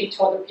people who speak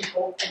to other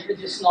people and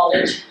produce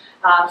knowledge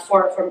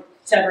for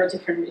several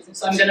different reasons.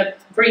 So I'm going to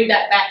bring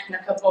that back in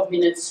a couple of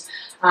minutes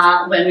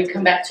when we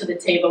come back to the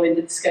table in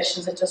the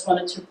discussions. I just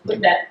wanted to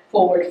put that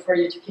forward for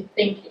you to keep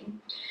thinking.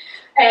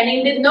 And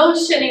in the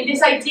notion, in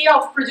this idea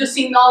of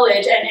producing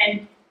knowledge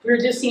and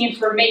producing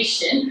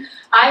information,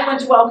 I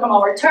want to welcome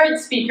our third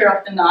speaker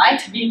of the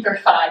night, Victor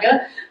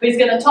Fraga, who is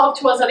going to talk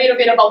to us a little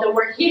bit about the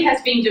work he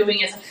has been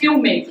doing as a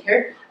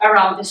filmmaker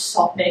around this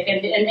topic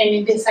and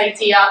in this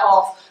idea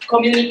of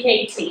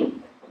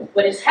communicating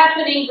what is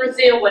happening in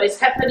Brazil, what is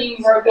happening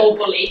more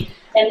globally,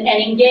 and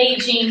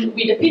engaging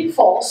with the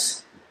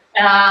pitfalls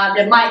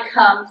that might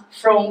come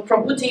from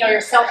putting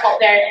yourself out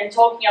there and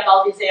talking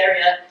about this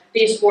area,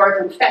 this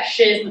work on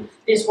fascism,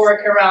 this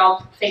work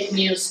around fake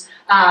news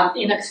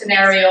in a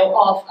scenario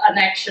of an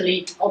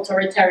actually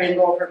authoritarian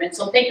government.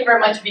 So thank you very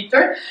much,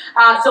 Victor.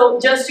 So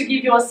just to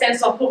give you a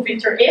sense of who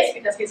Victor is,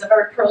 because he's a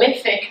very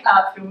prolific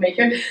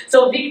filmmaker.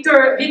 So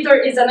Victor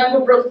is an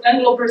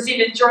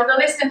Anglo-Brazilian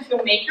journalist and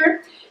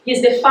filmmaker.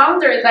 He's the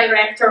founder and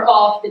director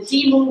of the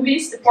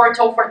DMovies, the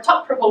portal for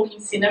thought-provoking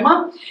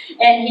cinema,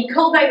 and he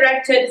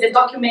co-directed the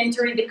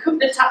documentary The Coup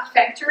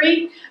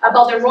Factory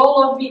about the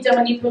role of media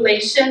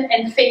manipulation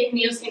and fake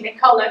news in the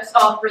collapse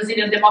of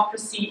Brazilian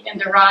democracy and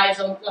the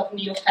rise of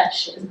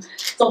neo-fascism.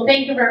 So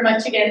thank you very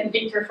much again,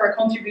 Victor, for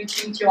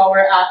contributing to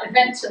our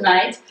event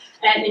tonight,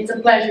 and it's a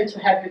pleasure to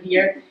have you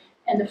here,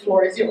 and the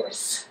floor is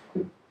yours.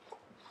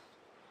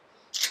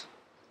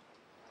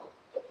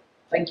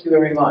 Thank you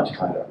very much,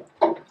 Haira.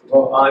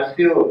 Well, I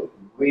feel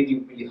really,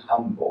 really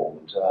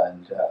humbled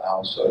and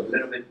also a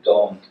little bit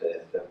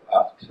daunted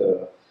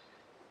after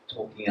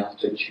talking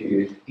after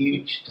two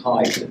huge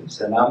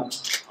titans. And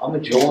I'm a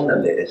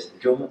journalist. A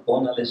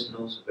journalist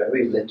knows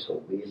very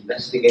little. We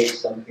investigate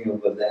something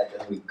over there,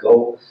 then we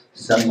go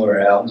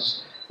somewhere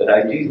else. But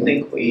I do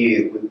think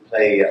we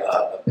play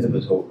a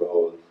pivotal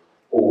role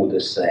all the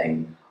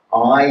same.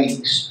 I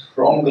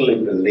strongly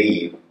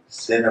believe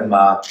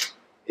cinema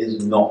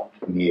is not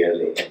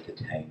merely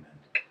entertainment.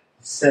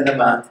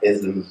 Cinema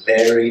is a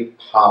very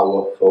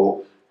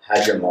powerful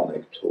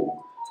hegemonic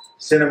tool.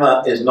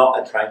 Cinema is not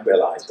a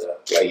tranquilizer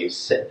where you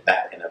sit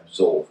back and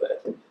absorb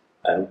it.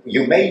 And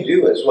you may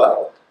do as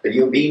well, but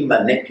you're being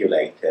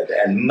manipulated,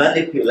 and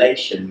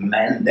manipulation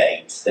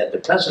mandates that the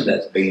person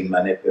that's being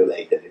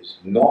manipulated is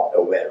not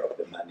aware of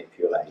the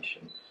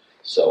manipulation.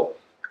 So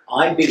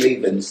I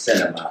believe in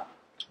cinema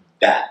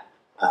that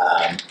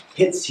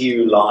hits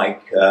you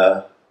like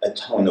a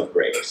ton of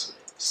bricks.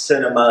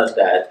 Cinema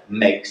that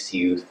makes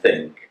you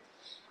think.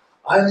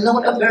 I'm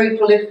not a very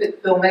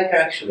prolific filmmaker,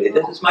 actually.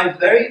 This is my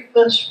very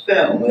first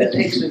film.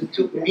 It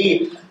took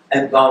me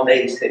and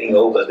Valde sitting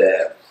over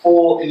there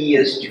 4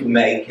 years to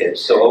make it.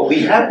 So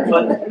we have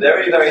worked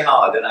very, very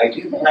hard, and I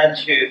do plan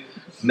to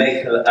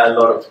make a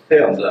lot of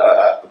films.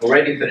 I've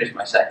already finished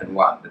my second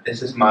one, but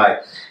this is my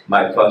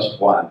first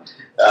one.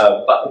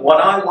 But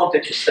what I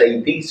wanted to say,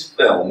 this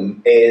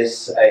film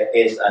is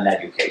an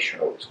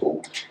educational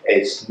tool.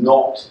 It's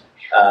not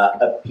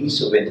a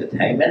piece of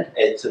entertainment.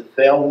 It's a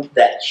film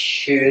that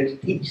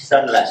should teach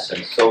some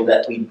lessons so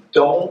that we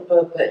don't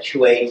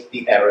perpetuate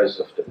the errors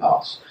of the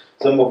past.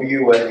 Some of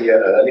you were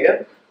here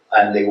earlier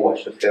and they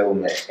watched the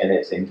film in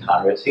its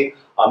entirety.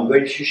 I'm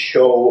going to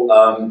show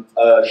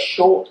a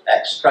short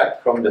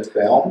extract from the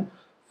film,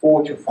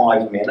 4 to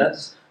 5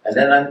 minutes, and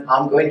then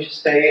I'm going to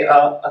say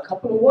a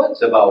couple of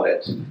words about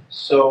it.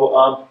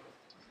 So,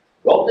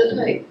 roll the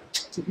tape.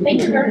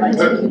 Thank you very much.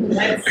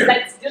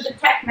 Let's do the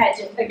tech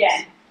magic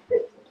again.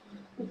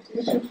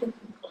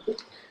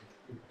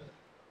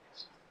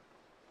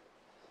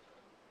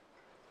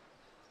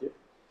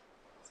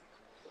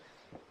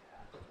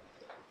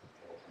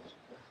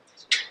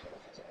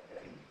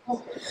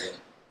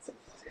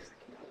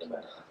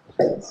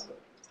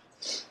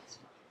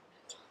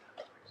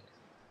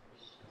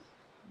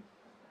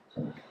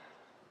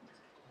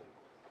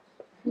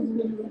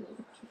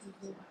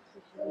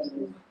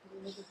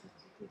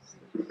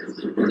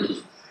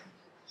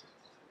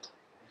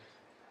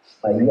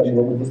 Aí a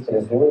Globo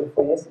desprezou e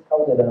foi esse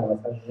caldeirão,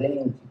 essa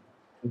gente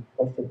que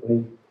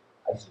constitui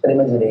a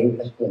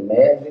extrema-direita, que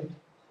emerge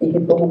e que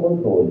toma o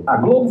controle. A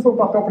Globo foi o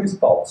papel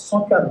principal,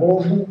 só que a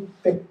Globo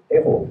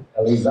errou,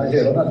 ela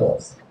exagerou na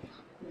dose.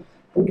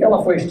 Porque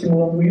ela foi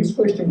estimulando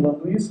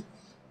isso,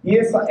 e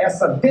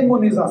essa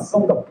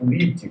demonização da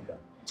política,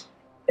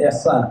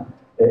 essa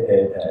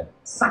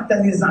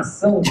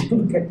satanização de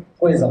tudo que é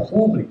coisa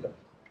pública,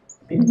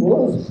 é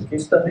perigoso, porque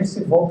isso também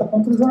se volta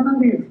contra o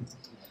jornalismo.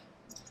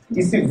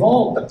 E se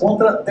volta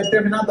contra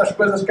determinadas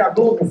coisas que a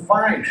Globo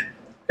faz,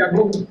 que a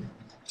Globo...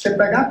 Você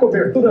pegar a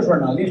cobertura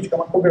jornalística, é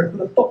uma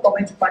cobertura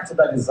totalmente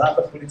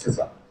partidarizada,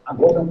 politizada. A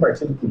Globo é um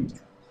partido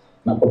político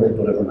na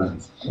cobertura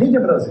jornalística. A mídia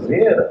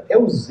brasileira é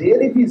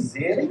useira e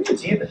viseira e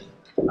mentira.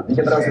 A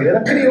mídia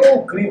brasileira criou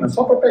o clima,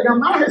 só para pegar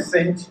mais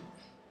recente,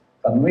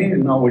 para não ir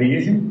na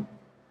origem,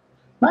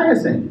 mais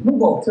recente. No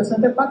golpe de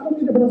 64, a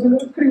mídia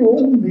brasileira criou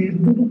um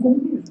medo do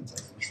comunismo.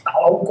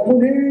 Instalar o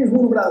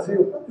comunismo no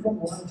Brasil. Quando João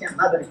Goulart não tinha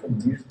nada de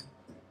comunista.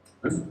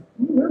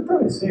 Não era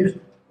progressista.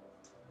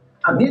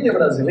 A mídia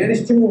brasileira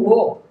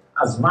estimulou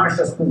as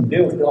marchas com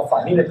Deus, pela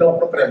família, pela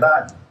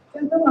propriedade. É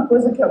a mesma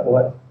coisa que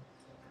agora.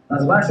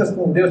 Nas marchas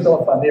com Deus,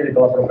 pela família e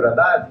pela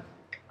propriedade,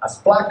 as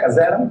placas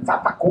eram vá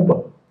pra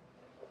Cuba,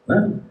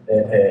 né?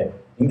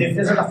 Em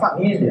defesa da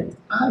família.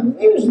 A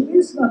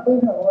mesmíssima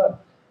coisa agora.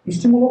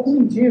 Estimulou com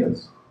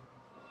mentiras.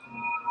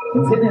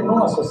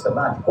 Envenenou a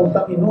sociedade,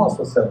 contaminou a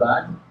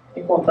sociedade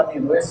e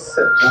contaminou esse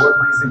setor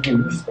mais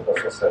egoísta da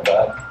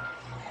sociedade.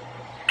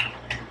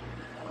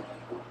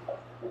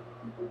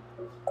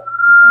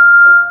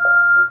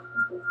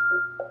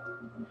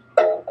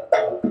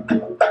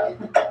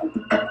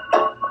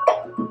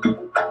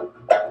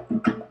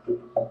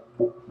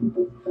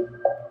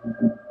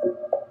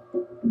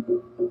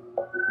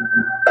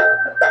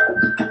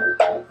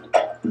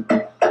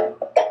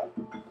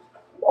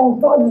 Com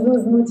todos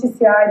os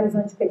noticiários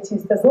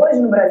antipetistas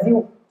hoje no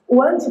Brasil,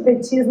 o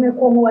antipetismo é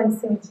como o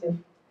antissemitismo.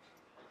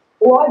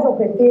 O ódio ao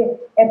PT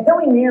é tão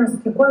imenso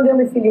que quando eu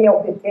me filiei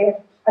ao PT,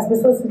 as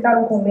pessoas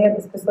ficaram com medo,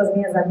 as pessoas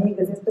minhas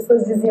amigas, e as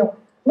pessoas diziam: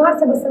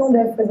 Márcia, você não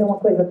deve fazer uma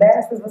coisa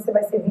dessas, você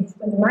vai ser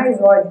vítima de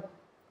mais ódio,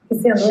 que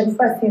sendo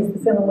antifascista,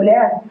 sendo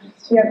mulher,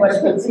 e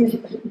agora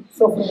petista,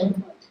 sofre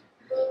muito.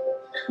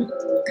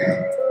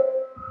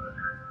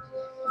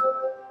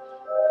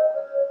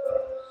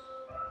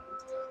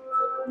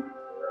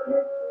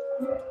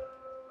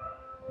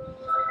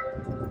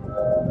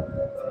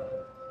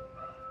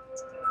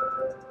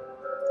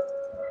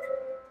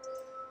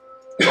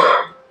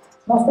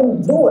 Nós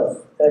temos duas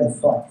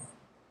tradições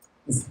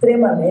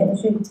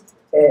extremamente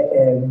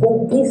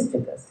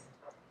golpísticas.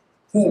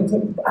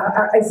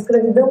 A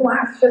escravidão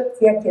acha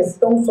que a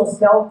questão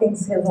social tem que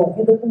ser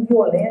resolvida com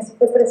violência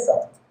e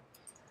repressão.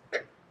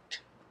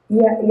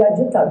 E a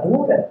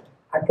ditadura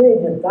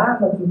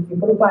acreditava que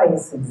para o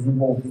país se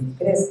desenvolver e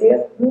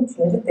crescer, não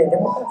tinha de ter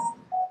democracia.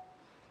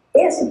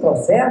 Esse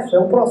processo é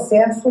um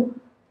processo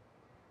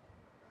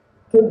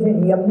que eu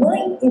diria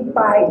mãe e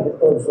pai de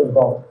todos os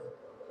golpes.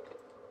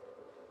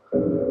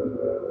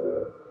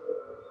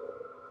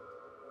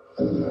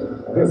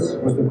 This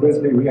was the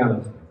grisly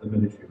reality of the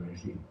military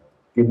regime.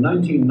 In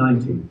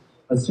 1990,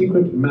 a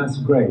secret mass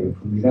grave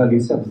from the early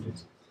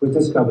 70s was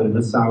discovered in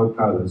a Sao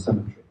Paulo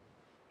cemetery.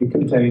 It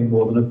contained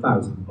more than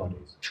 1,000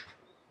 bodies.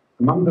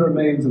 Among the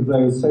remains of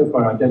those so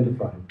far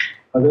identified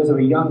are those of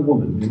a young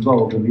woman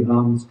involved in the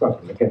armed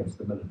struggle against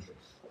the military.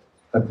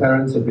 Her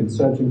parents had been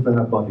searching for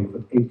her body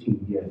for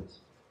 18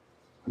 years.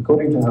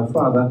 According to her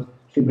father,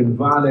 she'd been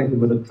violated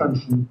with a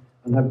truncheon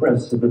and her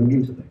breasts had been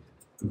mutilated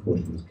before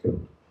she was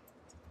killed.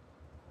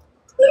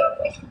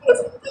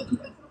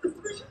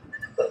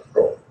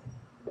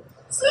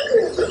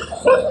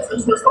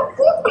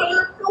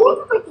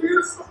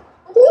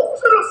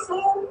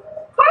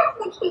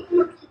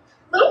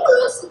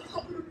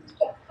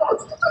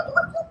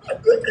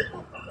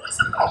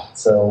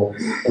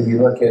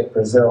 you look at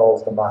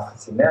Brazil's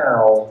democracy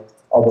now,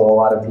 although a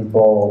lot of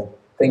people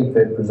think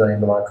that Brazilian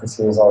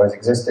democracy has always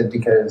existed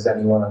because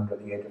anyone under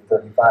the age of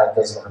 35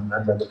 doesn't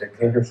remember the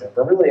dictatorship,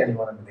 or really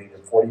anyone under the age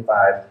of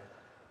 45,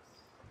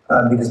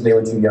 because they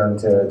were too young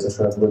to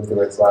sort of live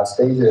through its last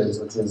stages,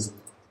 which is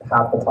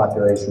half the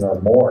population or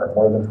more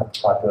than half the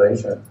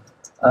population.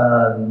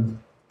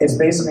 It's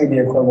basically the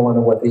equivalent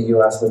of what the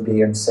US would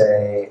be in,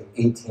 say,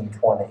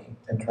 1820,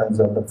 in terms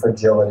of the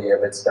fragility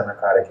of its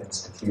democratic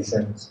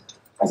institutions.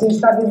 A gente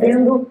está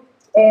vivendo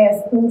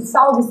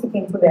salve-se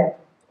quem puder.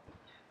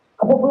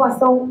 A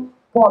população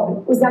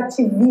pobre, os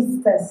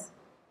ativistas,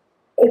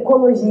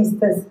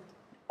 ecologistas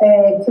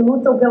que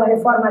lutam pela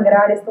reforma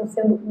agrária estão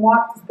sendo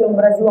mortos pelo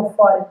Brasil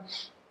afora.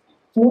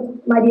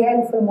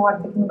 Marielle foi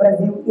morta aqui no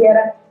Brasil e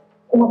era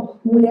uma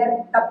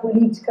mulher da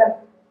política,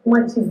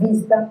 uma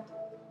ativista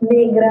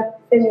negra,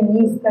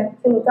 feminista,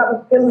 que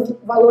lutava pelos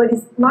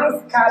valores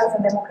mais caros da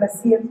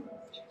democracia,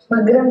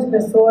 uma grande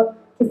pessoa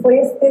que foi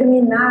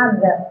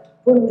exterminada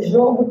por um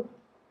jogo.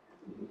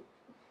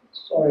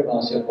 Sorry,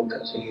 Marcia, for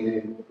cutting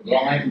you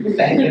right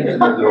back in the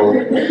middle.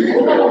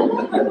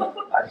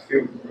 I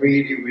feel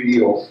really, really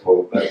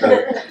awful, but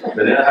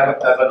then I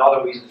have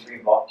another reason to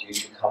invite you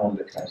to come on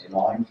the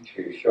 29th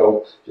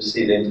to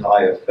see the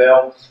entire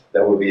film.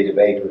 There will be a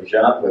debate with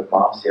Jean, with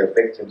Marcia,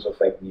 victims of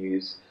fake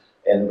news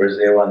in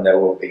Brazil, and there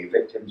will be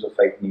victims of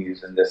fake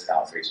news in this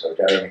country. So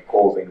Jeremy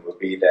Corbyn will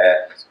be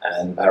there,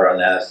 and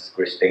Baroness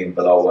Christine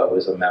Blower, who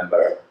is a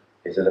member.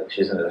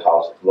 She's in the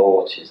House of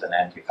Lords. She's an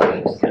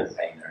anti-fascist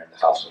campaigner in the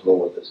House of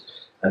Lords.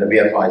 And the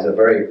BFI is a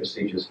very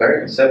prestigious, very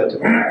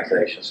conservative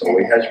organization, so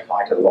we had to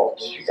fight a lot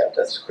to get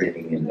that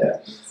screening in there.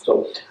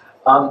 So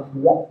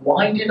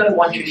why did I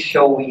want to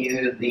show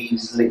you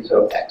these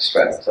little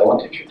extracts? I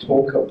wanted to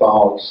talk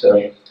about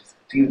a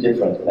few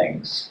different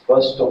things.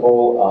 First of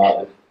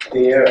all, the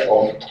fear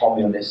of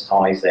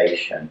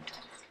communistization,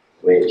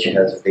 which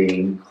has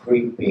been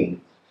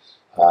creeping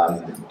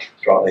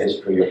throughout the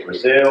history of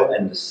Brazil.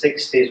 In the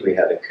 60s, we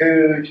had a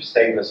coup to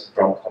save us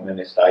from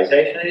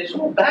communistization, and it's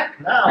all back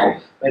now.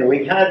 I mean,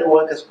 we had the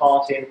Workers'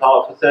 Party in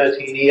power for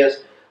 13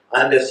 years,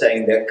 and they're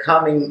saying they're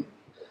coming,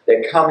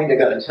 they're going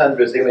to turn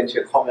Brazil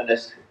into a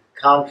communist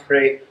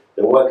country.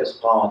 The Workers'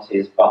 Party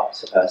is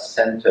but a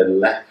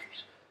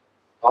center-left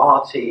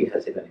party,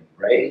 has even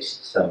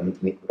embraced some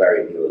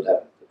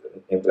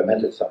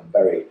implemented some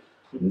very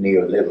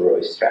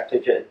neoliberal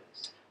strategies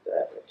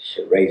which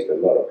raised a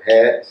lot of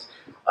hairs.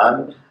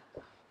 And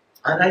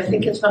I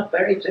think it's not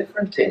very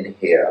different in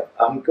here.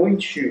 I'm going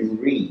to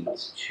read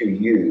to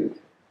you.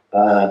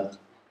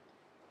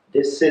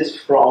 This is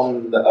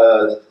from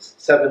the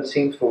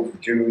 17th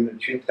of June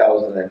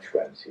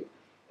 2020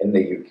 in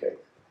the UK.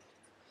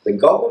 The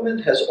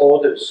government has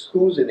ordered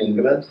schools in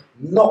England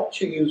not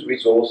to use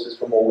resources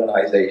from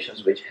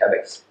organizations which have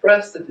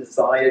expressed a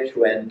desire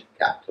to end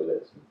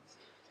capitalism.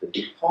 The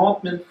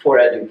Department for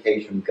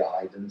Education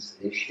guidance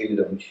issued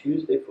on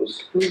Tuesday for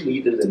school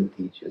leaders and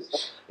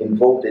teachers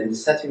involved in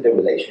setting the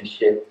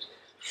relationship,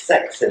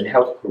 sex and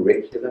health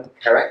curriculum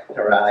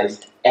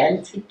characterized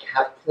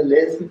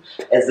anti-capitalism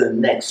as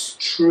an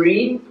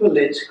extreme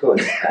political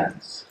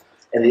stance,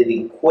 and it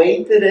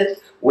equated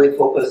it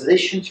with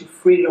opposition to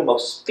freedom of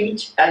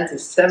speech,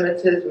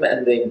 anti-Semitism,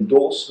 and the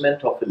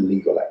endorsement of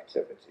illegal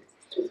activity.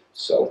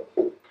 So,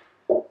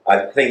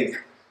 I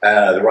think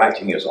the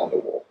writing is on the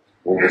wall.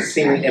 What we're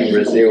seeing in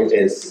Brazil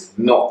is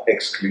not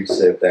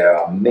exclusive. There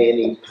are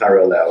many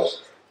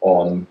parallels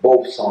on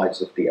both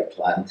sides of the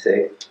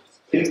Atlantic.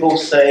 People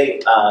say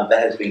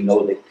there has been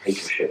no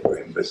dictatorship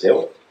in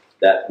Brazil.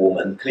 That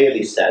woman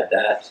clearly said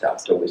that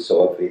after we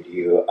saw a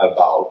video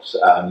about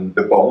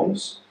the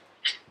bones.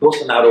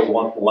 Bolsonaro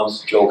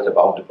once joked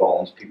about the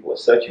bones. People were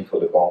searching for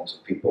the bones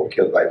of people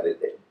killed by the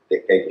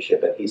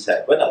dictatorship, and he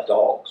said, "We're not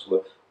dogs.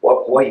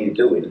 What are you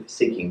doing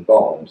seeking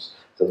bones?"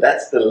 So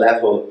that's the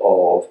level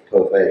of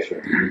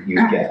perversion you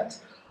get.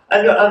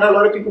 And a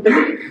lot of people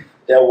believe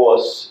there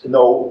was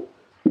no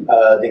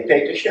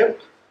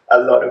dictatorship. A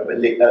lot of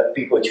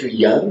people are too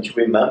young to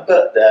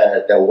remember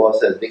that there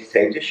was a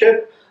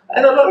dictatorship.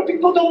 And a lot of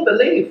people don't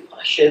believe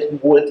fascism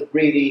would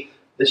really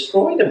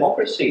destroy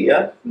democracy,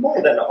 yeah?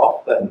 More than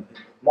often,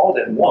 more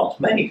than once,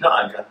 many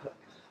times.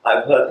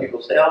 I've heard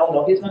people say, "Oh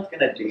no, he's not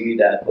going to do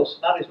that.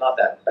 Bolsonaro is not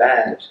that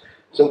bad."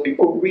 So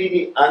people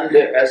really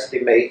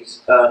underestimate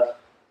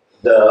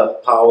the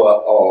power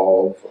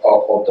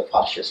of the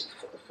fascist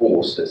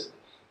forces.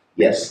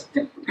 Yes,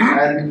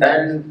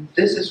 and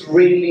this is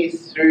really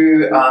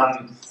through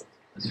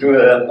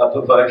a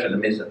perversion, a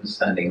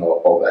misunderstanding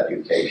of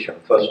education.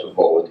 First of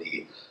all,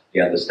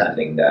 the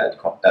understanding that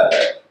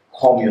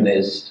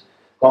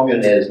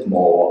communism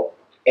or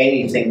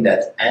anything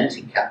that's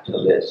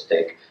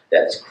anti-capitalistic,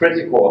 that's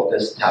critical of the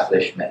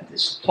establishment,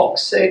 is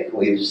toxic.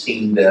 We've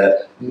seen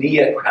the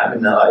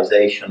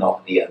near-criminalization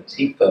of the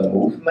Antifa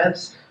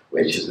movements,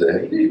 which is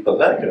a huge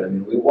perversion. I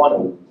mean, we want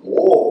a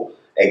war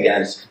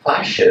against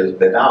fascists,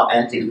 but now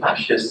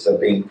anti-fascists are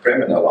being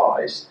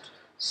criminalized.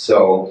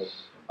 So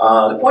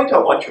the point I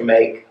want to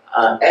make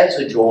as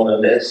a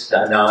journalist,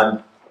 and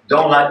I'm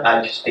don't like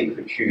I to speak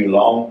for too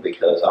long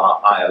because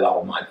I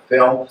allow my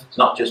film. It's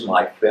not just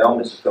my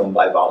film, it's a film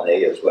by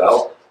Varney as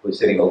well. Who's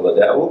sitting over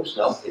there. Oops,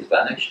 no, he's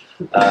vanished.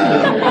 No.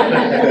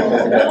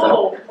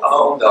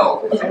 Oh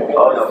no,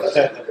 oh no.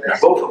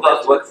 Both of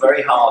us worked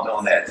very hard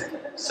on it.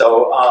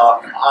 So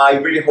I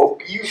really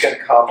hope you can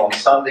come on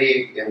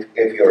Sunday.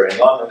 If you're in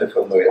London, the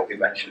film will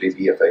eventually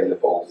be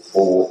available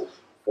for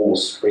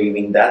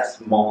streaming. That's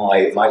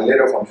my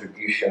little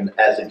contribution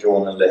as a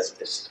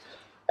journalist.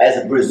 As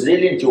a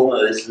Brazilian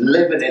journalist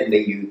living in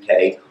the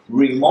UK,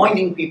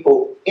 reminding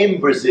people in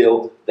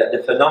Brazil that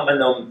the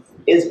phenomenon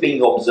is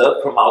being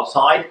observed from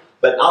outside,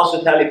 but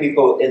also telling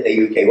people in the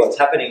UK what's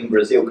happening in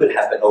Brazil could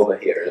happen over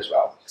here as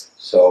well.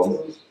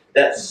 So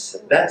that's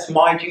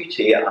my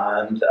duty, and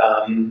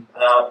I'm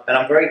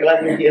very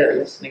glad you're here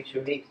listening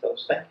to me. So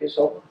thank you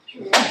so much.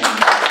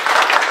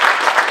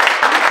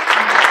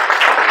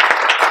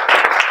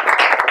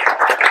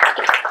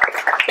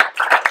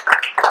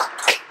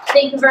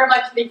 Thank you very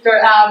much,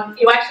 Victor.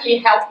 You actually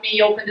helped me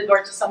open the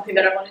door to something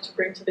that I wanted to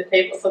bring to the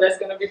table, so that's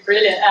going to be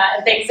brilliant.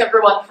 And thanks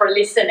everyone for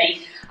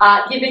listening.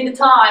 Given the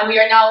time, we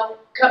are now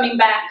coming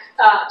back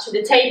to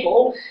the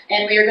table,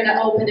 and we are going to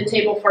open the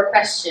table for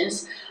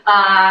questions.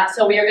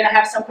 So we are going to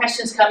have some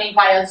questions coming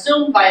via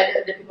Zoom,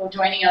 via the people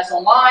joining us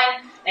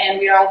online, and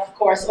we are of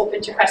course open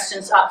to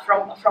questions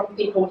from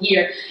people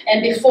here.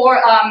 And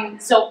before,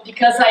 so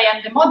because I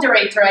am the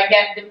moderator, I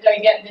get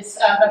this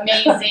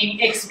amazing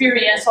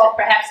experience of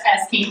perhaps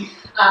asking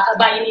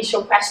my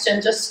initial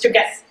question just to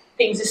get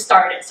things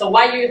started. So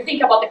while you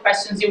think about the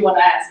questions you want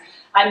to ask,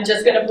 I'm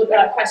just going to put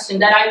a question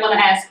that I want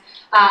to ask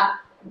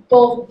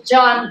both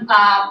John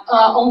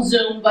on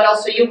Zoom, but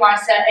also you,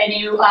 Marcia, and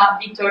you,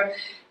 Victor,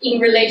 in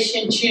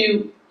relation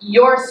to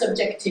your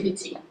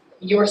subjectivity,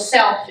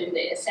 yourself in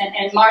this.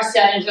 And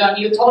Marcia and John,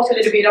 you talked a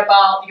little bit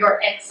about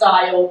your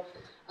exile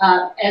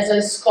as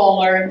a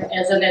scholar,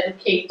 as an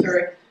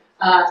educator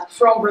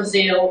from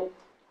Brazil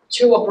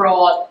to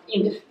abroad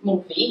in the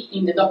movie,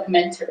 in the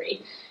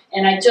documentary.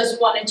 And I just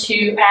wanted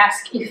to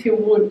ask if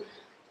you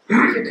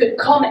could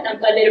comment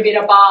a little bit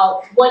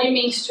about what it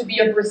means to be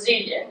a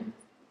Brazilian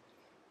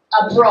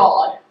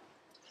abroad,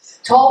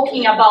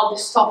 talking about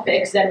these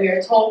topics that we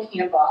are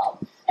talking about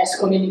as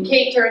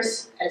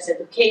communicators, as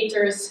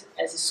educators,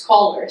 as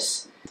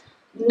scholars,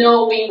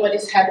 knowing what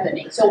is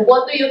happening. So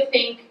what do you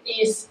think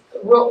is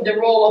the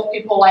role of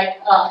people like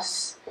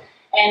us,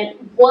 and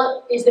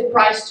what is the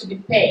price to be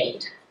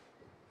paid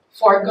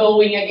for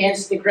going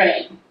against the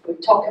grain? We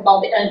talk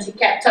about the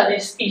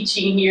anti-capitalist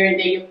teaching here in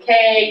the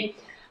UK.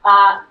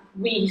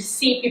 We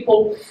see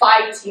people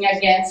fighting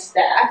against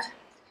that.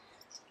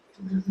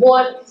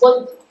 What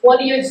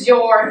is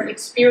your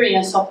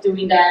experience of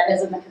doing that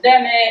as an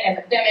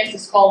academics,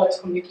 as scholars,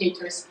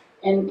 communicators,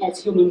 and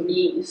as human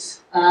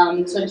beings?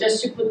 So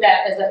just to put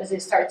that as a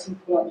starting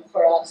point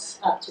for us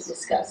to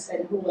discuss.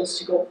 And who wants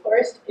to go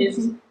first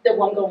is the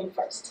one going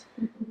first.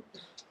 Thank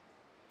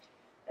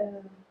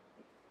you.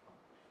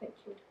 Thank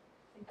you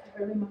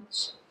very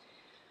much.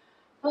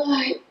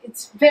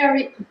 It's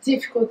very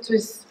difficult to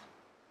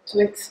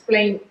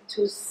explain,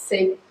 to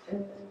say,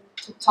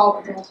 to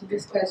talk about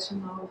this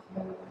question of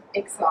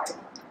exile.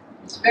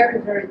 It's very,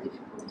 very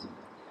difficult.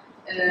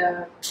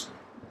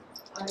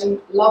 I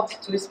love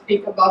to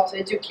speak about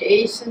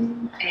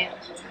education and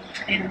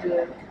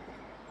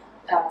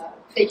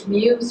fake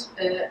news,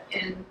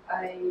 and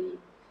I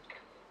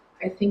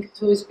think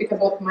to speak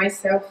about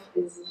myself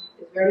is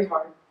very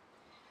hard.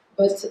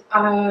 But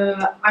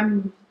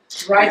I'm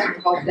writing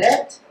about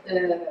that.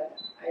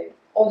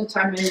 All the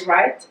time I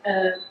write.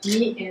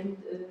 Me and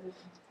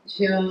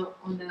Jean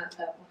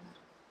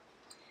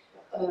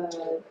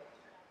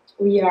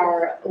we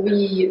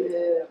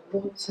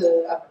wrote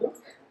a book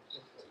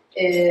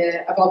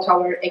about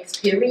our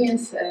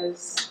experience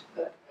as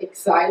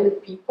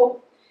exiled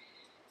people,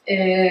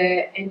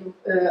 and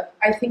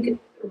I think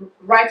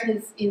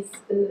writing is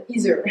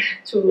easier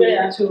to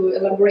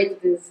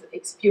elaborate this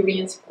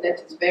experience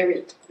that is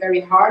very,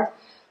 very hard,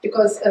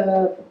 because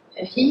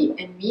he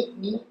and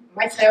me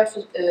myself,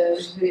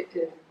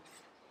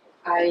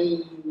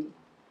 I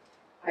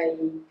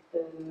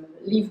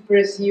leave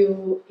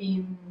Brazil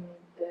in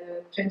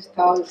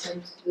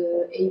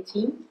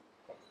 2018,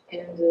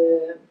 and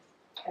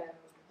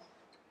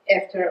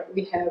after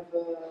we have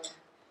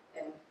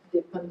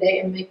the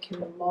pandemic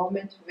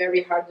moment,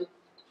 very hard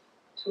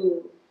to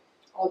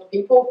all the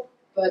people,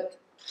 but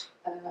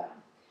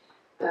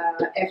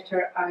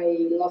after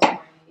I lost my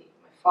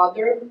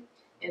father,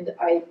 and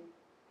I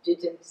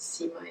didn't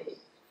see my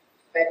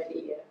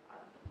family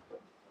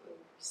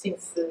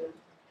since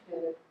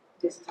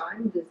this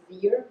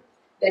year,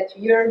 that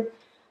year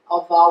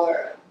of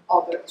our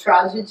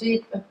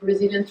tragedy,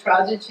 Brazilian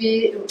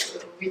tragedy,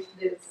 with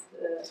this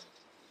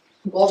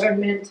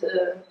government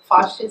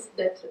fascist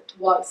that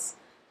was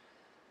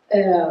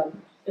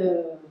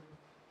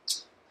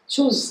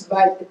chosen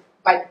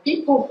by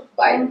people,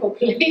 by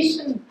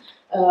population,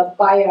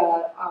 by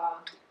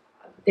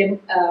the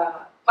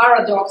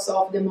paradox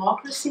of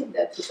democracy.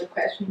 That is a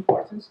question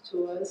important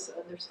to us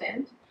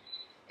understand.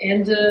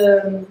 And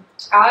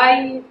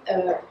I'd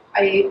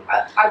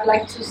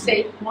like to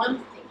say one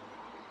thing.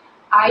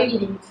 I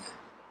live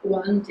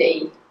one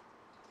day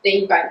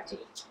by day.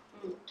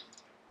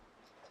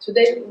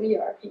 Today we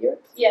are here.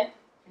 Yeah.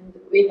 And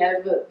we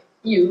have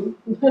you,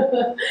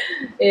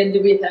 and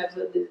we have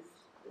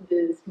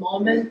this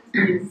moment,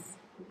 this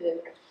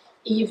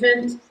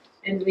event,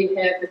 and we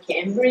have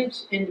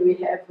Cambridge, and we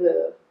have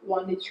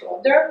one each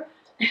other,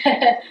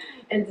 and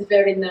it's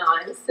very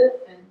nice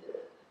and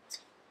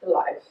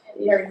life.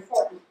 And very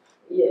important.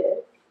 Yeah.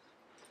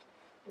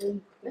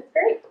 And that's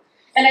great.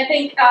 And I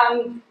think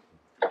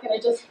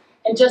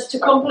just to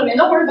complement,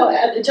 no worry about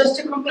that. Just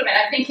to complement,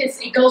 I think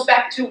it goes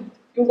back to.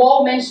 You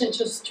all mentioned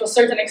to a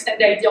certain extent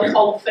the idea of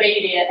Paulo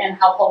Freire and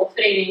how Paulo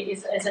Freire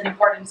is an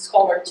important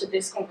scholar to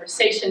this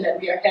conversation that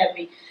we are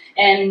having.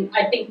 And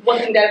I think one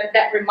thing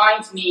that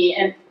reminds me,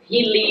 and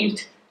he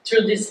lived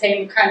through the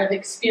same kind of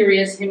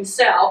experience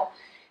himself,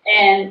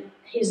 and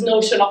his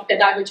notion of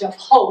pedagogy of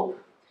hope,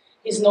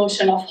 his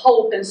notion of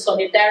hope and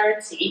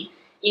solidarity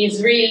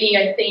is really,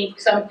 I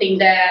think, something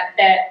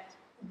that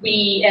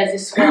we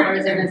as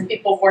scholars and as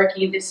people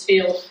working in this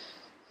field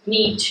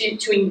need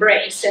to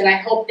embrace. And I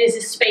hope these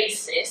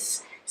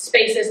spaces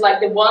like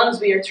the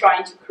ones we are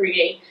trying to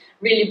create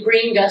really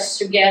bring us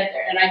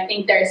together. And I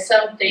think there is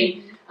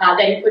something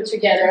that you put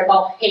together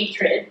about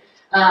hatred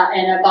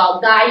and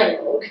about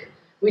dialogue,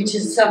 which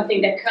is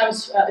something that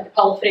comes,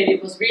 Paulo Freire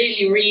was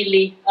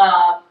really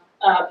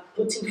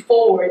putting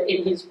forward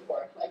in his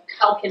work. Like,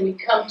 how can we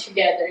come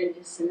together in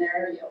this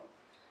scenario?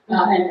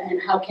 And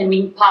how can we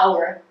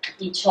empower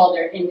each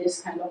other in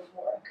this kind of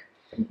work?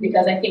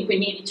 Because I think we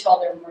need each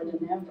other more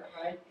than ever,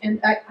 right? And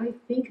I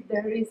think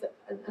there is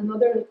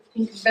another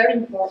thing very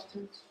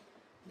important,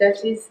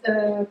 that is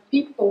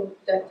people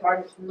that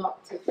are not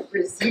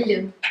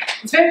Brazilian.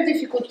 It's very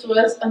difficult to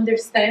us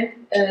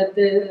understand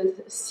the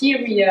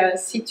Syria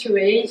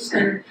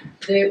situation,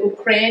 the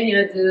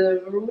Ukraine,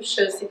 the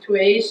Russia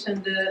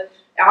situation, the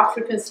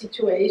African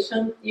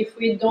situation, if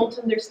we don't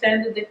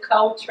understand the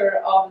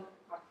culture of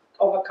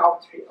a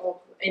country, of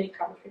any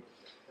country.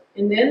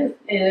 And then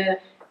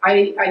I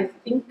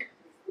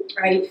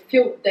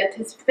feel that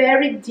it's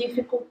very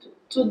difficult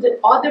to the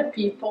other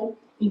people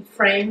in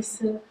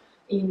France,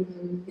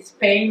 in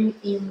Spain,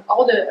 in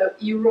all the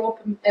Europe,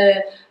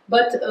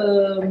 but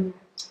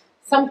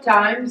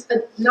sometimes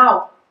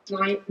now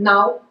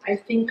I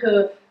think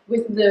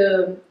with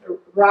the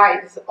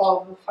rise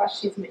of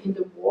fascism in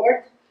the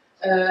world,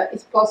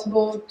 it's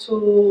possible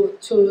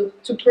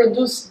to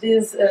produce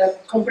this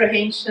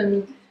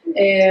comprehension,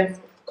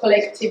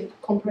 collective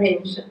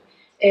comprehension.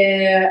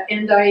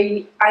 And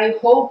I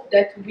hope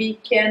that we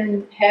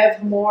can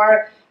have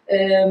more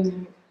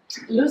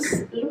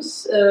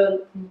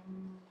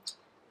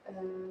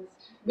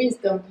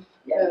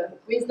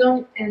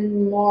wisdom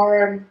and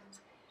more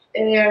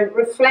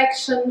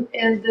reflection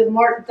and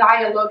more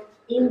dialogue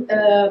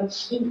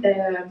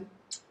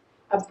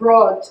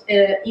abroad,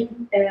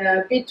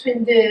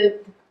 between the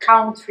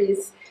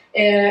countries,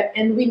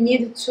 and we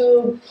need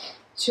to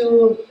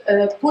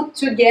put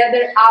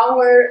together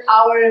our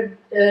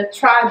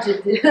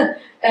tragedy.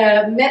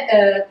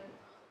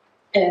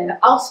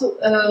 Also,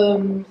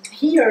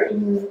 here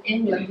in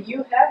England,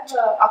 you have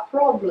a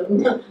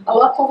problem, a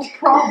lot of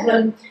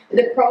problem.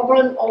 The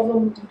problem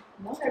of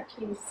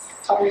monarchy,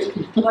 sorry,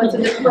 but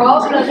the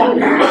problem of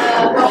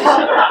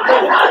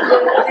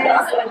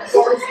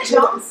Boris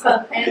Johnson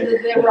and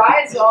the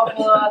rise of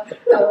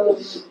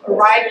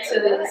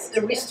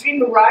the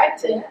restraint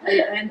right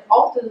and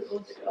all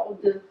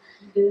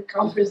the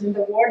countries in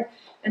the world.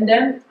 And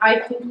then I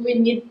think we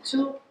need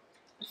to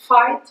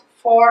fight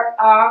for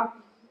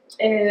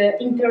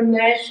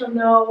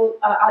international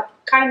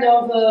kind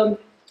of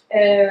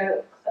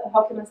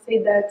how can I say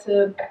that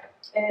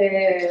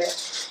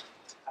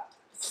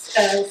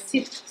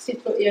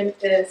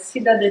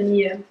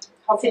cidadania,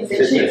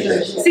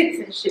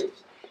 citizenship,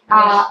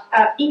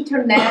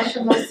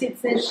 international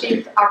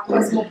citizenship, a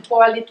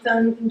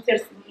cosmopolitan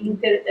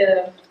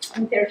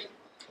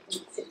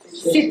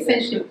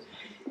citizenship.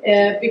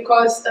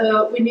 Because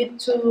we need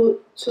to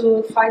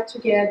fight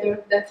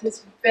together. That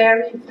is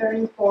very, very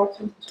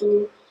important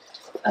to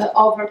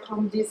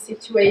overcome this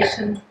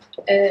situation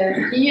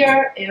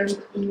here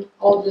and in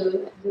all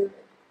the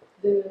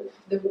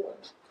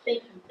world.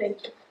 Thank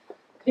you.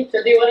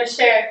 Victor, do you want to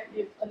share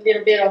a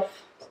little bit of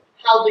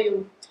how do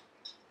you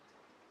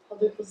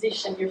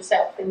position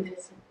yourself in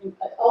this,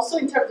 also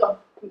in terms of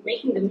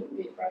making the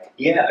movie, right?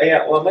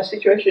 Yeah. Well, my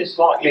situation is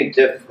slightly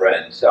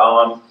different.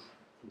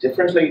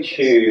 Differently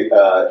to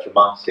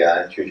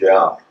Marcia and to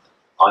Jean,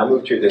 I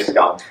moved to this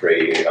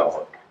country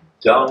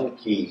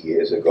donkey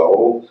years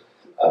ago,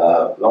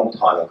 long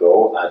time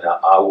ago, and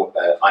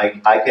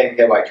I came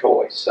here by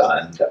choice,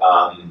 and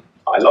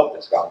I love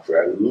this country.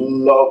 I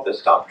love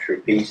this country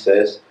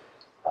pieces,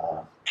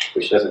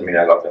 which doesn't mean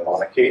I love the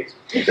monarchy.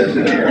 It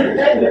doesn't.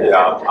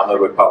 I'm a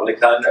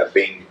Republican. I've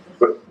been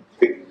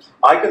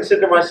I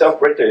consider myself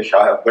British.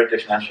 I have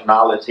British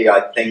nationality.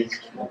 I think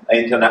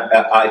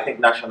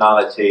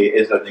nationality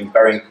is a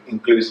very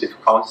inclusive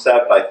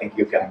concept. I think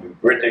you can be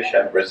British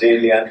and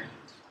Brazilian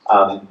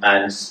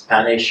and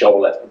Spanish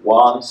all at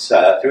once.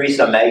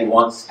 Theresa May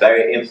once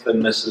very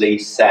infamously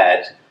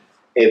said,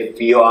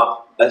 if you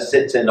are a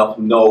citizen of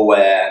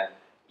nowhere,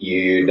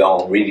 you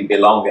don't really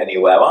belong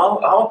anywhere. Well,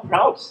 I'm a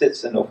proud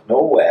citizen of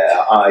nowhere.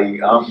 I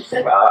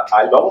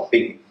love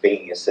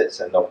being a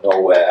citizen of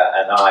nowhere,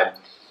 and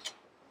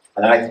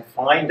I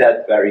find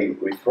that very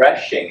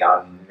refreshing.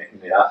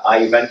 I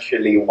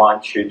eventually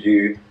want to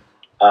do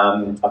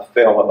a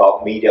film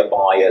about media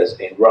bias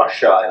in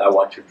Russia, and I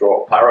want to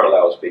draw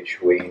parallels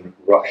between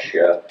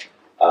Russia,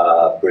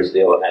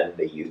 Brazil, and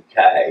the UK.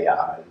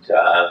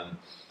 And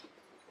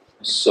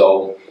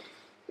so,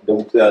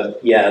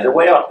 the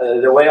way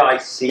I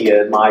see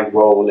it, my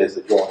role as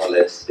a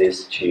journalist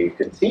is to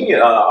continue.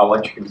 I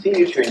want to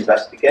continue to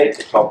investigate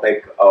the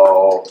topic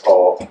of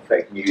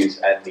fake news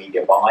and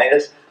media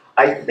bias.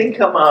 I think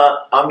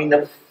I'm in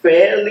a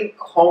fairly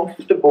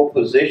comfortable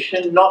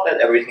position. Not that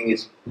everything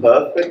is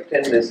perfect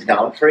in this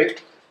country,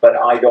 but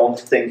I don't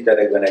think that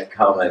they're going to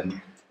come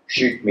and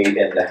shoot me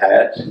in the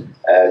head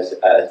as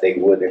they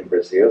would in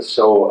Brazil.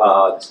 So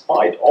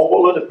despite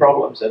all of the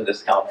problems in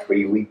this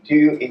country, we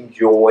do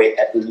enjoy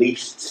at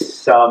least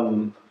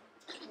some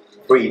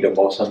freedom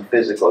or some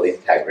physical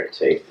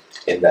integrity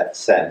in that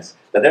sense.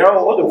 But there are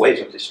other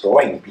ways of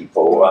destroying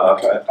people.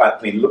 I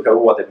mean, look at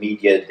what the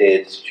media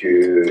did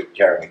to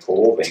Jeremy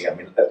Corbyn. I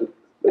mean,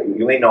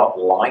 you may not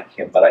like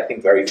him, but I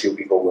think very few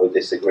people will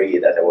disagree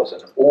that there was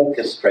an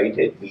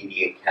orchestrated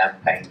media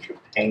campaign to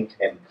paint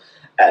him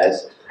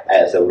as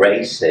a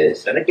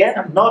racist. And again,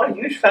 I'm not a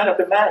huge fan of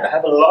the man. I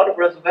have a lot of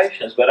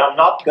reservations, but I'm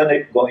not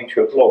going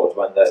to applaud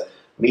when the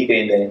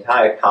media in the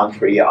entire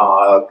country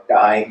are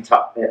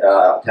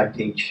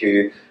attempting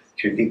to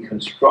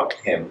deconstruct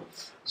him.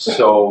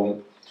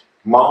 So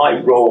my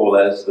role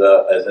as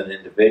an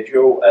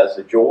individual, as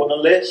a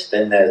journalist,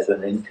 and as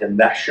an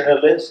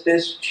internationalist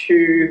is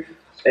to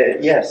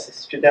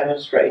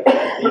demonstrate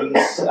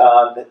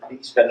that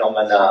these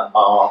phenomena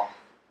are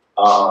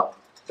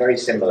very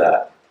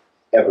similar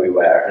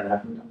everywhere. And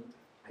I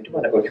do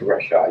want to go to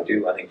Russia. I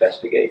do want to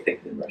investigate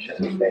things in Russia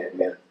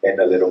in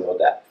a little more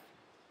depth.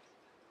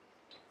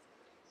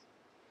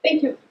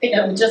 Thank you. We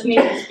just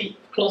need to speak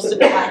close to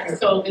the mic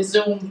so the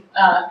Zoom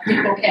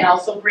people can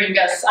also bring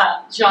us.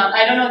 John,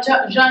 I don't know,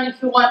 John,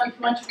 if you want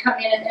to come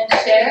in and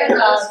share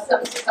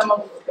some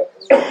of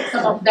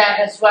that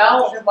as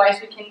well.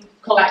 Otherwise, we can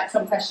collect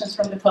some questions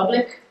from the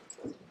public.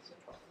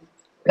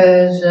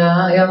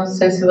 Eu não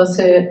sei se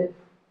você.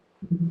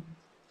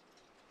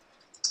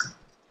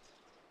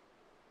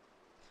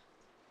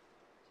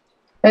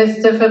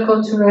 It's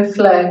difficult to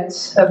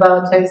reflect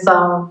about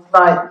exile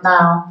right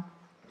now.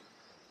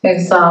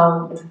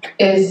 Exile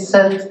is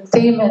a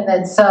theme in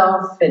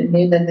itself, it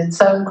needed its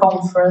own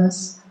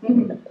conference.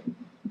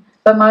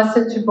 But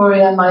Marcia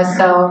Tiburi and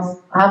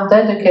myself have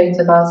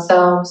dedicated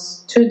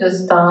ourselves to the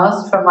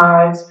stars from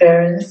our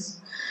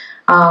experience,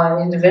 our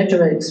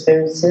individual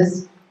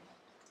experiences.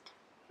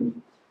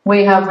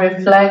 We have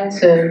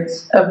reflected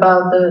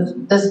about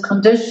this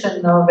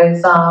condition of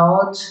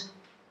exile,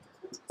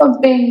 of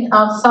being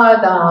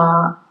outside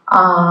our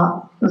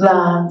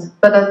land,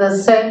 but at the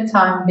same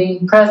time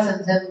being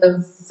present in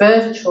the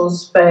virtual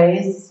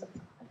space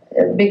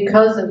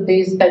because of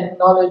these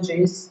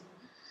technologies.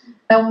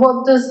 And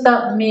what does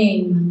that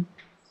mean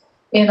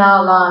in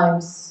our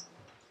lives,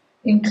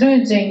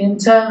 including in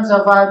terms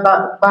of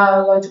our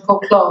biological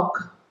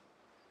clock?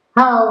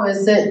 How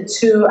is it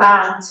to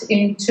act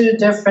in two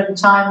different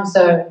time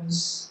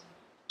zones?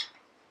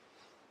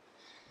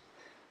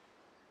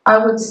 I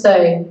would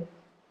say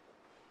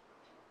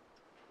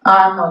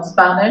I'm not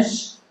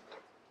Spanish.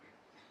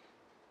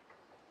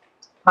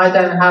 I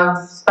don't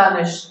have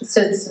Spanish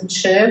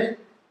citizenship.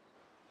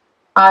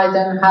 I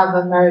don't have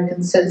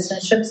American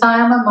citizenship. So I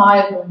am a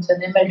migrant,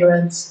 an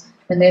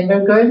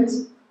immigrant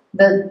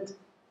that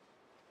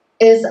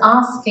is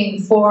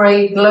asking for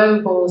a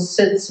global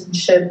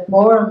citizenship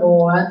more and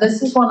more. And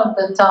this is one of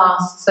the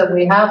tasks that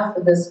we have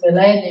for this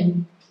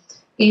millennium,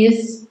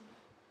 is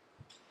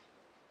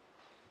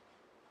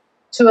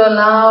to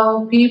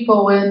allow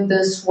people in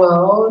this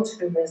world,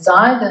 who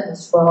reside in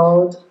this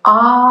world,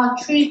 are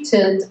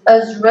treated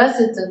as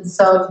residents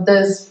of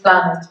this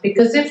planet.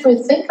 Because if we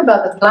think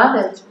about the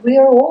planet, we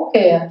are all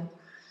here.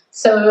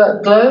 So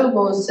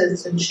global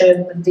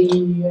citizenship, the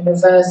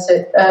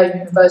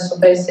universal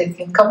basic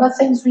income, are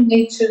things we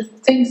need to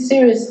think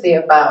seriously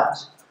about.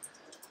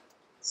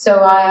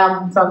 So I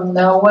am from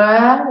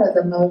nowhere at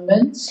the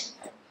moment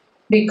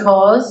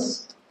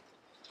because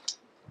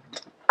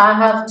I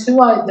have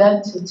two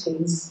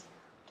identities,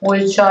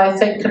 which I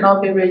think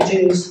cannot be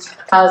reduced,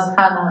 as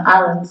Hannah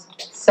Arendt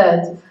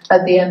said.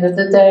 At the end of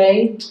the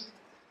day,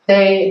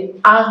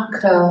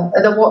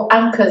 what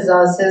anchors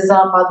us is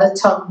our mother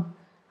tongue.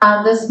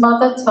 And this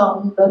mother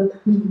tongue,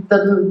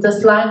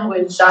 this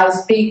language I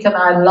speak and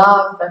I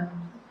love, and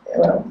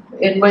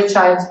in which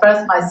I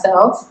express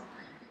myself,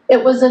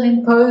 it was an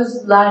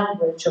imposed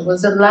language. It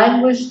was a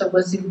language that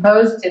was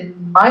imposed in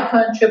my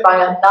country by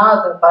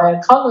another, by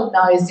a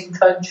colonizing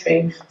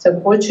country. So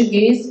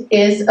Portuguese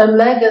is a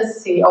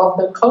legacy of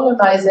the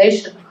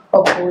colonization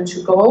of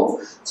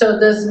Portugal. So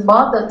this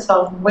mother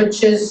tongue,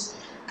 which is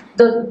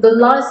the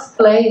last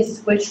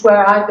place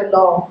where I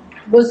belong,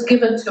 was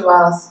given to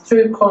us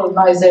through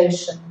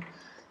colonization.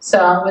 So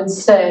I would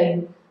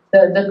say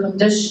that the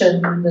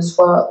condition in this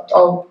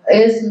world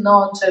is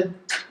not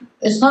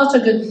a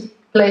good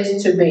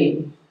place to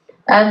be.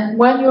 And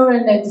when you're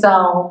in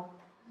exile,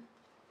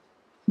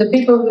 the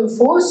people who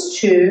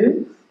forced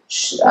you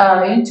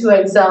into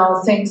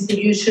exile thinks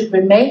that you should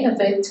remain a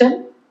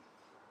victim.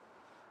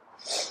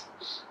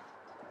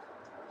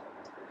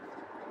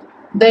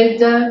 They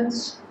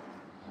don't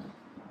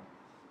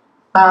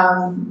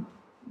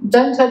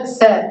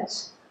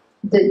accept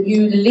that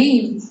you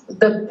leave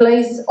the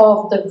place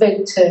of the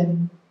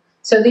victim.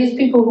 So these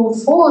people who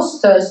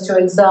forced us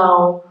to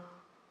exile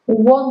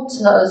want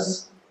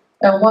us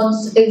and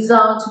wants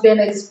exile to be an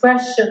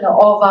expression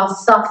of our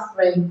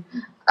suffering,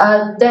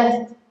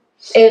 death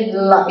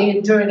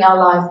during our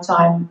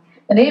lifetime.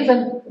 And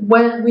even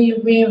when we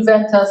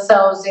reinvent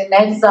ourselves in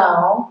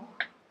exile,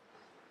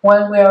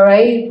 when we are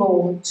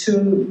able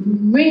to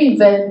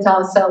reinvent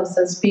ourselves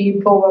as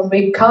people and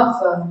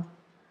recover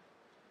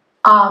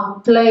our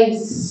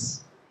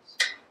place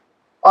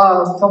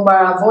from where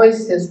our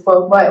voices,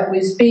 from where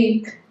we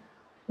speak,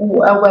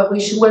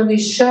 when we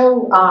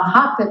show our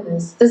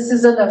happiness, this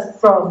is an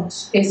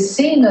affront, is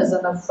seen as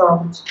an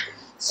affront.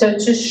 So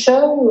to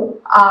show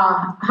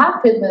our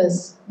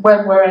happiness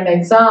when we're in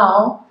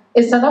exile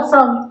is an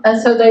affront, and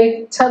so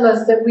they tell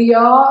us that we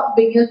are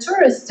being a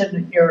tourist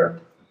in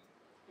Europe,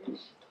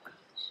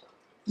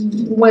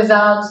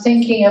 without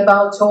thinking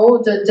about all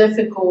the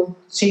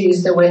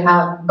difficulties that we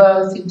have,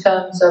 both in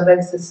terms of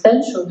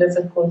existential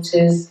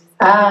difficulties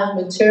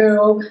and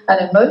material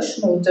and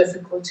emotional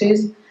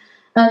difficulties.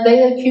 And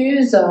they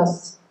accuse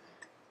us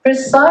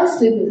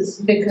precisely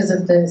because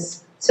of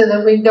this, so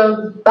that we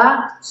go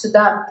back to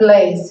that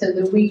place, so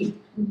that we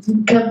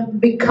can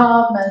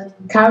become and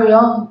carry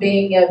on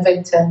being a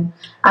victim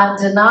and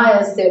deny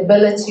us the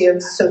ability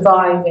of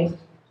surviving.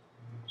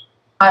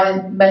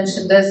 I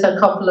mentioned this a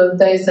couple of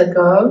days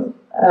ago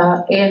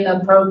in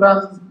a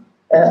program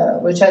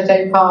which I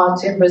take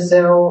part in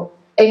Brazil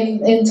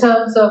in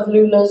terms of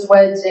Lula's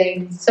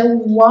wedding. So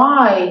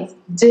why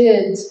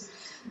did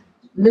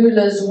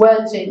Lula's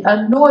wedding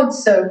annoyed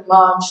so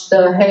much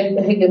the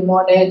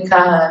hegemonic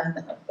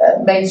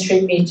and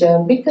mainstream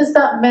media? Because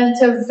that meant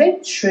a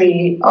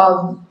victory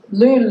of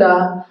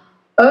Lula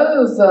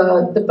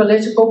over the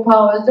political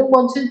powers that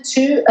wanted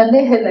to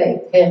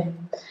annihilate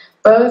him,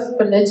 both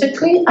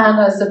politically and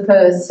as a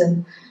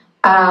person.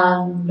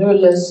 And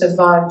Lula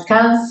survived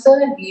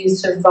cancer, he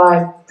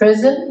survived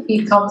prison,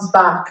 he comes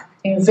back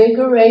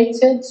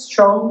invigorated,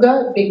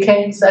 stronger,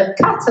 became a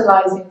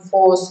catalyzing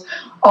force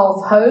of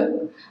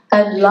hope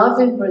and love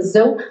in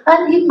Brazil,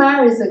 and he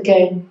marries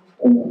again.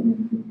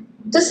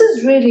 This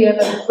is really an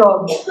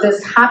affront,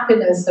 this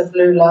happiness of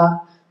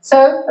Lula.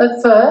 So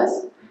at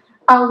first,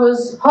 I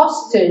was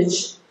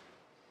hostage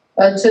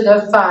to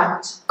the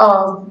fact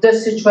of the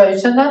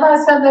situation, and I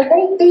said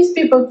that these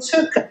people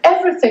took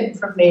everything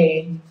from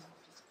me.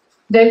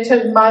 They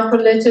took my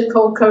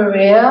political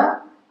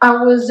career.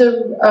 I was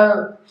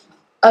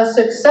a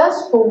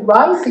successful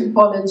rising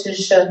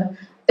politician.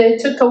 They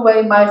took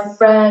away my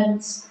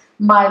friends,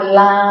 my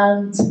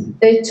land.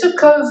 They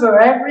took over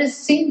every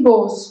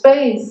single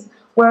space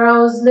where I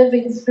was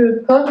living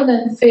through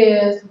permanent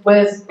fears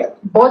with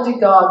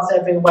bodyguards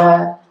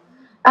everywhere.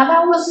 And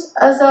I was,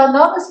 as an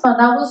honest man,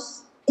 I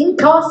was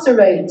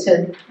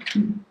incarcerated.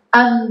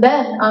 And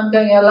then I'm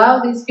going to allow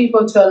these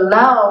people to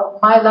allow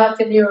my life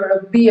in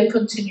Europe be a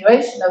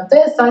continuation of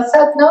this. I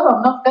said, no,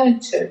 I'm not going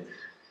to.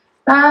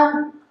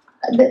 And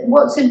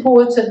what's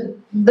important,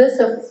 this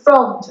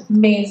affront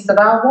means that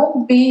I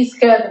won't be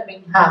scared of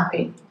being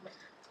happy.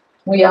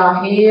 We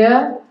are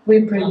here,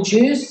 we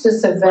produced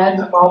this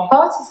event while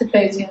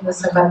participating in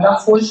this event.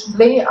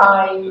 Unfortunately,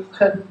 I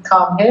couldn't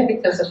come here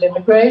because of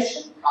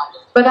immigration,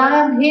 but I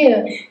am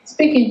here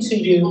speaking to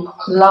you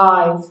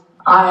live.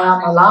 I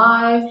am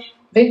alive.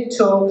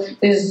 Victor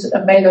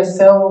made a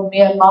film,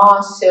 me and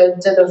Marcia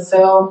did a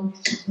film.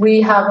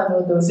 We have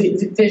another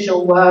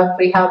visual work,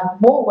 we have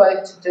more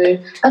work to do,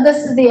 and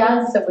this is the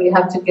answer we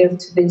have to give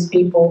to these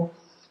people.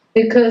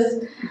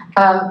 Because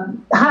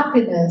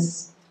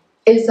happiness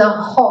is a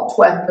hot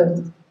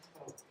weapon.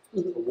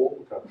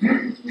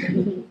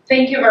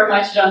 Thank you very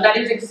much, John. That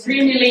is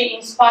extremely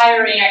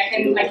inspiring.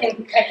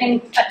 I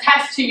can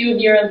attest to you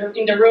here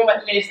in the room,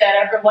 at least, that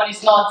everyone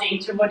is nodding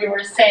to what you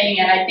were saying,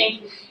 and I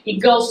think it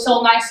goes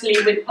so nicely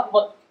with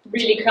what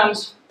really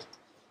comes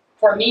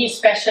for me,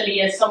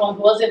 especially as someone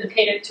who was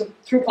educated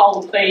through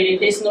Paulo Freire,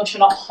 this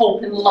notion of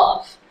hope and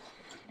love,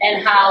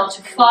 and how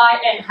to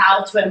fight and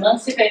how to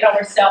emancipate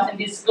ourselves in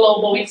this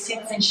global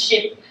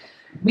citizenship.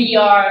 We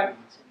are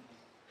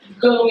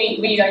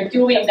doing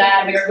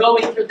that, we are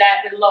going through that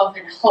with love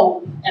and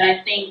hope. And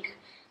I think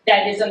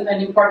that is an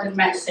important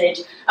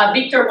message.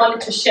 Victor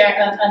wanted to share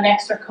an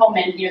extra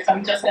comment here, so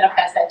I'm just going to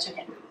pass that to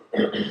him.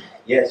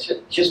 Yes,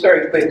 just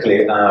very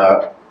quickly,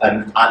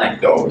 an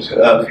anecdote.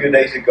 A few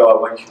days ago,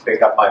 I went to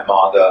pick up my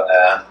mother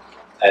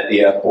at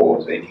the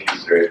airport in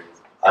Heathrow,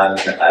 and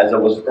as I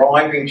was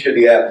driving to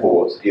the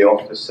airport, the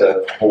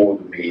officer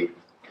called me.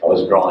 I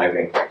was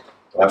driving.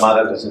 My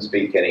mother doesn't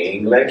speak any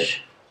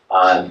English,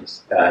 and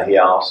he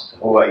asked,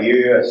 "Who are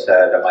you?" I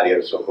said, "I'm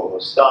Maria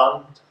Socorro's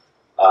son.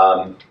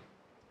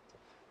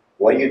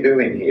 What are you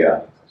doing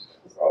here?" I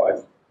said,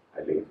 "Well, I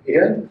live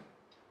here.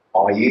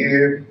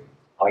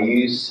 Are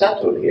you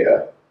settled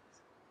here?"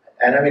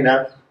 And I mean,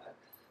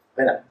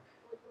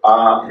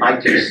 I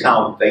do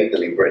sound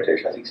vaguely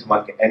British. I think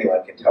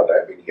anyone can tell that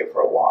I've been here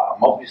for a while.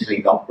 I'm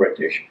obviously not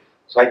British.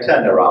 So I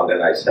turned around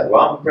and I said,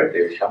 "Well, I'm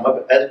British. I'm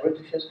as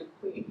British as the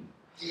Queen."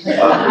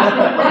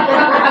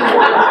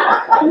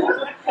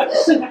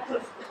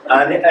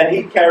 And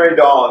he carried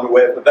on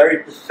with a very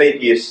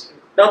perfidious,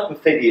 not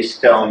perfidious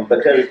tone,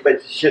 but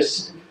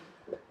just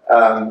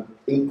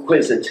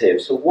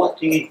inquisitive. "So what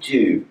do you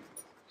do?"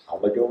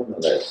 "I'm a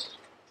journalist."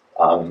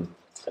 And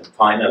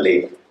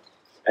finally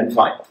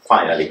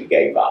he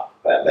gave up.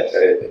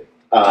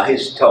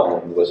 His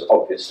tone was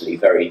obviously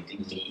very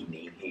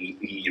demeaning.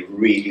 He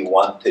really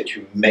wanted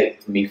to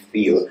make me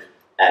feel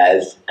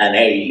as an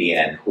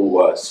alien who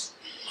was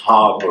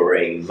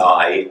harboring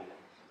my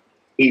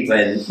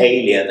even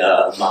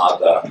aliener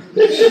mother.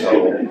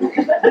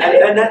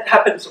 And that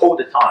happens all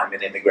the time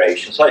in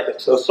immigration.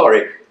 So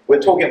sorry, we're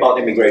talking about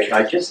immigration.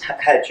 I just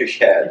had to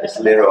share this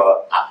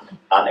little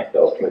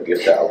anecdote with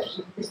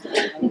yourselves.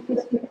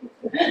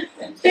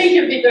 Thank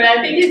you, Victor.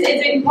 I think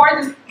it's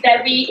important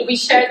that we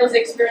share those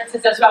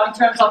experiences as well in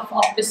terms of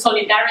the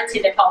solidarity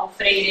that Paulo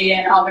Freire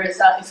and others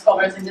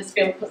discovered in this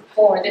field put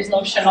forward, this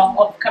notion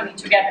of coming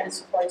together and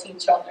supporting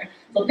each other.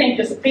 So thank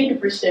you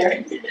for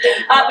sharing. We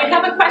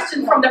have a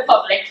question from the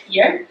public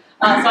here.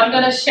 So I'm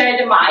going to share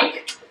the mic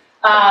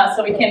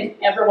so we can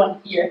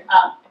everyone hear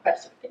the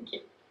question. Thank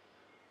you.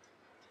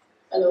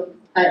 Hello.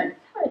 Hi.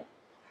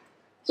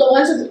 So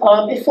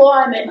before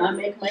I make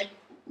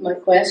my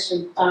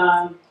question,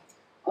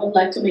 I would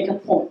like to make a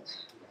point.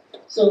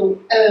 So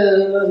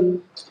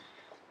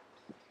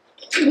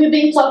we've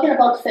been talking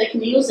about fake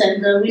news,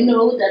 and we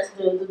know that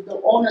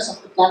the owners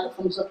of the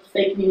platforms of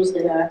fake news,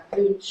 they are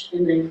rich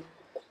and they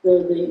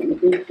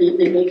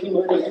making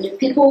money. And the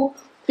people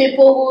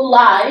who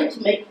lie to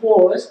make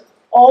wars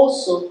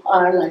also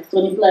are like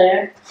Tony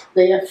Blair.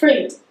 They are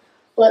free.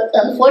 But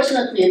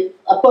unfortunately,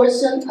 a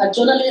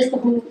journalist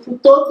who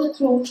told the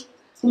truth,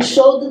 who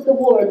showed the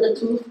world the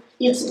truth,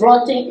 is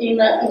rotting in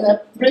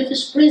a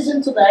British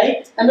prison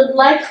today. And I'd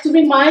like to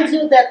remind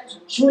you that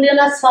Julian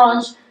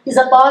Assange is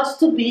about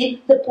to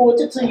be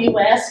deported to the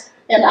US.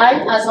 And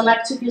I, as an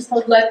activist,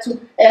 would like to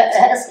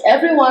ask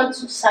everyone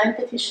to sign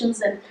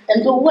petitions and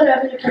do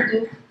whatever you can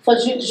do for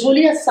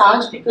Julian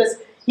Assange, because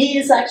he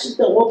is actually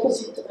the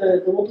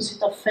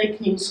opposite of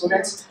fake news. So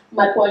that's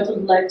my point I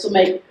would like to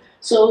make.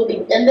 So,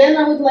 and then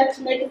I would like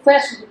to make a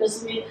question,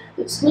 because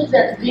it's good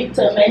that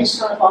Victor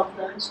mentioned about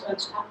the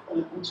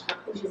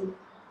anti-capitalism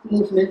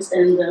movements,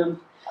 and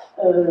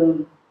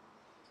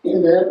we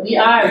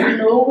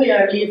know we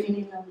are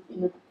living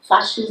in a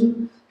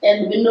fascism,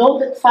 and we know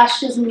that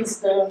fascism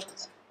is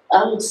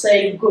I would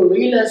say,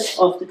 gorillas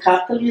of the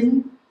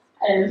capitalism,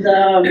 and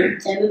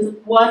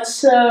what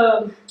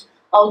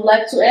I would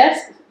like to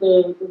ask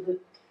to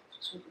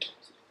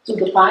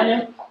the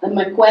panel, and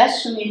my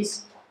question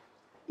is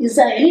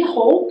there any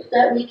hope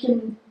that we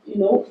can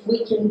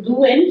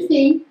do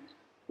anything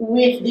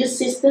with this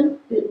system,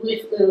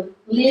 with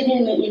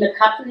living in a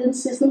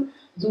capitalist system?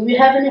 Do we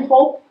have any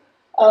hope?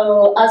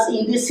 As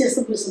in this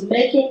system, is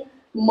making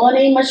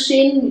money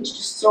machine, which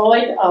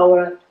destroyed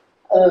our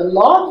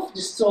love,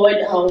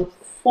 destroyed our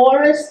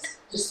forest,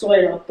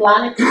 destroyed our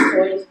planet,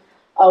 destroyed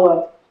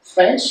our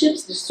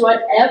friendships,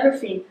 destroyed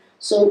everything.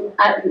 So,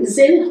 is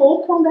there any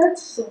hope on that?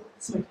 So,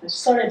 that's my question.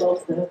 Sorry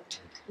about that.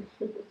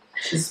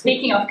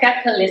 Speaking of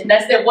capitalism,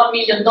 that's the $1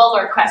 million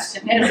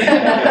question.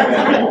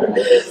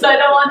 So I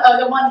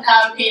don't want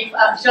if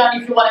John,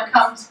 if you want to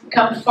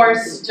come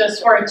first,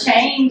 just for a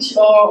change,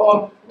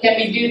 or can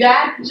we do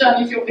that,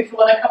 John? If you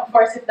want to come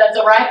first, if that's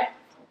all right.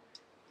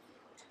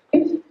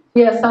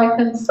 Yes, I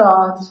can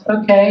start.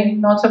 Okay,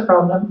 not a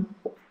problem.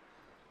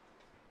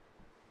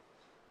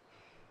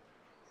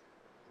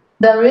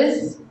 There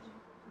is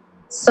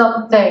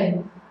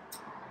something.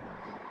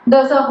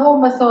 There's a whole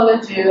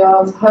mythology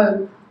of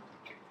hope.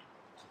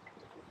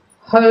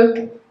 Hope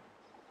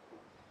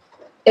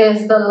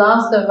is the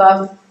last of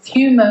our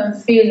human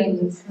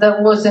feelings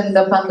that was in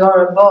the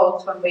Pandora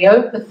box. When we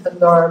opened the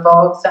Pandora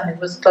box and it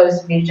was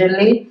closed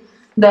immediately,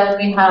 then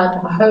we had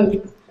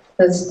hope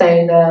that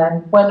stayed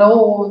there when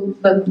all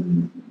the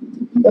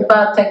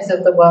bad things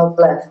of the world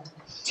left.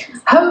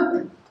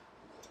 Hope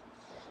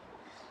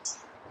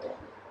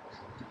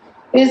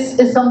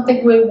is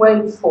something we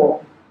wait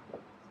for.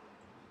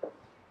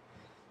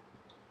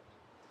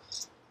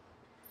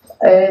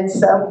 It's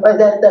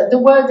the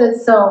word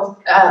itself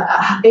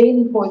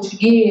in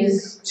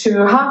Portuguese,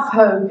 to have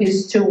hope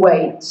is to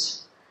wait.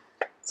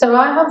 So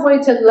I have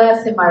waited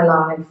less in my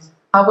life.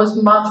 I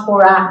was much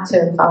more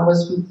active. I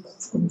was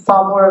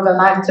far more of an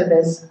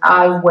activist.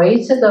 I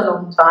waited a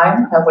long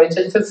time. I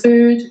waited for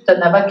food that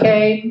never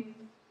came.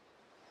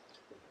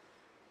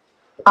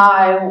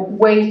 I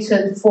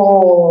waited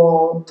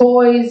for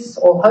toys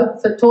or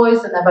hoped for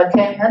toys that never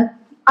came. And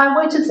I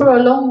waited for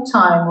a long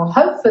time or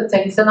hoped for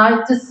things, and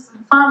I just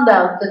found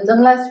out that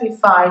unless we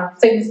fight,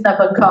 things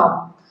never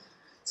come.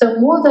 So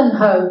more than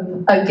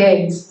hope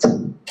against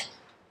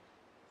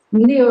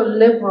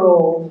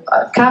neoliberal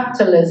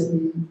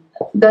capitalism,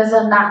 there's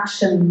an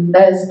action,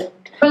 there's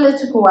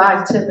political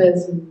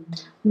activism.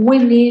 We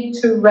need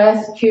to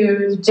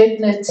rescue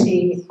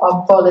dignity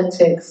of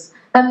politics,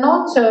 and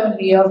not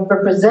only of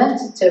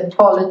representative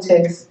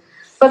politics,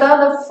 but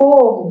other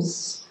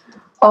forms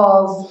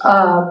of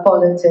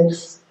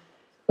politics,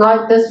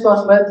 like this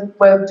one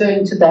we're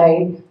doing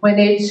today. We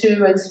need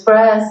to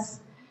express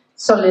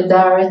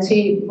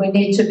solidarity, we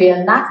need to be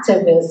an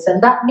activist,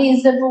 and that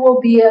means that we will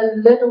be a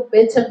little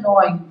bit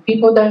annoying.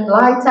 People don't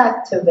like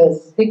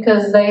activists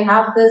because they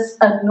have this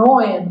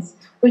annoyance,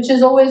 which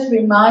is always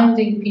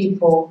reminding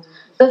people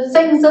that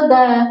things are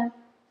there.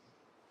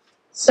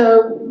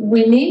 So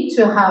we need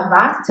to have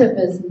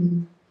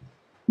activism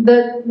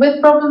that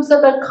with problems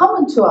that are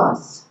common to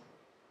us,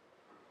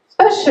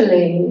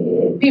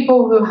 especially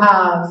people who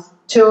have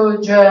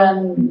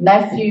children,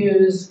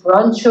 nephews,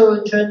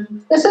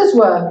 grandchildren. This is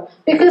work,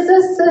 because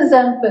this is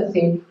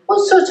empathy.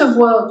 What sort of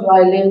world do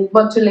I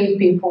want to leave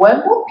people?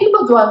 And what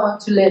people do I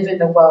want to live in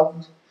the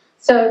world?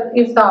 So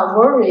if that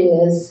worry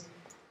is,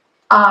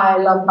 I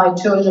love my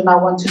children, I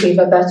want to leave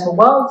a better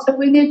world, so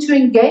we need to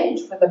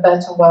engage with a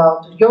better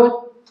world.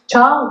 Your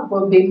child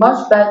will be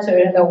much better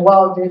in a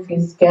world if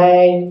he's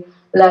gay,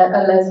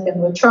 lesbian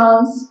or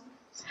trans,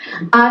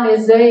 and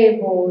is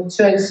able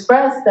to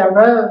express their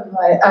own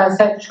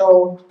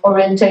sexual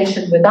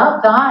orientation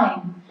without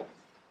dying.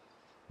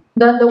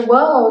 Then the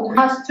world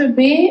has to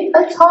be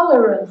a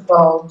tolerant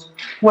world,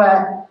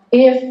 where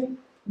if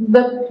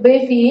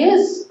he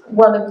is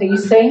one of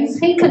these things,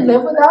 he can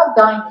live without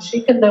dying,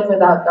 she can live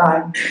without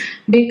dying.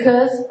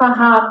 Because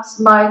perhaps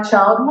my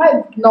child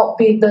might not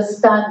be the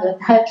standard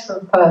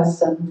hetero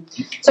person.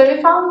 So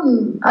if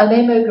I'm an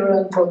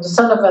immigrant or the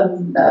son of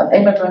an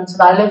immigrant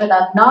and I live in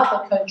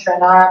another country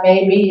and I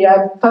may be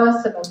a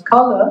person of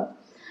color,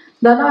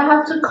 then I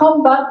have to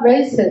combat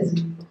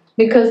racism.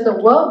 Because the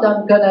world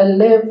I'm going to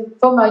live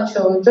for my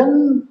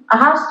children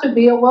has to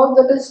be a world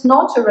that is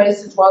not a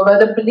racist world, where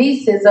the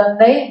police is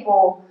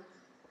unable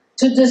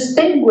to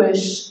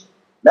distinguish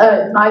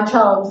my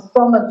child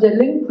from a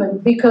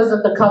delinquent because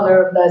of the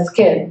color of their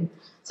skin.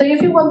 So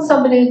if you want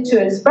somebody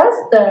to express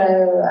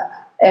their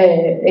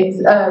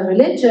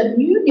religion,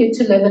 you need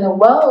to live in a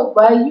world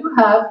where you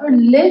have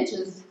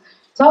religious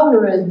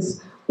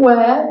tolerance,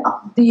 where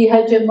the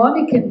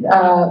hegemonic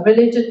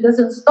religion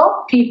doesn't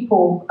stop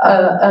people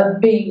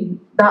being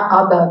that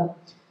other.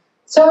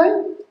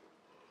 So,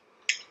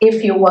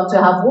 if you want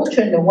to have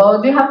water in the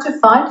world, you have to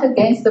fight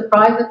against the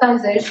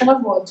privatization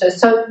of water.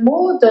 So,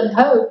 more than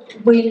hope,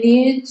 we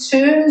need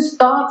to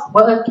start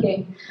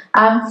working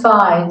and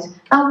fight.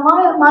 And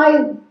why am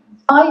I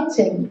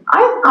fighting?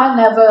 I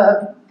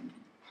never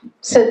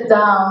sit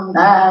down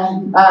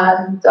and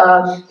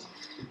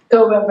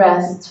go and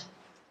rest.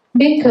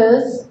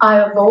 Because I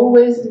have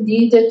always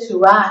needed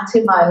to act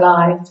in my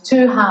life,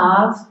 to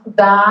have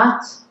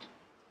that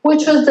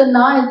which was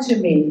denied to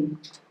me,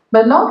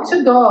 but not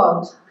to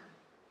God.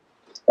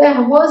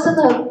 It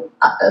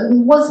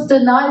was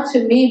denied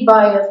to me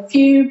by a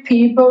few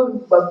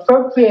people who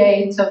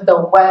appropriate of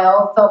the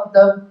wealth, of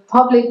the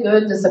public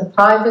good as a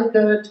private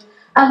good,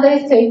 and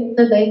they think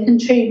that they can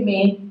treat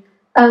me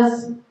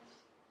as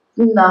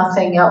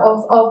nothing,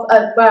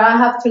 where I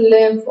have to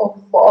live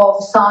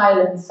of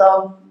silence,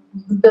 of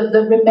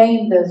the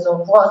remainders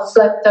of what's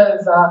left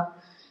over,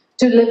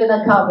 to live in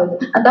a cupboard.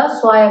 And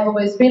that's why I've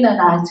always been an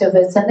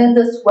activist. And in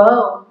this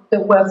world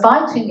that we're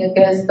fighting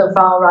against the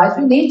far right,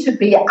 we need to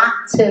be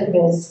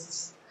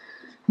activists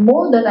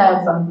more than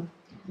ever.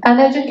 And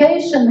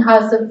education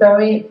has a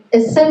very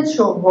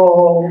essential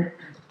role,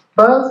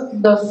 both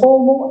the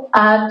formal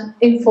and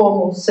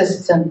informal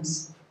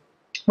systems.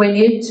 We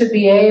need to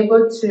be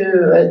able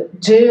to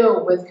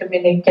deal with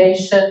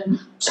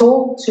communication,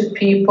 talk to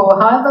people,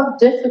 however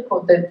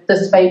difficult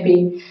this may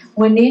be.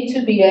 We need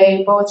to be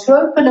able to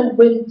open a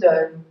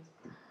window,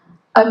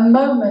 a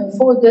moment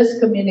for this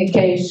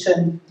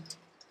communication,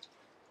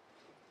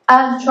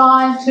 and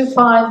try to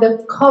find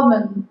a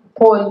common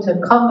point, a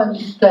common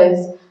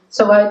place.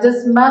 So I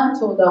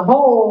dismantled the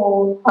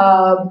whole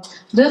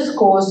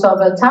discourse of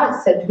a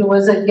Taxit who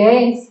was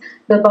against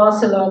the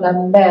Barcelona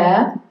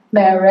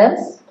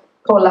mayoress,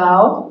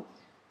 Colau,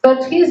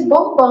 but he's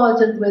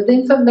bombarded with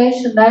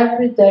information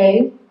every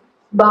day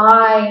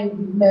by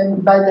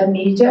the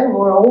media,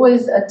 who are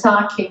always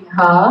attacking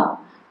her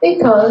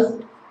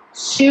because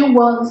she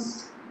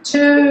wants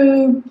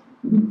to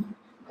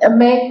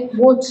make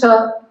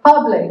water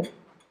public.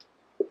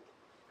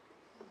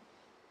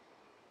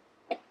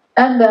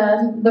 And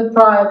then the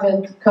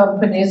private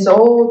companies,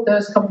 all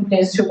those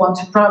companies who want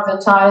to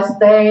privatize,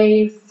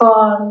 they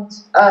fund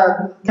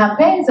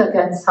campaigns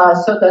against her.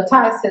 So the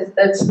taxes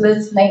that's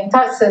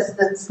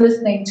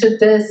listening to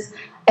this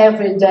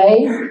every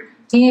day,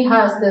 he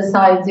has this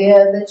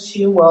idea that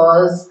she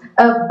was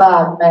a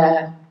bad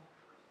man.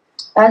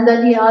 And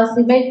then he asked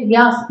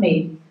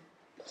me,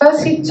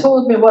 first he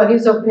told me what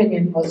his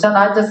opinion was, and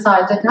I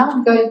decided how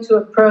I'm going to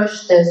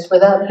approach this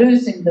without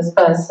losing this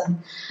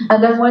person.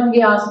 And then when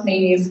he asked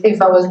me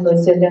if I was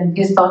Brazilian,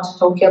 he started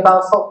talking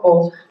about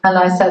football, and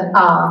I said,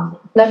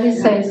 let me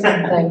say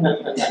something.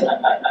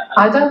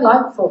 I don't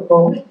like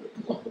football.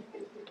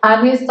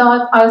 And I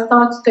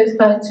started to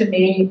explain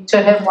to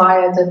him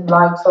why I didn't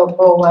like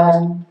football,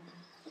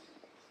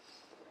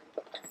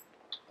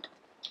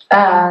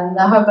 and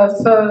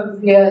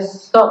homophobia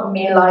stopped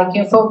me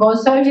liking football.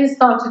 So he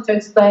started to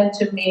explain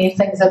to me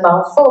things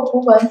about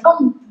football, and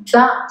from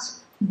that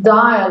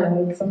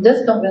dialogue, from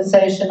this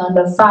conversation, and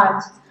the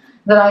fact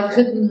that I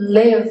couldn't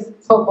live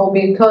football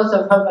because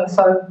of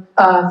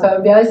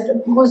homophobia,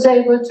 I was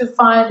able to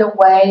find a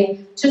way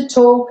to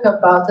talk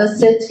about the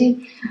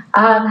city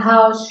and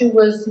how she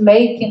was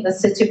making the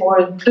city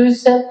more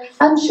inclusive,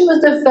 and she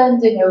was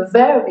defending a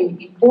very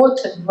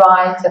important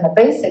right and a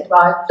basic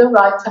right, the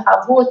right to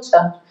have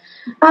water.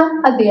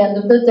 And at the end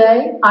of the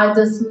day, I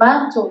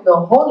dismantled the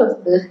whole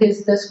of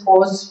his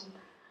discourse.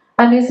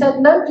 And he said,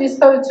 nobody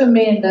spoke to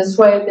me in this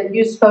way that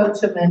you spoke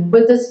to me,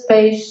 with this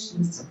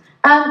patience.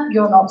 And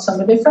you're not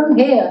somebody from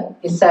here,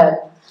 he said.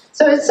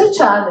 So it's a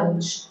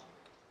challenge.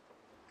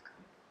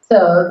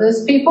 So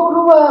there's people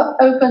who are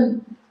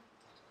open.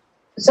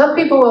 Some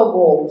people are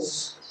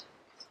walls,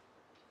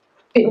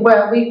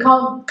 where we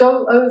can't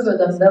go over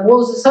them. The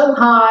walls are so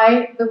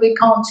high that we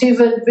can't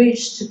even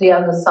reach to the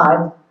other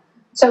side.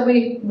 So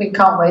we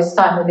can't waste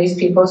time with these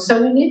people.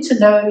 So we need to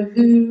know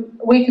who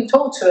we can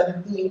talk to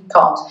and who we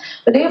can't.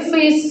 But if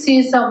we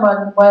see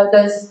someone where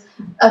there's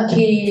a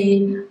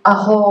key, a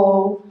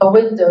hole, a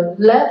window,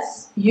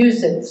 let's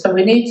use it. So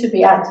we need to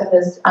be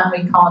activists, and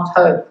we can't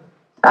hope.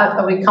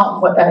 We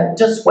can't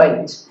just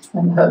wait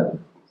and hope.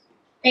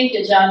 Thank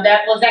you, John.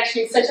 That was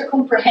actually such a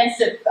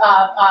comprehensive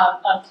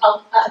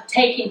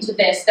take into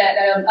this that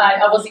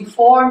I was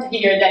informed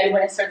here that you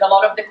answered a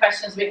lot of the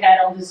questions we had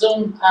on the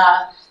Zoom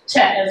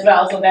chat as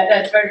well. So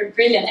that's very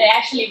brilliant. It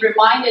actually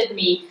reminded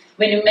me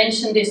when you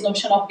mentioned this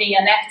notion of being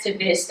an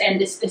activist and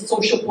this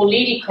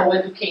social-political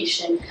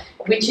education,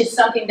 which is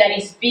something that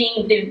is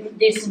being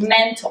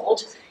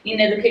dismantled in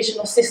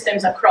educational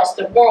systems across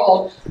the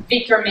world.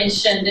 Victor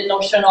mentioned the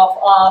notion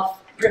of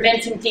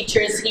preventing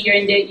teachers here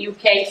in the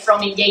UK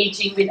from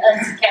engaging with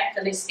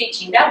anti-capitalist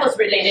teaching. That was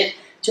related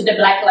to the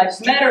Black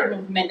Lives Matter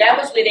movement. That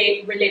was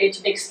related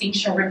to the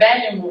Extinction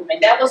Rebellion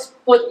movement. That was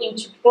put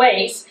into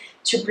place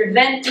to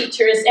prevent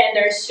teachers and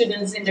their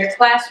students in their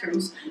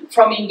classrooms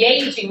from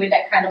engaging with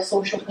that kind of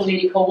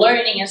social-political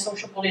learning and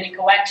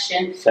social-political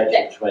action.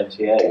 Section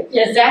 28.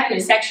 Exactly,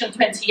 Section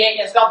 28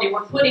 as well. They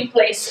were put in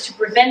place to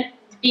prevent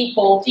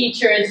people,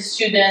 teachers,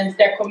 students,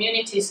 their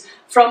communities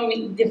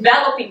from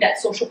developing that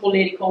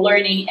social-political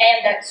learning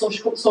and that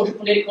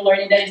social-political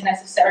learning that is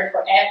necessary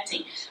for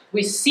acting.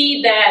 We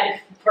see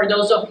that, for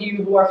those of you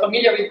who are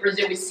familiar with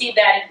Brazil, we see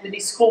that with the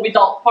School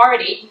Without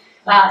Party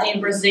in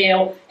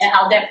Brazil, and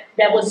how that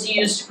was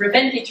used to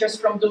prevent teachers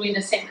from doing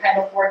the same kind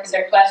of work in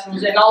their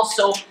classrooms, and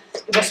also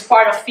it was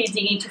part of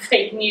feeding into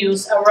fake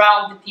news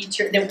around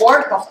the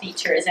work of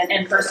teachers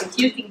and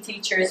persecuting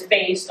teachers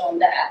based on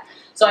that.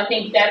 So I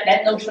think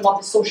that notion of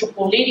the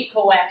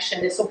social-political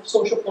action, the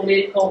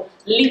social-political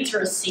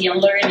literacy and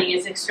learning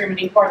is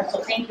extremely important. So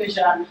thank you,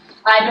 Jean.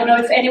 I don't know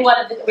if anyone,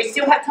 we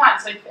still have time,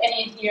 so if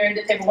any here in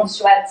the table wants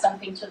to add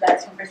something to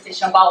that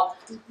conversation about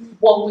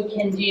what we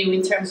can do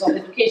in terms of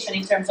education,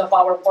 in terms of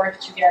our work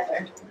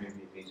together.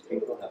 Maybe these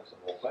people have some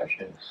more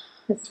questions.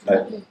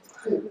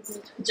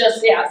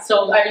 Just, yeah,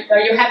 so are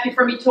you happy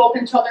for me to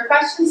open to other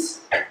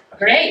questions?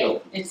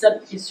 Great. It's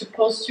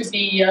supposed to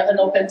be an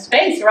open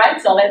space, right?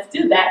 So let's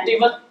do that. Do you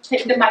want to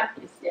take the mic,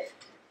 please? Yes.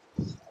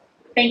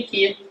 Thank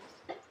you.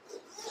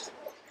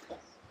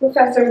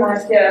 Professor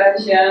Marcia,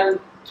 Jean,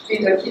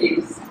 Victor,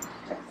 queridos.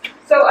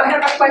 So I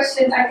have a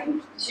question. I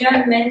think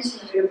Jean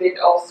mentioned a little bit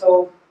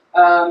also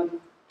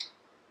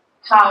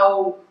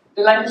how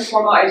the lack of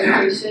formal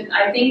education.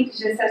 I think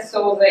Gessé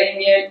Souza and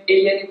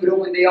Eliane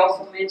Brum, they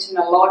also mentioned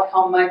a lot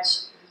how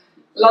much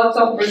lots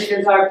of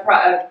Brazilians are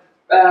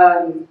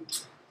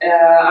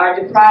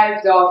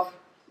deprived of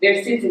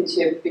their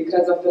citizenship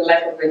because of the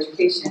lack of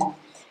education.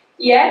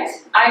 Yet,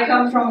 I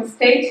come from a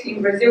state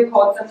in Brazil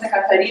called Santa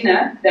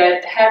Catarina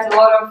that has a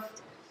lot of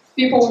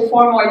people with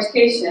formal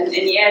education, and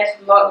yet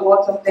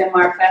lots of them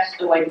are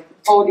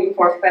voting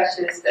for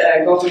fascist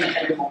government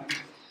at the moment.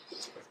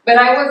 But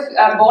I was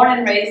born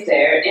and raised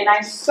there,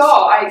 and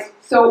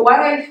so what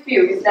I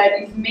feel is that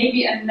it's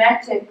maybe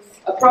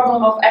a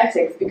problem of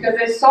ethics, because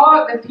I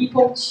saw the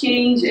people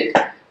change it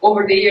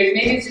over the years.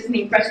 Maybe it's just an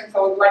impression,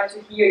 so I would like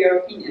to hear your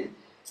opinion.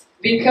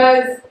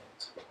 Because,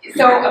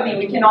 so, I mean,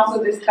 we can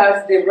also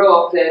discuss the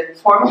role of the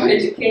formal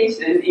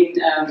education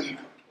in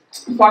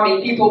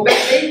farming people, but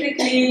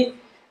basically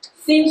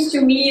seems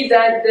to me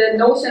that the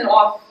notion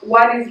of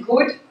what is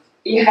good,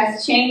 it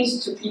has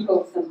changed to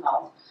people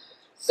somehow.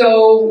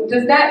 So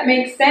does that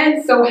make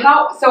sense? So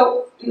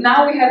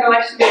now we have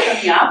elections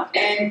coming up,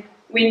 and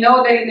we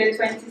know that in the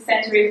 20th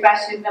century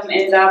fascism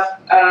ends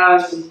up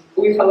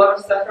with a lot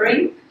of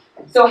suffering.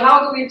 So how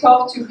do we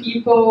talk to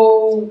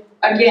people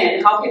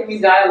again? How can we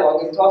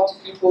dialogue and talk to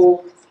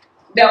people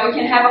that we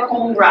can have a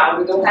common ground?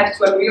 We don't have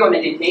to agree on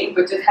anything,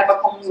 but just have a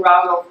common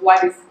ground of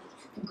what is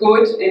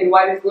good and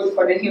what is good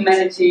for the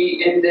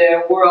humanity and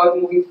the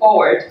world moving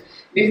forward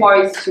before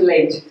it's too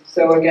late.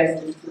 So I guess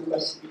this is the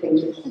question. Thank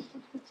you.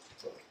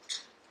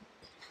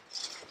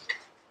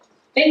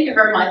 Thank you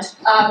very much.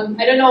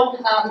 I don't know,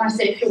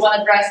 Marcia, if you want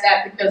to address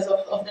that because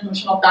of the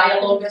notion of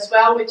dialogue as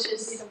well, which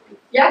is,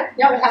 yeah,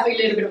 we have a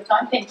little bit of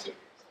time. Thank you.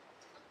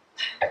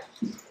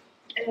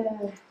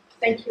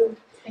 Thank you,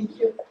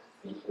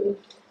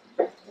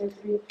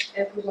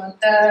 everyone.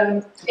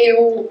 I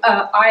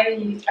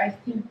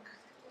think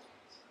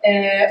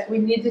we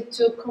needed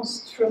to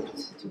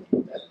construct, to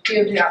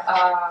build a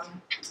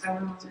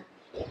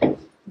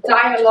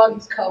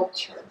dialogue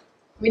culture.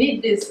 We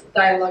need this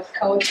dialogue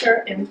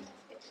culture, and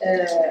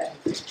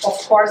of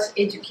course,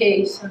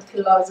 education,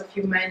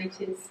 philosophy,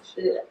 humanities,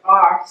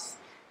 arts,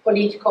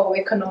 political,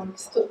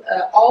 economics,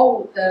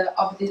 all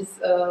of these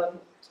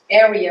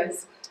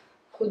areas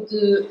could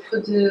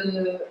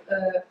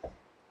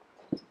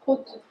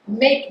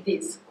make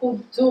this,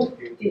 could do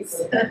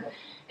this.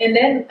 And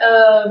then,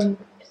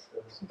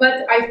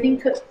 but I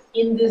think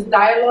in this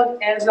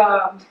dialogue as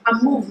a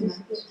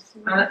movement,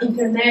 an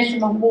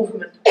international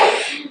movement,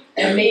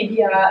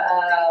 maybe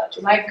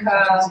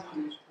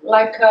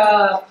like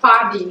a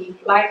party,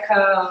 like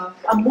a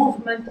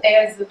movement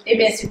as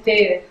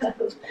MST.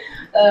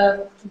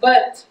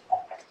 But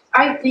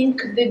I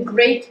think the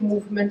great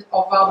movement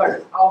of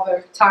our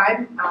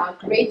time, a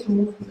great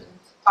movement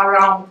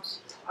around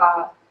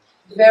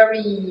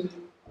very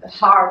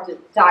hard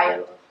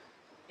dialogue,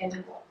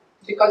 and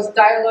because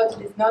dialogue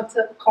is not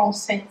a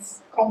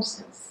consensus,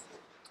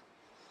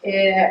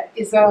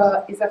 is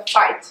a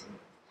fight.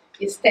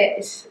 It's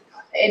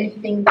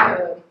anything,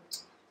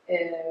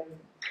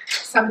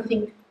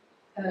 something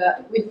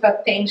with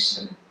a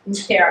tension,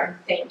 intern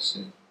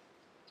tension.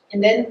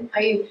 And then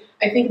I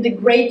think the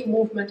great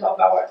movement of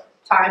our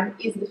time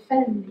is the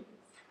feminism.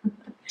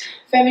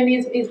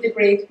 Feminism is the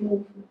great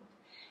movement.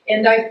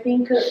 And I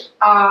think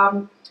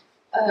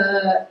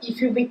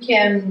if we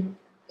can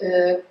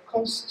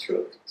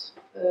construct,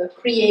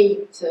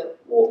 create,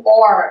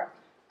 or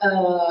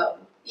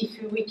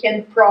if we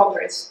can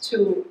progress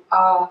to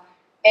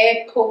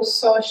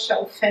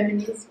eco-social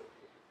feminism,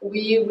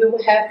 we will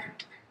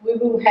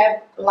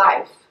have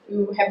life, we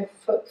will have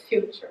a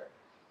future.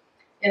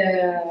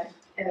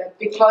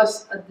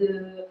 Because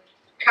the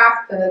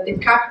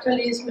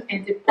capitalism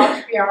and the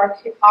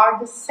patriarchy are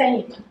the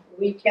same.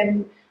 We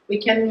can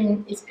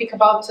speak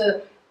about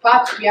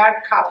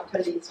patriarch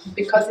capitalism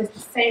because it's the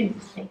same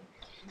thing.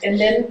 And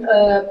then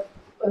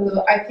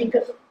I think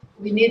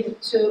we need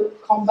to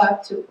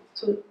combat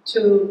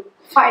to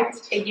fight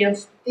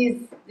against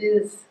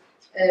this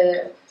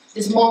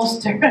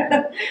monster,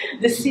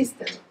 the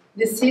system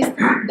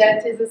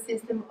that is a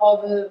system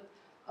of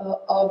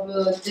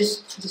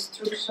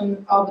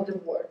destruction of the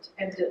world,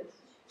 and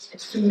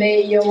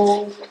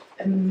male,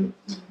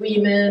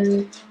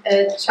 women,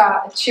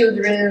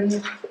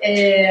 children,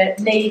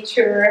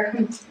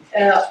 nature,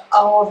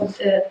 all of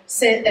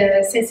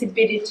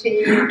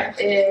sensibility,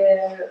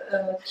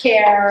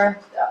 care,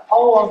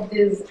 all of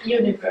this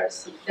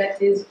universe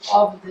that is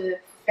of the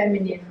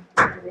feminine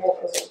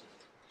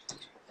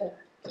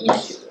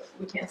issue,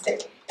 we can say.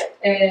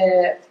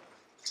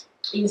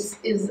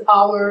 Is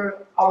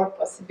our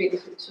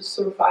possibility to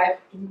survive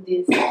in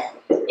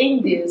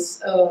this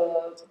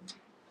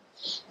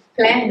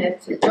planet,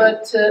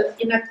 but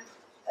in a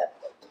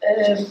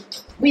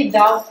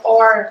without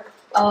or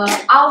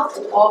out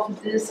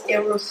of this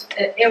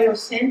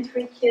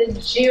Eurocentric,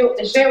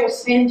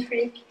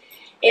 geocentric,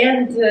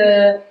 and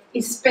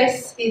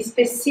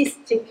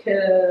specific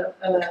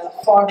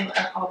form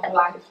of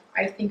life.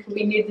 I think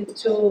we need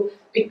to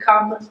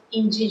become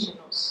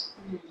indigenous.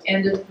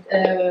 And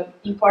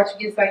in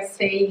Portuguese I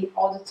say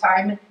all the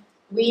time,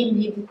 we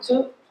need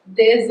to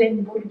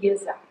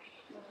desemburguesar.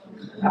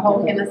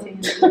 How can I say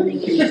it in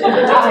English?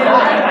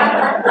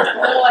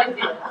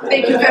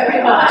 Thank you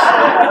very much.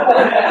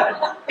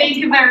 Thank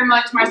you very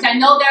much, Marcia. I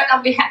know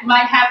that we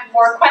might have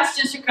more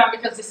questions to come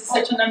because this is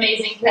such an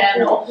amazing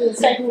panel.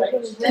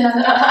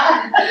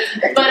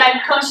 But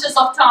I'm conscious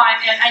of time,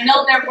 and I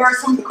know there were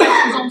some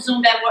questions on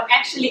Zoom that were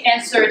actually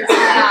answered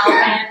now.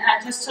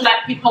 And just to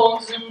let people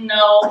on Zoom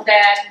know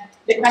that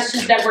the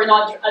questions that were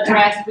not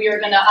addressed, we are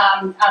going to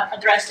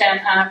address them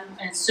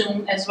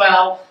soon as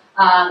well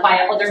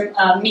by other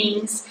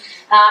means.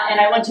 And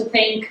I want to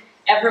thank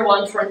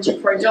everyone for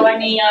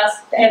joining us,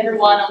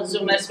 everyone on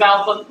Zoom as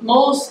well. But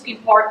most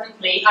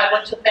importantly, I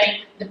want to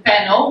thank the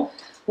panel,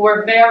 who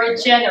were very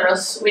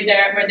generous with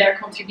their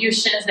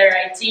contributions, their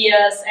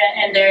ideas,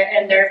 and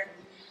their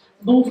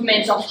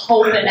movements of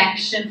hope and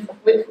action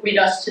with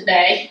us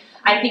today.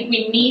 I think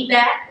we need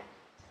that.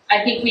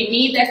 I think we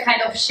need that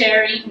kind of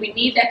sharing. We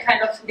need that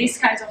kind of, these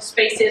kinds of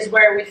spaces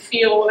where we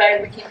feel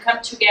like we can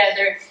come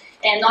together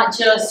and not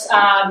just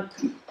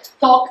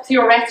talk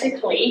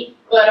theoretically,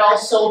 but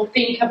also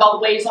think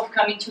about ways of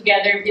coming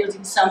together,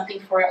 building something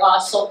for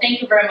us. So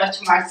thank you very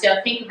much,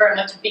 Marcia. Thank you very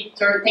much,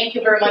 Victor. Thank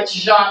you very much,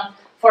 Jean,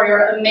 for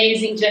your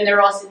amazing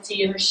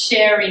generosity and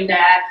sharing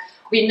that.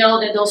 We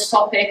know that those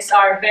topics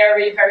are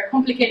very, very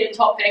complicated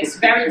topics,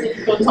 very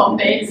difficult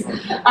topics.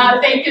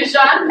 Thank you,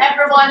 Jean.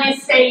 Everyone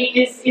is saying,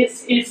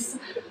 is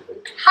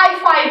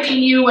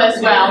high-fiving you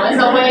as well as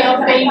a way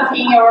of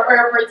thanking your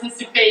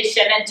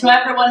participation. And to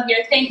everyone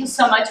here, thank you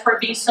so much for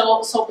being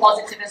so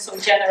positive and so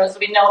generous.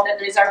 We know that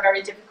these are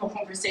very difficult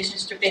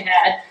conversations to be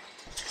had,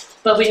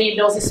 but we need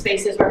those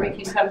spaces where we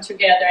can come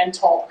together and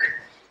talk.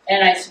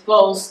 And I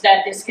suppose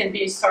that this can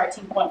be a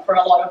starting point for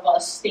a lot of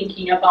us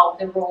thinking about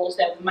the roles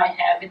that we might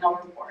have in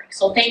our work.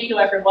 So thank you,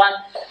 everyone.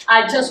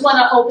 I just want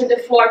to open the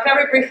floor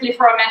very briefly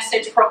for a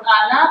message from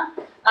Anna,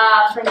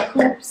 from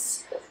Coup.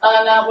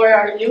 Anna, where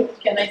are you?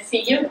 Can I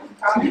see you?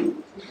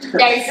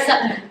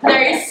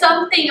 There is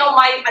something on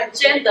my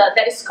agenda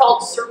that is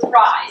called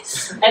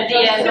surprise at the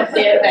end of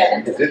the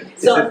event.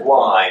 Is it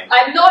wine?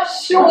 I'm not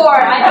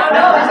sure. I don't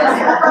know.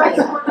 It's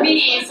a surprise for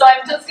me. So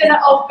I'm just going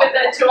to open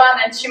that to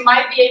Anna, and she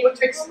might be able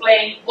to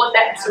explain what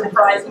that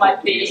surprise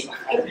might be.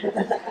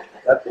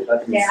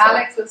 Yeah,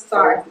 Alex will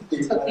start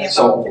talking about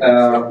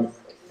So,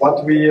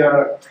 what we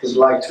would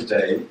like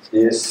today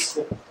is,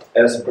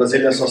 as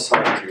Brazilian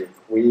society,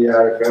 we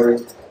are very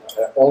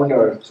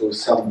honored to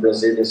some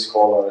Brazilian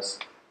scholars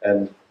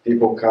and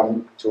people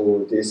come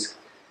to this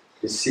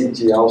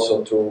city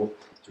also to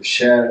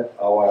share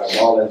our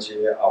knowledge,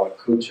 our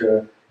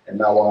culture,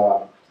 and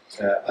our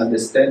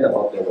understanding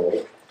about the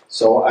world.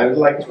 So I would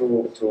like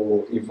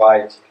to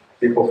invite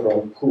people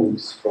from Coup,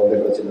 from the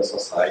Brazilian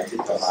Society,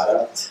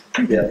 Tamara,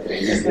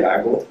 Beatriz,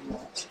 Thiago,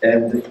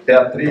 and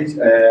Beatriz,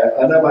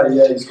 Ana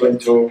Maria is going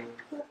to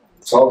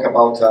talk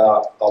about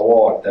an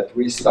award that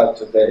we start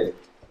today,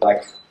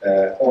 like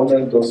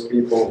honor those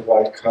people who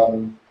are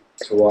coming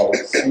to our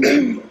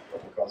city,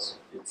 because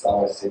it's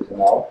our city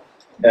now.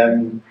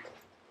 And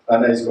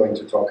Anna is going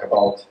to talk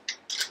about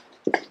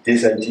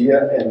this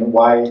idea and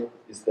why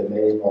is the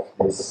name of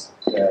this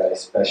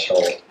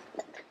special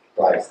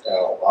prize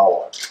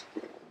award.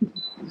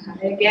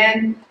 Hi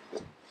again.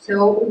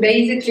 So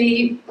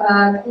basically,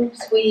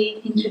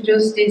 we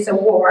introduced this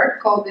award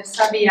called the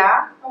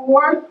Sabiá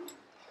Award.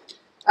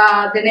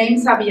 The name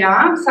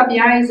Sabiá.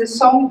 Sabiá is a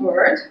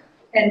songbird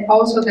and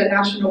also the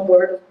national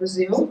bird of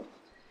Brazil.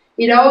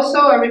 It's also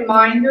a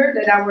reminder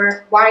that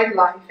our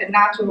wildlife and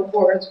natural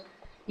world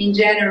in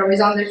general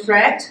is under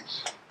threat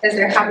as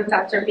their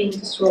habitats are being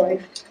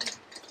destroyed.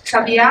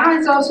 Sabiá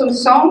is also a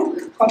song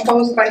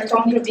composed by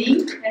Tom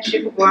Jobim and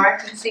Chico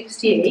Buarque in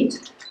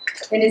 '68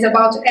 and is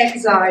about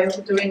exile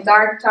during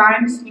dark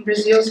times in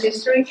Brazil's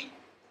history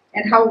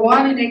and how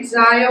one in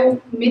exile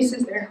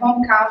misses their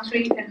home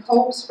country and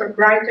hopes for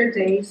brighter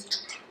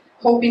days,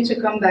 hoping to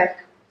come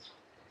back.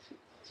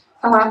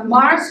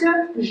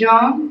 Marcia,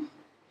 Jean,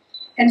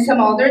 and some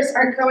others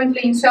are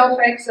currently in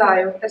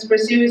self-exile as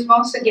Brazil is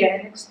once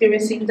again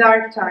experiencing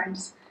dark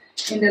times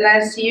in the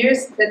last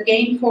years that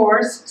gained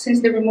force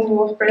since the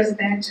removal of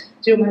President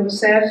Dilma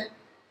Rousseff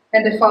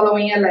and the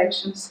following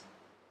elections.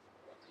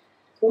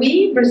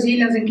 We,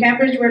 Brazilians in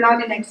Cambridge, we're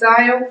not in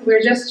exile,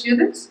 we're just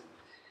students,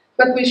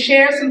 but we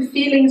share some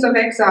feelings of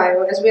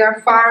exile as we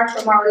are far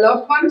from our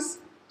loved ones,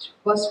 which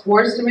was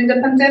worse during the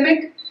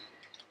pandemic,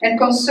 and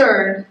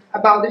concerned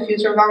about the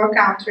future of our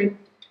country.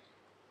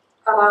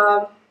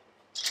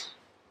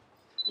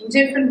 In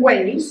different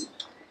ways,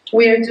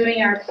 we are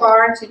doing our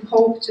part in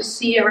hope to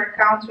see our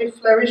country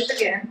flourish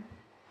again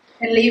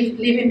and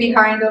leaving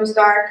behind those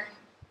dark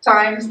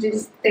times,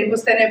 these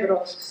tempos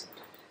tenebrosos.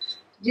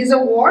 This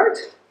award,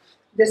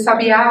 the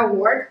Sabiá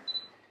Award,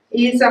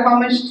 is a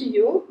homage to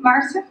you,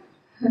 Marcia,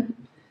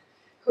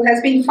 who has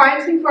been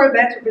fighting for a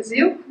better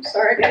Brazil. I'm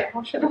sorry, I got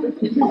emotional.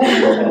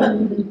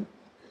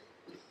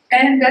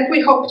 And that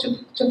we hope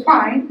to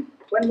find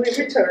when we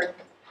return.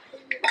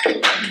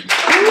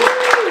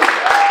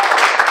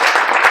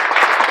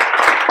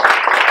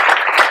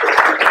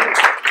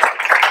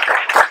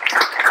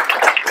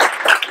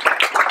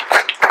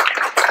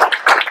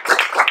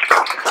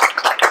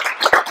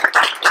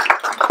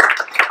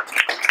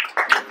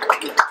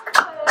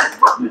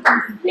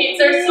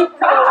 It's a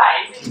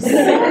surprise!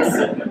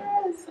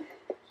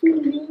 Que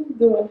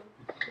lindo!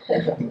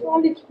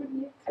 Olha que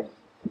bonito!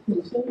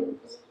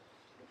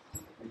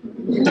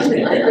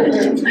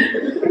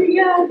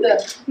 Obrigada!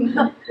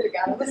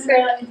 Obrigada você,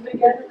 Anne.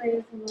 Obrigada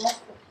mesmo.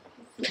 Nossa.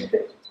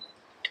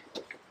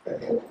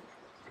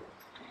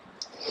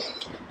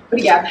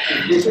 Obrigada.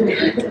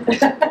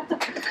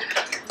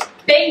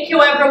 Thank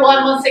you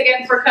everyone once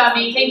again for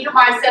coming. Thank you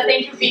Marcia,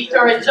 thank you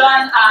Victor and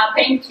John,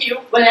 thank you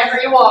wherever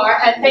you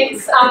are, and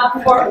thanks to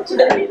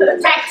the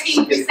tech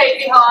team who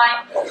stayed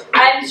behind.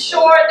 I'm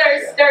sure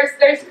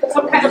there's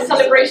some kind of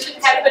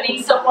celebration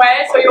happening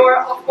somewhere, so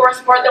you're of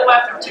course more than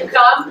welcome to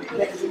come.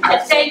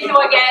 And thank you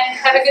again,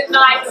 have a good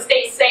night,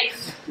 stay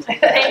safe.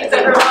 Thanks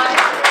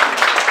everyone.